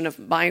the mission of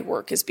my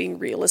work, is being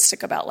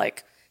realistic about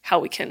like how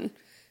we can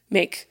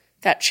make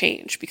that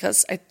change,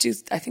 because I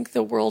think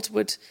the world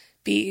would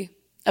be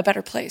a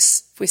better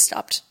place if we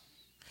stopped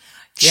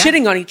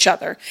shitting on each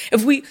other.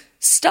 If we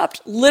stopped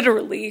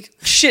literally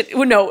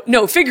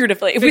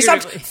figuratively. If we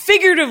stopped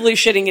figuratively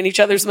shitting in each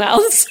other's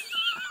mouths.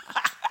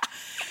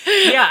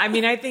 Yeah, I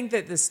mean, I think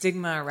that the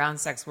stigma around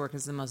sex work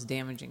is the most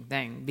damaging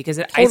thing, because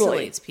it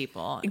isolates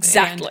people.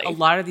 Exactly. And a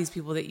lot of these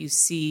people that you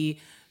see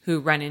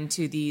who run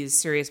into these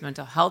serious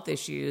mental health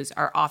issues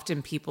are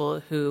often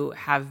people who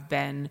have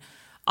been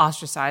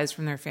ostracized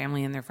from their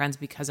family and their friends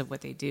because of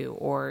what they do,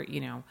 or, you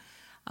know,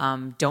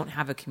 don't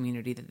have a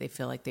community that they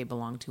feel like they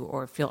belong to,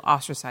 or feel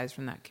ostracized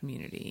from that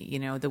community. You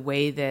know, the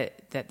way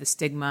that the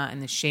stigma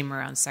and the shame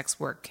around sex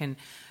work can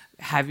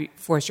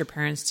force your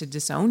parents to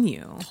disown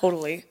you.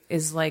 Totally.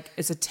 Is like,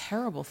 it's a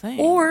terrible thing.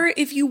 Or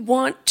if you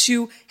want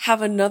to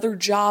have another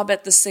job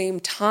at the same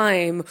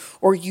time,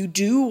 or you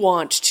do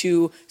want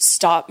to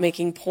stop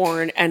making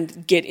porn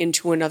and get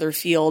into another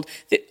field,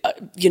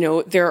 that, you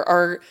know, there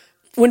are,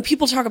 when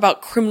people talk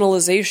about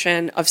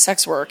criminalization of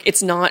sex work,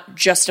 it's not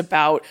just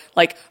about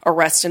like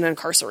arrest and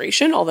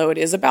incarceration, although it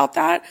is about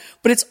that,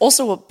 but it's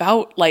also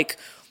about like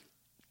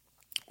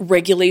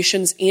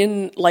regulations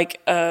in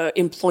like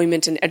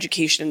employment and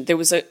education. There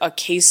was a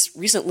case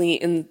recently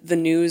in the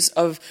news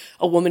of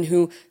a woman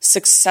who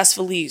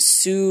successfully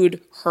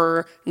sued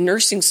her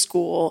nursing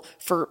school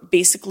for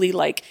basically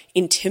like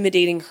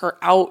intimidating her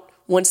out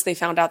once they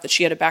found out that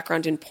she had a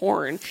background in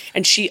porn.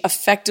 And she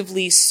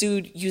effectively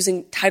sued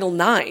using Title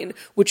IX,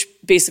 which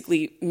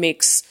basically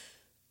makes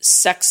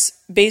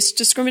sex-based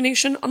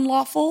discrimination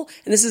unlawful.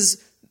 And this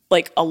is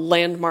like a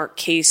landmark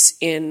case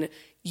in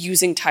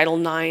using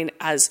Title IX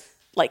as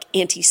like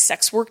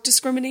anti-sex work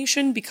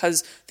discrimination,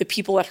 because the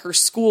people at her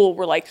school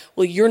were like,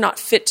 well, you're not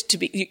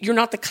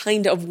the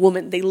kind of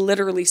woman. They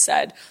literally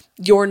said,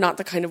 you're not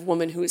the kind of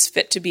woman who is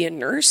fit to be a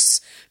nurse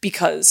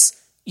because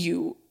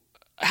you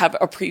have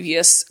a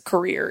previous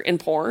career in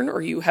porn,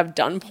 or you have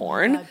done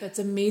porn. God, that's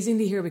amazing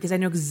to hear, because I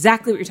know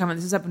exactly what you're talking about.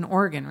 This is up in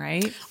Oregon,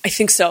 right? I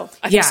think so.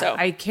 I think so.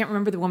 I can't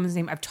remember the woman's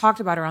name. I've talked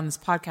about her on this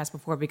podcast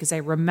before, because I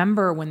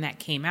remember when that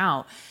came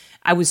out,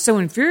 I was so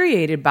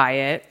infuriated by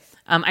it.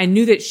 I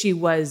knew that she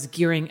was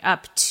gearing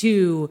up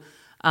to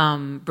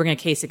bring a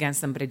case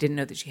against them, but I didn't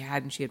know that she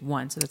had, and she had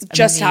won. So that's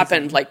just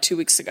happened like 2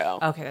 weeks ago.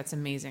 Okay, that's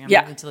amazing. I'm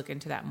going to look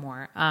into that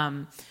more.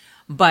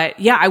 But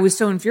yeah, I was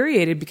so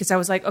infuriated, because I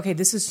was like, okay,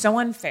 this is so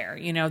unfair.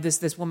 You know,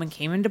 this woman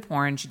came into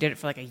porn. She did it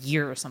for like a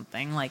year or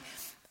something. Like,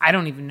 I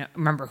don't even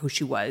remember who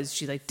she was.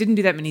 She like didn't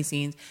do that many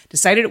scenes,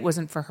 decided it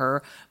wasn't for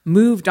her,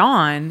 moved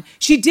on.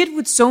 She did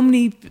what so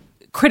many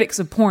critics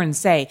of porn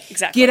say.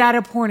 Exactly. Get out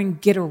of porn and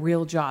get a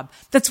real job.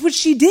 That's what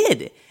she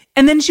did.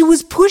 And then she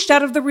was pushed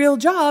out of the real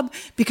job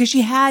because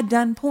she had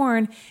done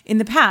porn in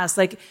the past.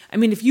 Like, I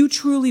mean, if you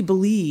truly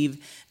believe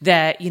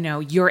that, you know,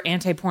 your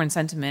anti-porn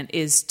sentiment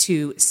is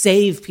to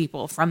save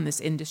people from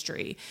this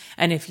industry,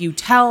 and if you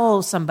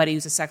tell somebody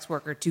who's a sex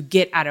worker to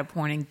get out of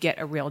porn and get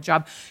a real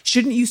job,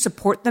 shouldn't you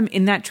support them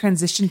in that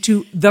transition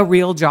to the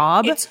real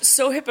job? It's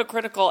so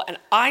hypocritical, and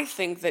I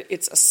think that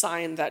it's a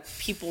sign that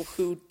people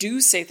who do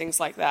say things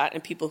like that,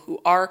 and people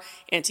who are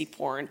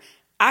anti-porn,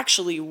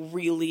 actually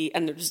really,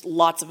 and there's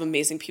lots of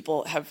amazing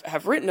people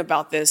have written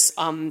about this,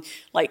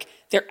 like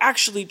they're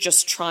actually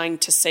just trying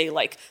to say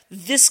like,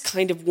 this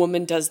kind of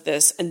woman does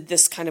this and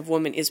this kind of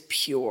woman is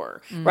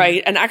pure,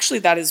 right? And actually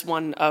that is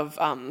one of,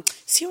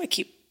 see how I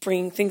keep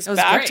bringing things was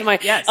back great. to my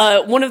Yes.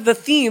 one of the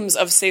themes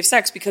of Safe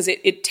Sex, because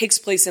it takes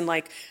place in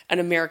like an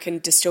American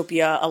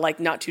dystopia, a like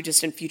not too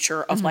distant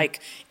future of like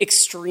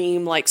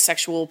extreme like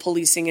sexual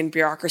policing and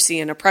bureaucracy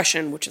and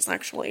oppression, which is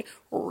actually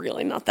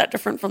really not that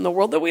different from the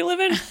world that we live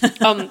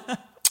in.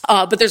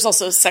 But there's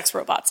also sex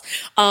robots,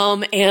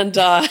 and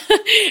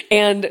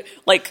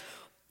like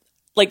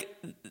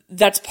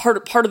that's part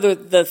of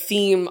the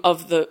theme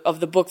of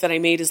the book that I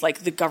made is like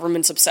the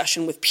government's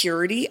obsession with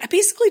purity. I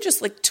basically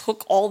just like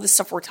took all the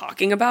stuff we're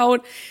talking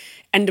about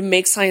and to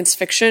make science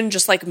fiction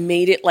just like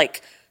made it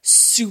like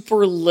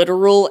super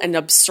literal and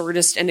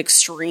absurdist and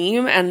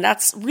extreme. And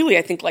that's really,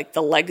 I think, like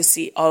the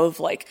legacy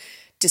of like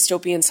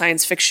dystopian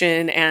science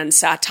fiction and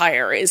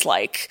satire is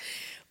like,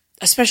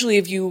 especially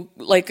if you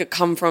like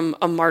come from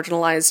a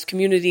marginalized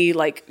community,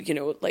 like, you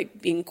know,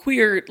 like being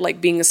queer,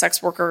 like being a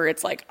sex worker,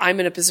 it's like I'm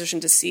in a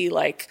position to see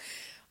like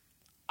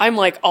I'm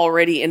like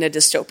already in a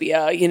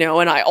dystopia, you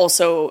know, and I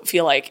also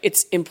feel like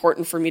it's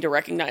important for me to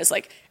recognize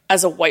like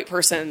as a white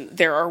person,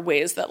 there are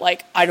ways that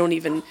like I don't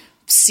even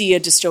see a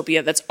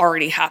dystopia that's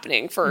already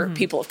happening for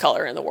people of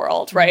color in the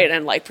world, right?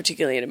 And like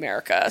particularly in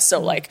America.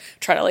 So like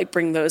try to like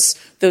bring those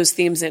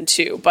themes in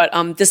too. But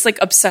this like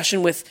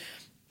obsession with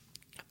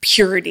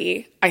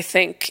purity, I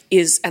think,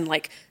 is, and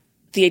like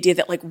the idea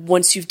that like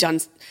once you've done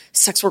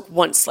sex work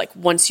once, like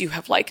once you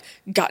have like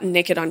gotten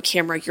naked on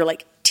camera, you're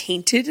like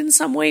tainted in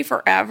some way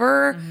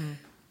forever.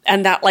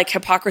 And that like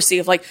hypocrisy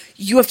of like,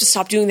 you have to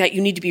stop doing that.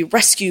 You need to be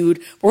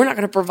rescued. But we're not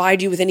going to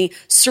provide you with any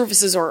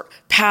services or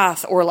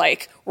path or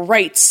like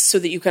rights so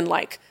that you can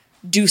like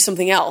do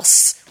something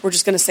else. We're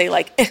just going to say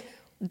like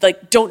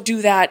don't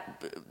do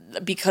that,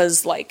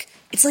 because like,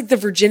 it's like the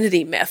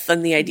virginity myth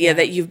and the idea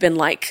that you've been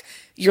like,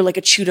 you're like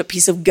a chewed up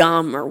piece of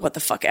gum or what the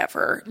fuck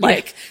ever.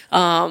 Like,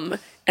 and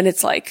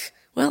it's like,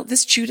 well,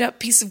 this chewed up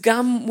piece of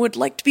gum would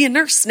like to be a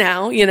nurse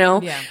now, you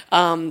know?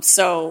 Yeah.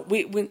 So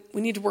we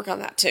need to work on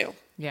that too.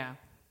 Yeah.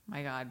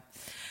 My God.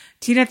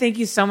 Tina, thank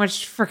you so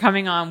much for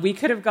coming on. We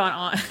could have gone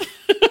on.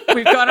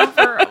 We've gone on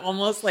for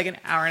almost like an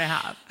hour and a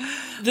half.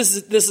 This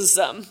is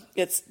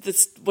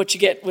it's what you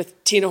get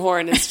with Tina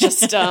Horn. It's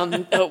just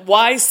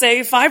why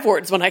say 5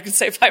 words when I could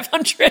say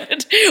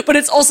 500? But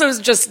it's also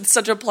just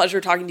such a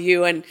pleasure talking to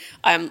you, and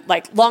I'm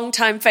like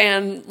longtime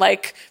fan,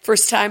 like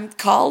first time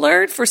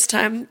caller, first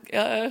time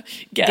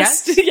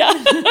guest.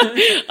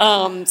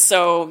 Yeah.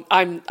 So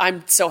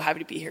I'm so happy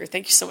to be here.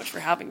 Thank you so much for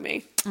having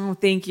me. Oh,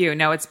 thank you.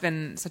 No, it's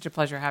been such a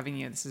pleasure having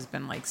you. This has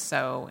been like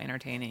so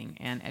entertaining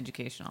and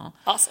educational.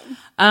 Awesome.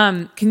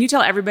 Can you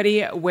tell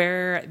everybody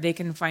where they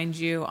can find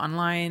you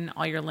online,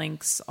 all your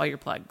links, all your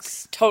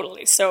plugs?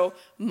 Totally. So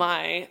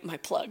my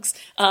plugs,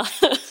 I'm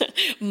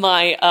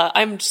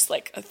just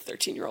like a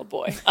 13-year-old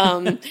boy.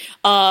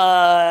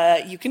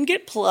 You can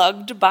get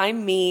plugged by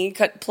me,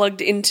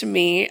 plugged into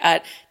me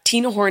at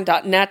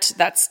tinahorn.net.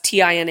 That's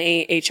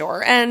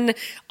TINAHORN.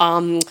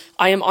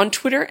 I am on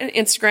Twitter and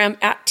Instagram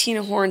at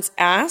Tina Horn's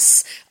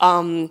ass.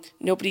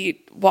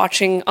 Nobody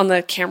watching on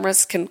the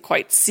cameras can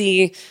quite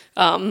see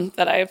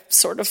that I have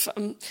sort of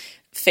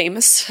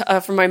famous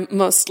for my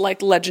most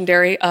like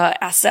legendary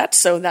asset.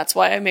 So that's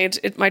why I made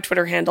it my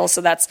Twitter handle.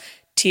 So that's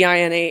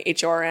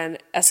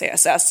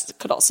TINAHORNSASS. It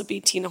could also be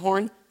Tina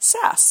Horn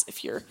Sass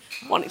if you're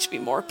wanting to be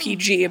more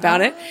PG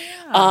about it.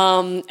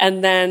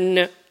 And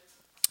then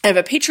I have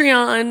a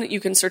Patreon. You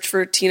can search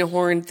for Tina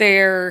Horn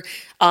there.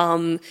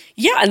 And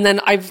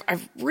then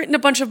I've written a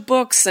bunch of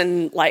books,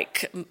 and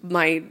like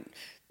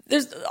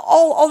there's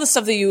all the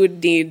stuff that you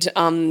would need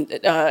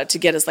to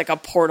get as like a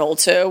portal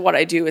to what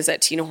I do is at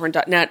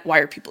tinahorn.net.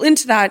 Wire People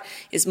Into That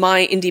is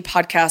my indie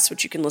podcast,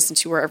 which you can listen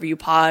to wherever you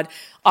pod.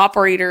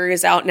 Operator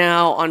is out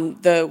now on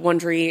the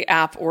Wondery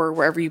app or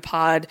wherever you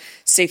pod.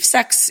 Safe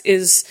Sex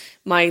is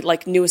my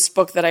like newest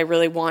book that I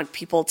really want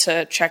people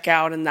to check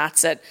out, and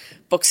that's at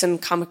books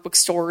and comic book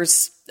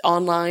stores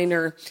online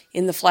or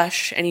in the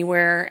flesh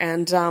anywhere.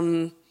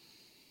 And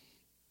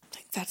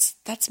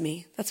that's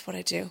me. That's what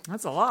I do.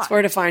 That's a lot. That's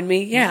where to find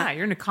me. Yeah.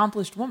 You're an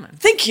accomplished woman.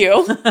 Thank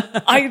you.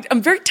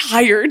 I'm very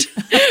tired,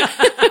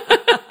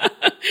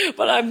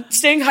 but I'm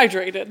staying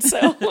hydrated.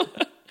 So.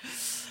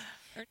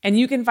 And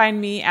you can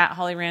find me at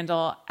Holly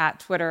Randall at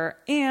Twitter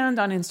and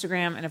on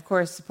Instagram. And of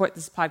course, support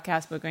this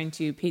podcast by going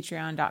to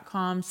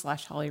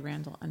patreon.com/Holly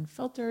Randall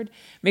Unfiltered.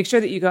 Make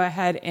sure that you go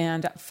ahead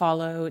and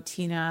follow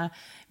Tina.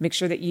 Make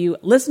sure that you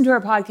listen to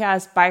her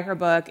podcast, buy her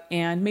book,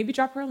 and maybe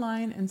drop her a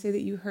line and say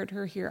that you heard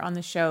her here on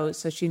the show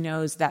so she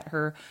knows that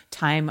her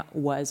time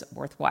was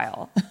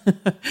worthwhile.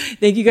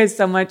 Thank you guys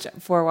so much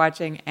for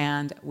watching,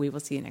 and we will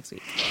see you next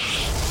week.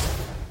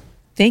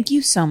 Thank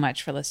you so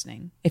much for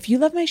listening. If you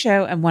love my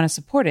show and want to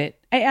support it,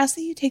 I ask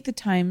that you take the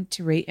time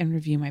to rate and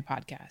review my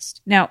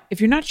podcast. Now, if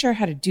you're not sure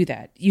how to do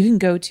that, you can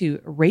go to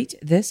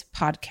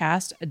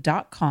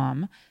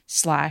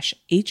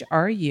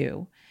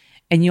ratethispodcast.com/HRU,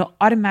 and you'll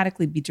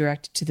automatically be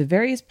directed to the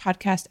various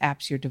podcast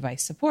apps your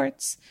device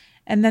supports,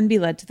 and then be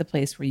led to the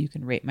place where you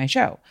can rate my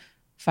show.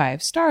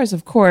 5 stars,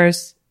 of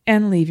course,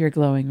 and leave your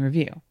glowing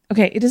review.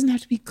 Okay, it doesn't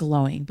have to be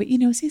glowing, but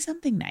say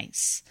something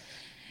nice.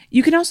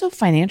 You can also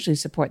financially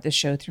support this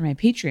show through my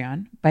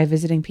Patreon by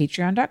visiting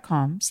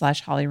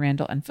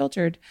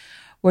patreon.com/HollyRandallUnfiltered,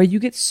 where you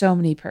get so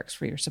many perks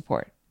for your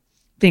support.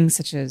 Things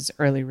such as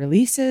early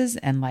releases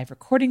and live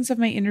recordings of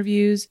my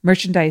interviews,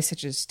 merchandise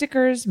such as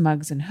stickers,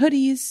 mugs, and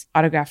hoodies,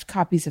 autographed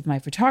copies of my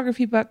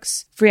photography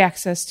books, free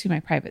access to my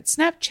private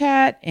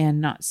Snapchat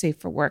and Not Safe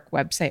for Work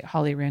website,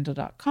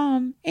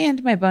 hollyrandall.com,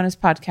 and my bonus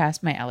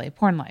podcast, My LA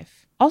Porn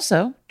Life.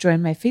 Also,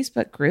 join my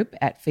Facebook group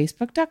at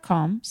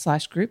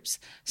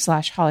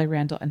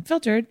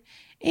facebook.com/groups/HollyRandallUnfiltered,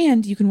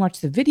 and you can watch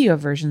the video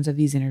versions of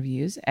these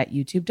interviews at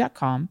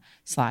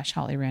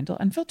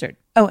youtube.com/HollyRandallUnfiltered.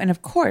 Oh, and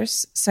of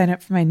course, sign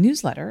up for my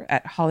newsletter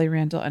at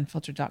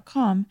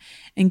hollyrandallunfiltered.com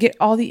and get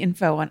all the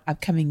info on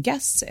upcoming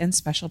guests and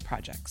special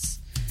projects.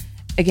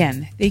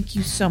 Again, thank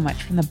you so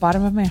much from the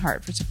bottom of my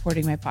heart for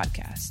supporting my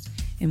podcast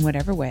in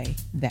whatever way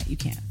that you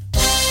can.